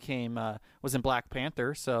after was in Black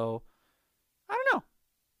Panther. So, I don't know.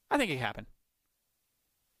 I think it could happen.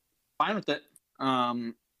 Fine with it.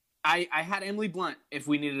 I had Emily Blunt if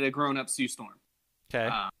we needed a grown-up Sue Storm.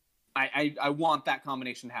 Okay. I want that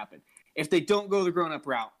combination to happen. If they don't go the grown-up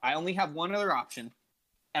route, I only have one other option,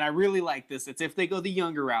 and I really like this. It's if they go the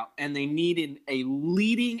younger route and they need a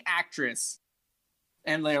leading actress,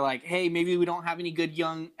 and they're like, hey, maybe we don't have any good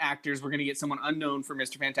young actors. We're going to get someone unknown for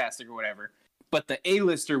Mr. Fantastic or whatever. But the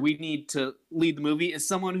A-lister we need to lead the movie is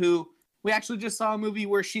someone who we actually just saw a movie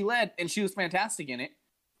where she led, and she was fantastic in it,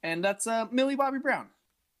 and that's Millie Bobby Brown.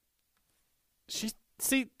 She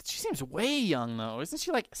seems way young, though. Isn't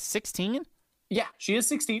she like 16? Yeah, she is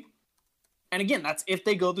 16. And again, that's if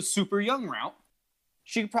they go the super young route.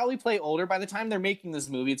 She could probably play older. By the time they're making this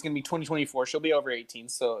movie, it's going to be 2024. She'll be over 18,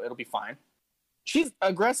 so it'll be fine. She's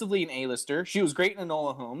aggressively an A-lister. She was great in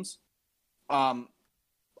Enola Holmes.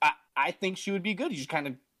 I think she would be good. You just kind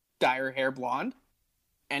of dye her hair blonde.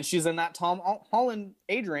 And she's in that Tom Holland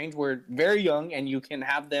age range where very young, and you can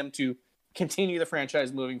have them to continue the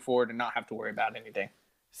franchise moving forward and not have to worry about anything.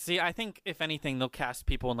 See, I think if anything, they'll cast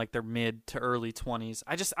people in like their mid to early 20s.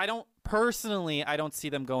 I don't see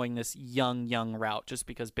them going this young route just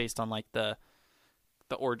because based on like the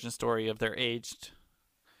origin story of their aged.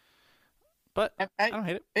 But I don't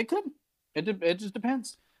hate it. It could. It just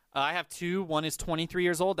depends. I have two. One is 23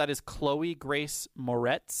 years old. That is Chloe Grace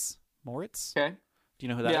Moretz. Moritz? Okay. Do you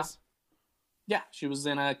know who that is? Yeah, she was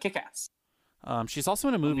in Kick-Ass. She's also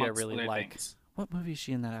in a movie I Amongst really other like. things. What movie is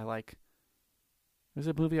she in that I like? There's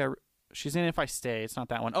a movie she's in If I Stay. It's not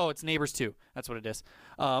that one. Oh, it's Neighbors 2. That's what it is.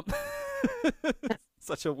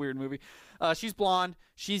 Such a weird movie. She's blonde.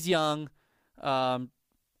 She's young. I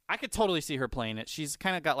could totally see her playing it. She's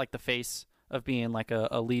kind of got like the face of being like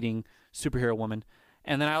a leading superhero woman.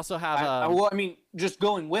 And then I also have just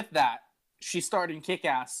going with that, she starred in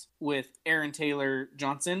Kick-Ass with Aaron Taylor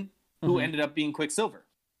Johnson, who ended up being Quicksilver.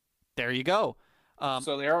 There you go.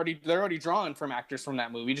 So they're already drawing from actors from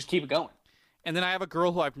that movie. Just keep it going. And then I have a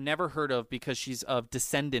girl who I've never heard of because she's of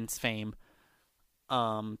Descendants fame.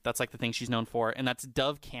 That's like the thing she's known for, and that's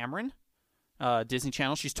Dove Cameron, Disney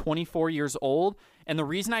Channel. She's 24 years old, and the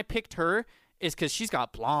reason I picked her is because she's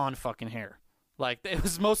got blonde fucking hair. Like, it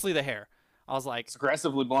was mostly the hair. I was like, it's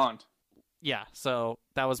aggressively blonde. Yeah, so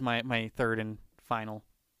that was my third and final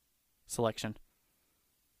selection.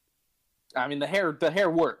 I mean, the hair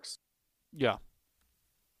works. Yeah.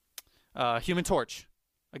 Human Torch.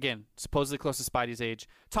 Again, supposedly close to Spidey's age.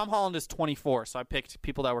 Tom Holland is 24, so I picked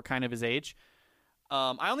people that were kind of his age.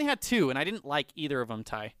 I only had 2, and I didn't like either of them,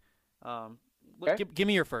 Ty. Okay. Give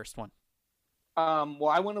me your first one. Well,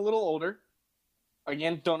 I went a little older.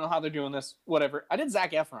 Again, don't know how they're doing this. Whatever. I did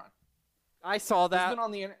Zac Efron. I saw that. It's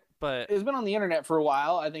been on the internet for a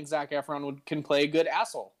while. I think Zac Efron can play a good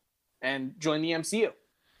asshole and join the MCU.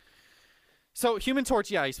 So, Human Torch,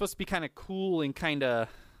 yeah, he's supposed to be kind of cool and kind of,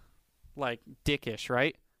 like, dickish,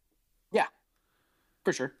 right? Yeah,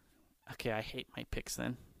 for sure. Okay, I hate my picks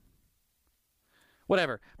then.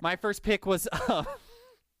 Whatever. My first pick was,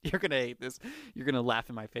 you're going to hate this. You're going to laugh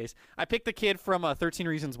in my face. I picked the kid from 13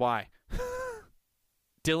 Reasons Why.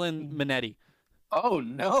 Dylan Minetti. Oh,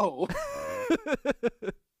 no.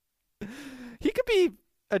 He could be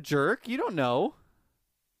a jerk. You don't know.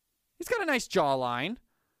 He's got a nice jawline.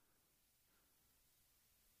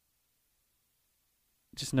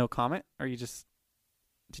 Just no comment? Or you just...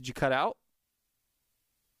 Did you cut out?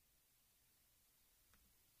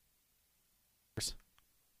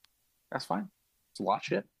 That's fine. It's a lot of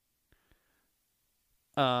shit.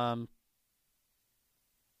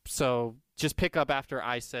 So just pick up after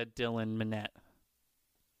I said Dylan Minnette.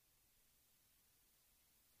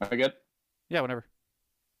 Are we good? Yeah, whenever.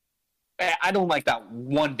 I don't like that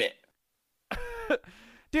one bit.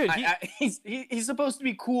 Dude, he's supposed to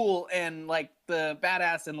be cool and like the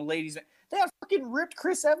badass and the ladies. They have fucking ripped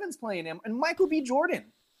Chris Evans playing him and Michael B. Jordan.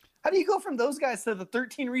 How do you go from those guys to the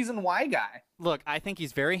 13 Reason Why guy? Look, I think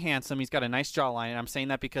he's very handsome. He's got a nice jawline, and I'm saying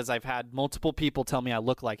that because I've had multiple people tell me I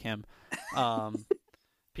look like him.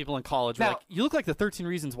 People in college were like, you look like the 13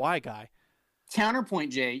 Reasons Why guy.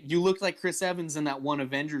 Counterpoint, Jay, you look like Chris Evans in that one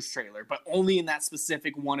Avengers trailer, but only in that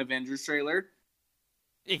specific one Avengers trailer.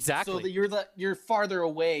 Exactly. So that you're farther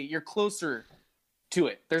away, you're closer to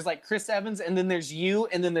it. There's like Chris Evans, and then there's you,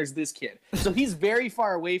 and then there's this kid. So he's very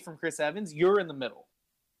far away from Chris Evans. You're in the middle.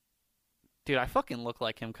 Dude, I fucking look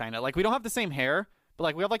like him, kind of. Like, we don't have the same hair, but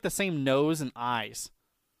like we have like the same nose and eyes.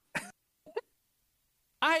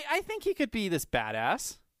 I think he could be this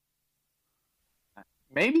badass.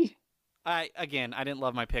 Maybe. I didn't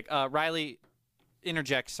love my pick. Riley,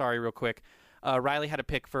 interject. Sorry, real quick. Riley had a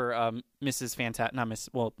pick for Mrs.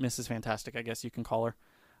 Fantastic. I guess you can call her.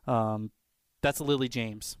 That's Lily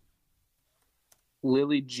James.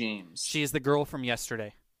 Lily James. She is the girl from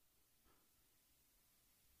Yesterday.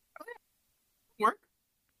 Work.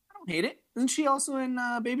 I don't hate it. Isn't she also in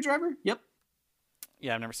Baby Driver? Yep.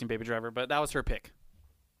 Yeah, I've never seen Baby Driver, but that was her pick.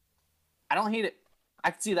 I don't hate it.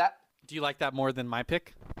 I can see that. Do you like that more than my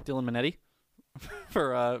pick, Dylan Minetti,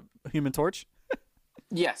 for Human Torch?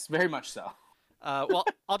 Yes, very much so. Well,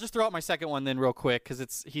 I'll just throw out my second one then real quick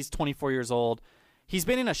because he's 24 years old. He's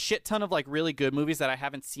been in a shit ton of like really good movies that I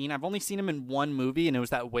haven't seen. I've only seen him in one movie, and it was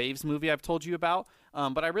that Waves movie I've told you about.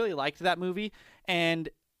 But I really liked that movie. And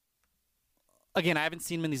again, I haven't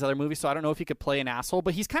seen him in these other movies, so I don't know if he could play an asshole.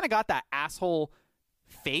 But he's kind of got that asshole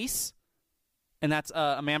face, and that's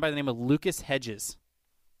a man by the name of Lucas Hedges.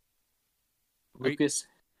 Lucas,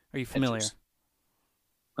 are you familiar? Hedges.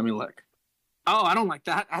 Let me look. Oh, I don't like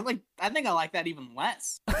that. I think I like that even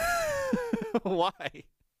less. Why?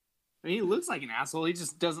 I mean, he looks like an asshole. He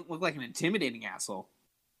just doesn't look like an intimidating asshole.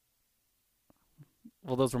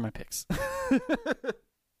 Well, those were my picks. I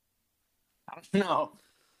don't know.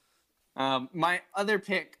 My other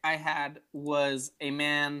pick I had was a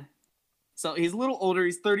man. So he's a little older.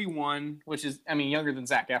 He's 31, which is, I mean, younger than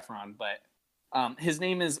Zac Efron, but his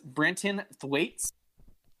name is Brenton Thwaites.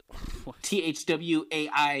 Thwaites,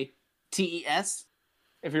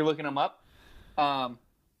 if you're looking him up. And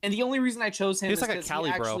the only reason I chose him is like a because Cali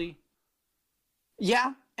he bro. actually...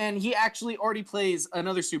 Yeah, and he actually already plays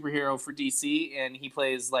another superhero for DC, and he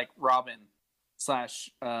plays like Robin /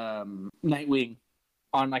 Nightwing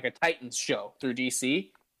on like a Titans show through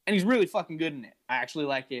DC, and he's really fucking good in it. I actually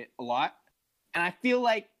like it a lot, and I feel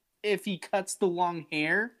like if he cuts the long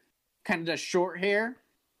hair, kind of does short hair,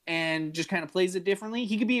 and just kind of plays it differently,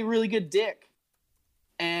 he could be a really good Dick.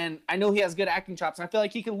 And I know he has good acting chops. And I feel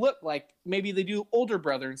like he can look like maybe they do older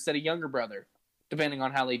brother instead of younger brother, depending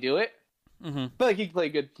on how they do it. Mm-hmm. I feel like he can play a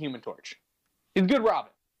good Human Torch. He's a good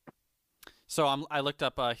Robin. So I looked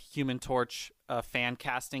up a Human Torch fan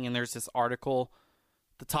casting, and there's this article,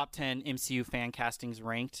 the top 10 MCU fan castings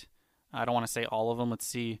ranked. I don't want to say all of them. Let's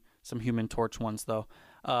see some Human Torch ones, though.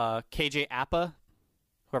 KJ Apa,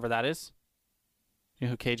 whoever that is. You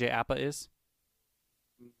know who KJ Apa is?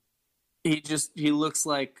 He looks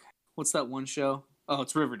like, what's that one show? Oh,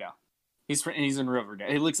 it's Riverdale. He's in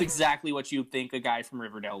Riverdale. He looks exactly what you'd think a guy from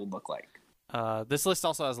Riverdale would look like. This list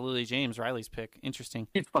also has Lily James, Riley's pick. Interesting.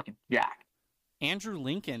 He's fucking jacked. Andrew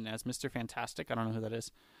Lincoln as Mr. Fantastic. I don't know who that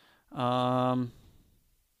is.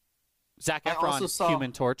 Zac Efron,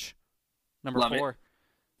 Human Torch, number 4.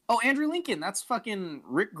 Oh, Andrew Lincoln. That's fucking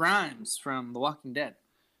Rick Grimes from The Walking Dead.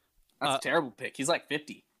 That's a terrible pick. He's like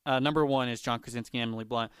 50. Number 1 is John Krasinski and Emily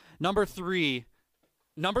Blunt. Number three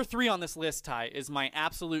on this list, Ty, is my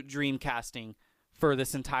absolute dream casting for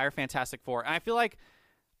this entire Fantastic Four. And I feel like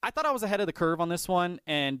I thought I was ahead of the curve on this one,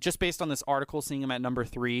 and just based on this article, seeing him at number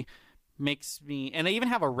 3 makes me... And they even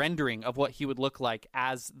have a rendering of what he would look like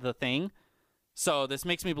as the Thing. So this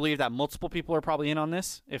makes me believe that multiple people are probably in on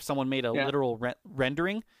this if someone made a literal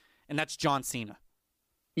rendering, and that's John Cena.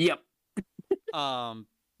 Yep.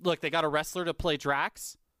 Look, they got a wrestler to play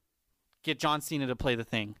Drax. Get John Cena to play the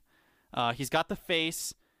Thing. He's got the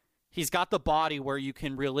face. He's got the body where you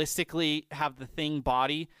can realistically have the Thing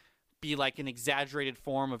body be like an exaggerated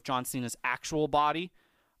form of John Cena's actual body.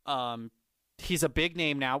 He's a big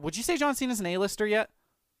name now. Would you say John Cena's an A-lister yet?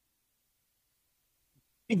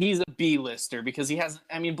 He's a B-lister because he has...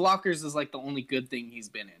 I mean, Blockers is like the only good thing he's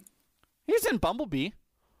been in. He's in Bumblebee.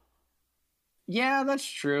 Yeah, that's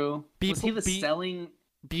true. Was he the selling...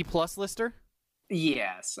 B-plus lister?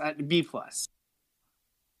 Yes, B+.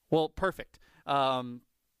 Well, perfect.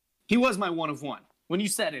 He was my one of one. When you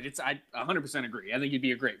said it, I 100% agree. I think he'd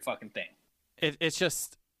be a great fucking thing. It's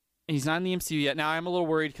just... He's not in the MCU yet. Now, I'm a little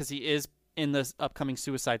worried because he is in this upcoming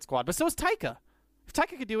Suicide Squad, but so is Taika. If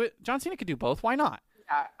Taika could do it, John Cena could do both. Why not?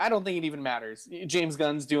 I don't think it even matters. James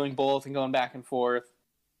Gunn's doing both and going back and forth.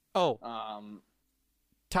 Oh.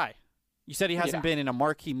 Ty, you said he hasn't been in a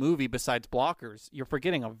marquee movie besides Blockers. You're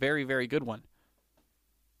forgetting a very, very good one.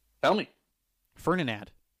 Tell me.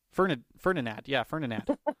 Ferdinand. Yeah,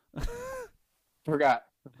 Ferdinand. Forgot.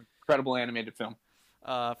 Incredible animated film.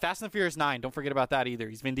 Fast and the Furious 9. Don't forget about that either.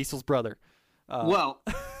 He's Vin Diesel's brother. Well,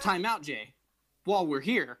 time out, Jay. While we're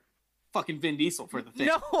here, fucking Vin Diesel for the Thing.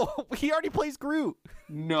 No, he already plays Groot.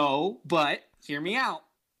 No, but hear me out.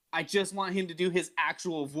 I just want him to do his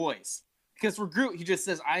actual voice. Because for Groot, he just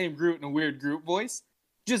says, I am Groot in a weird Groot voice.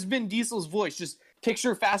 Just Vin Diesel's voice. Just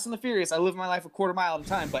picture Fast and the Furious. I live my life a quarter mile at a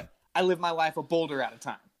time, but I live my life a boulder at a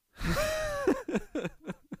time.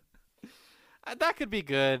 That could be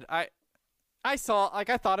good. I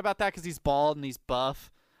thought about that because he's bald and he's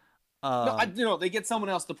buff. No, they get someone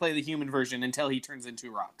else to play the human version until he turns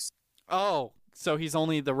into rocks. Oh, so he's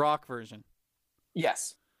only the Rock version.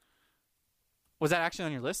 Yes. Was that actually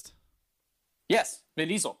on your list? Yes, Vin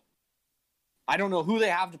Diesel. I don't know who they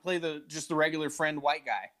have to play just the regular friend white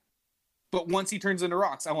guy. But once he turns into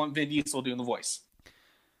rocks, I want Vin Diesel doing the voice.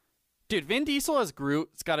 Dude, Vin Diesel as Groot,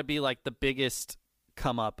 it's got to be like the biggest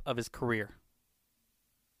come up of his career.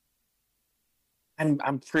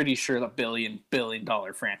 I'm pretty sure the billion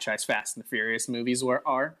dollar franchise Fast and the Furious movies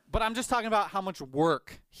are. But I'm just talking about how much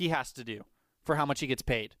work he has to do for how much he gets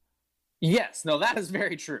paid. Yes, no, that is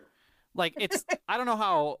very true. Like, it's I don't know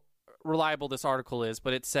how reliable this article is,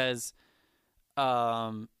 but it says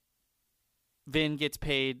Vin gets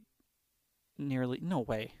paid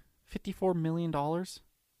 $54 million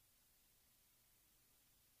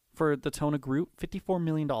for the tone of Groot. $54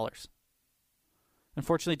 million.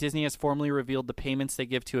 Unfortunately, Disney has formally revealed the payments they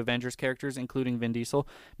give to Avengers characters, including Vin Diesel.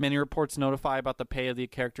 Many reports notify about the pay of the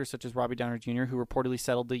characters, such as Robbie Downey Jr., who reportedly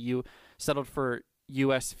settled for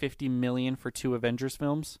US $50 million for 2 Avengers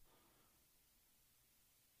films.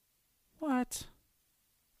 What?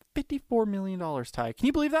 $54 million, Ty. Can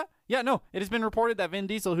you believe that? Yeah, no. It has been reported that Vin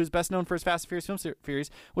Diesel, who's best known for his Fast and Furious film series,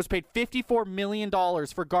 was paid $54 million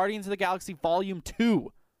for Guardians of the Galaxy Volume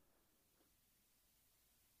 2.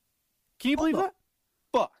 Can you believe that?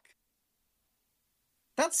 Fuck.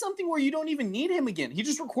 That's something where you don't even need him again. He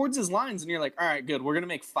just records his lines and you're like, all right, good. We're going to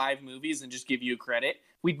make 5 movies and just give you credit.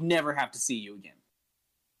 We'd never have to see you again.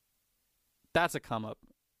 That's a come up.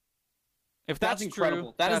 If that's incredible.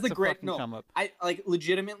 True, that is that's the great come up. I like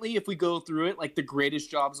legitimately, if we go through it, like the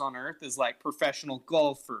greatest jobs on earth is like professional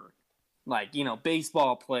golfer, like, you know,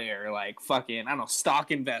 baseball player, like fucking, I don't know,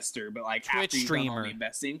 stock investor, but like Twitch after you've done all streamer. the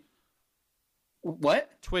investing.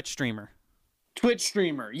 What? Twitch streamer. Twitch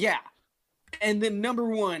streamer, yeah. And then number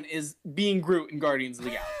 1 is being Groot in Guardians of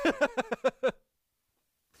the Galaxy.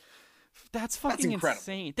 That's fucking incredible.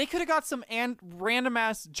 insane. They could have got some random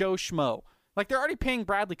ass Joe Schmo. Like, they're already paying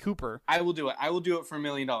Bradley Cooper. I will do it. I will do it for $1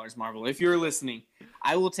 million, Marvel. If you're listening,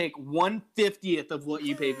 I will take 1/50th of what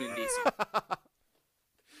you pay Vin Diesel.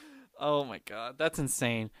 Oh my god, that's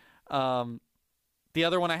insane. The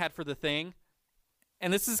other one I had for The Thing,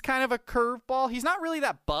 and this is kind of a curveball. He's not really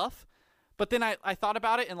that buff, but then I thought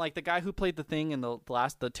about it, and like the guy who played The Thing in the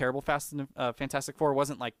terrible Fantastic Four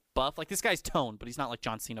wasn't like buff. Like, this guy's toned, but he's not like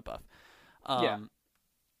John Cena buff. Yeah.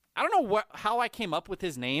 I don't know how I came up with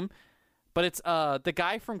his name, but it's the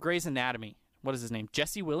guy from Grey's Anatomy. What is his name?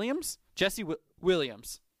 Jesse Williams?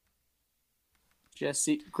 Williams.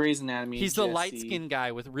 Jesse, Grey's Anatomy. He's the light-skinned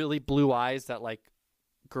guy with really blue eyes that like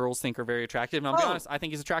girls think are very attractive. And I'll be honest, I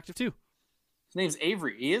think he's attractive too. His name's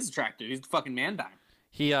Avery. He is attractive. He's the fucking man-dime.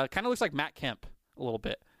 He kind of looks like Matt Kemp a little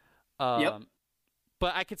bit. Yep.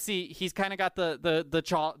 But I could see he's kind of got the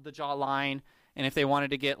jaw line, and if they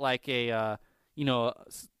wanted to get like a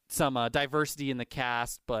some diversity in the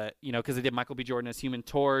cast, but because they did Michael B. Jordan as Human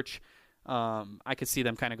Torch, I could see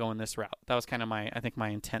them kind of going this route. That was kind of my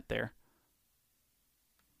intent there.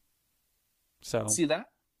 So See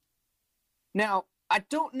that? Now, I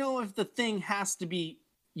don't know if the Thing has to be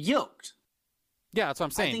yoked. yeah, that's what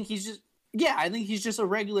I'm saying. I think he's just a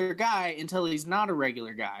regular guy until he's not a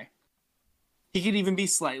regular guy. He could even be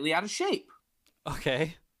slightly out of shape.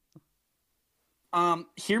 Okay.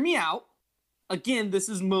 Hear me out. Again, this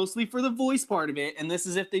is mostly for the voice part of it, and this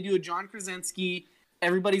is if they do a John Krasinski,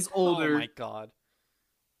 everybody's older. Oh my god.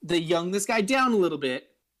 They young this guy down a little bit.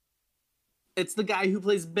 It's the guy who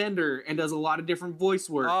plays Bender and does a lot of different voice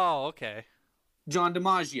work. Oh, okay. John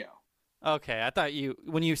DiMaggio. Okay, I thought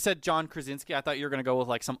when you said John Krasinski, I thought you were gonna go with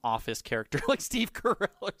like some Office character, like Steve Carell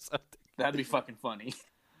or something. That'd be fucking funny.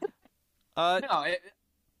 Uh,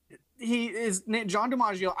 He is John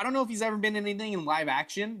DiMaggio. I don't know if he's ever been in anything in live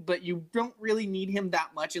action, but you don't really need him that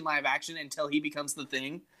much in live action until he becomes the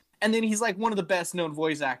Thing. And then he's like one of the best known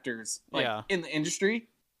voice actors in the industry.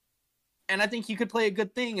 And I think he could play a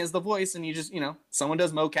good Thing as the voice, and you just, someone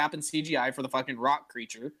does mocap and CGI for the fucking rock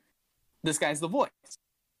creature. This guy's the voice.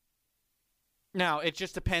 Now, it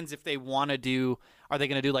just depends if they want to do, are they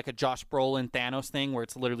going to do like a Josh Brolin Thanos thing where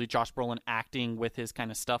it's literally Josh Brolin acting with his kind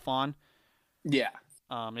of stuff on? Yeah.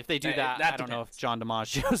 If they do that I don't know if John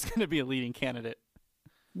DiMaggio is going to be a leading candidate.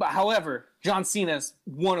 But however, John Cena's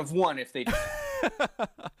one of one if they do.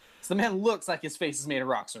 So the man looks like his face is made of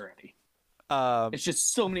rocks already. It's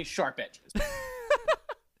just so many sharp edges.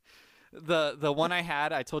 The one I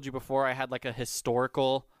had, I told you before, I had like a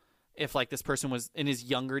historical, if like this person was in his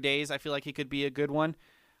younger days, I feel like he could be a good one.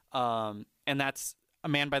 And that's a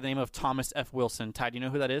man by the name of Thomas F. Wilson. Ty, do you know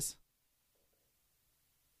who that is?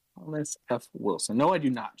 Thomas F. Wilson. No, I do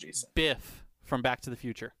not, Jason. Biff from Back to the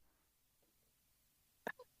Future.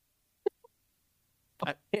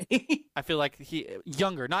 I feel like he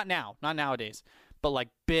younger, not nowadays, but like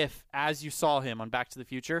Biff, as you saw him on Back to the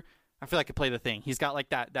Future, I feel like I could play the Thing. He's got like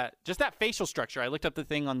that facial structure. I looked up the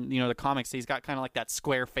Thing on the comics. He's got kind of like that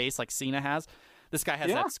square face like Cena has. This guy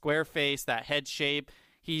has that square face, that head shape.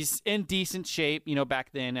 He's in decent shape,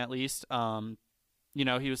 back then at least. He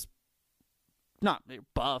was not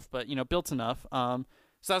buff, but built enough. So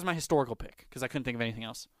that was my historical pick because I couldn't think of anything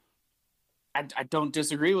else. I don't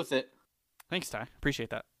disagree with it. Thanks, Ty. Appreciate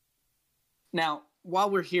that. Now, while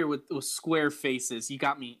we're here with square faces, you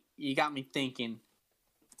got me thinking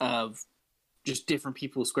of just different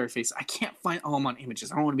people with square faces. I can't find. Oh, I'm on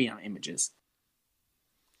Images. I don't want to be on Images.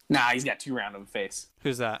 Nah, he's got too round of a face.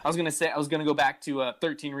 Who's that? I was gonna go back to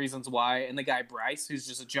 13 Reasons Why, and the guy Bryce, who's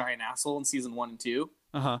just a giant asshole in season 1 and 2.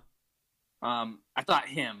 Uh-huh. I thought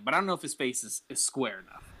him, but I don't know if his face is square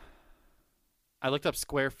enough. I looked up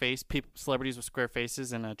square face, celebrities with square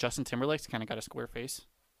faces, and Justin Timberlake's kind of got a square face.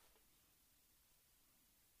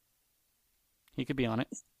 He could be on it.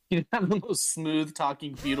 You have the most smooth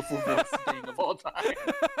talking, beautiful voice thing of all time.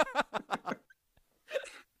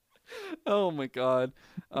 Oh my god!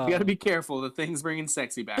 You got to be careful. The Thing's bringing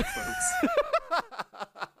sexy back, folks.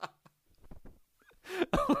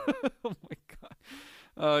 Oh my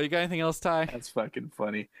god! You got anything else, Ty? That's fucking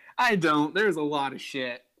funny. I don't. There's a lot of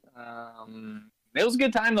shit. It was a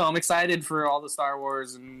good time though. I'm excited for all the Star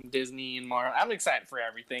Wars and Disney and Marvel. I'm excited for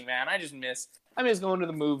everything, man. I miss going to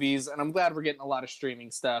the movies, and I'm glad we're getting a lot of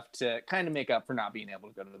streaming stuff to kind of make up for not being able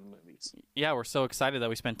to go to the movies. Yeah, we're so excited that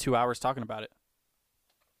we spent 2 hours talking about it.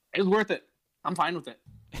 It was worth it. I'm fine with it.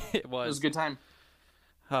 It was. It was a good time.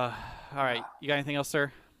 All right. You got anything else,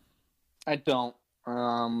 sir? I don't.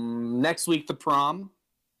 Next week, The Prom.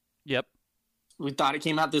 Yep. We thought it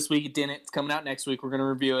came out this week. It didn't. It's coming out next week. We're going to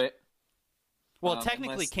review it. Well, it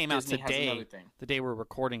technically came out Disney has today, another thing. the day we're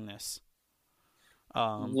recording this.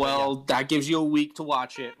 That gives you a week to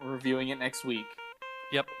watch it. We're reviewing it next week.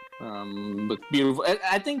 Yep. But beautiful.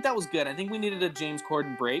 I think that was good. I think we needed a James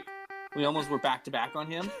Corden break. We almost were back-to-back on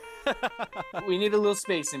him. We need a little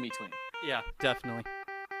space in between. Yeah, definitely.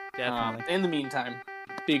 In the meantime,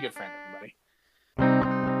 be a good friend, everybody.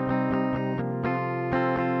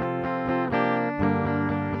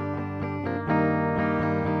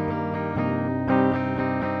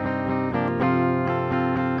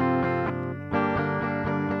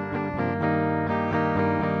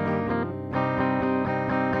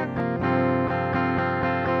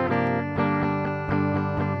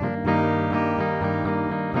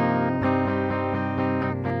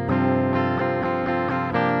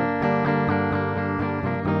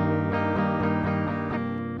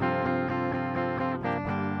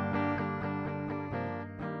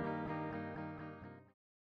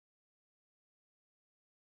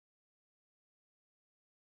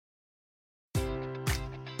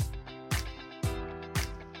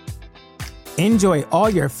 Enjoy all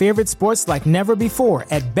your favorite sports like never before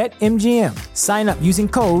at BetMGM. Sign up using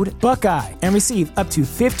code Buckeye and receive up to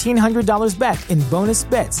 $1,500 back in bonus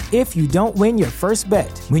bets if you don't win your first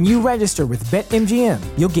bet. When you register with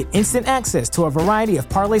BetMGM, you'll get instant access to a variety of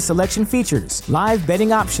parlay selection features, live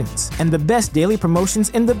betting options, and the best daily promotions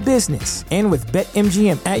in the business. And with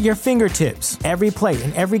BetMGM at your fingertips, every play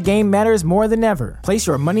and every game matters more than ever. Place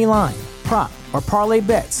your money line, prop, or parlay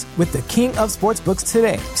bets with the king of sportsbooks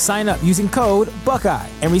today. Sign up using code Buckeye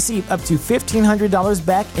and receive up to $1,500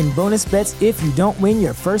 back in bonus bets if you don't win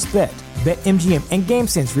your first bet. BetMGM and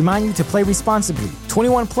GameSense remind you to play responsibly.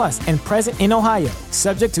 21 plus and present in Ohio,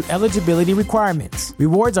 subject to eligibility requirements.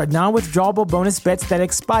 Rewards are non-withdrawable bonus bets that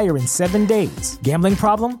expire in 7 days. Gambling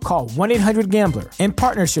problem? Call 1-800-GAMBLER in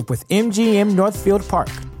partnership with MGM Northfield Park.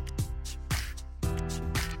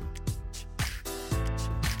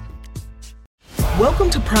 Welcome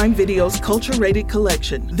to Prime Video's Culture-Rated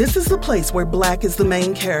Collection. This is the place where Black is the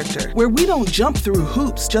main character, where we don't jump through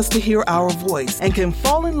hoops just to hear our voice and can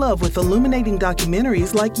fall in love with illuminating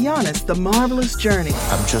documentaries like Giannis, The Marvelous Journey.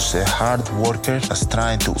 I'm just a hard worker that's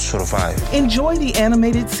trying to survive. Enjoy the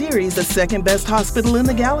animated series, The Second Best Hospital in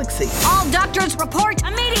the Galaxy. All doctors report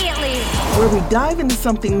immediately! Where we dive into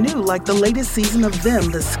something new like the latest season of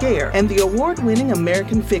Them, The Scare, and the award-winning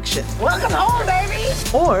American Fiction. Welcome home, baby!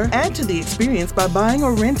 Or add to the experience by buying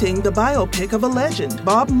or renting the biopic of a legend,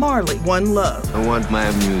 Bob Marley, One Love. I want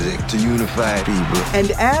my music to unify people.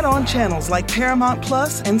 And add on channels like Paramount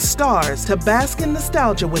Plus and Stars to bask in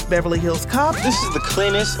nostalgia with Beverly Hills Cop. This is the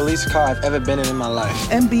cleanest police car I've ever been in my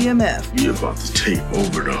life. And BMF. You're about to take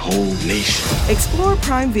over the whole nation. Explore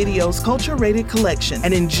Prime Video's Culture-Rated Collection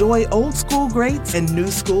and enjoy old school greats and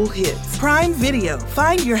new school hits. Prime Video.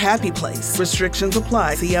 Find your happy place. Restrictions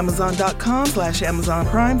apply. See Amazon.com/Amazon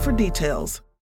Prime for details.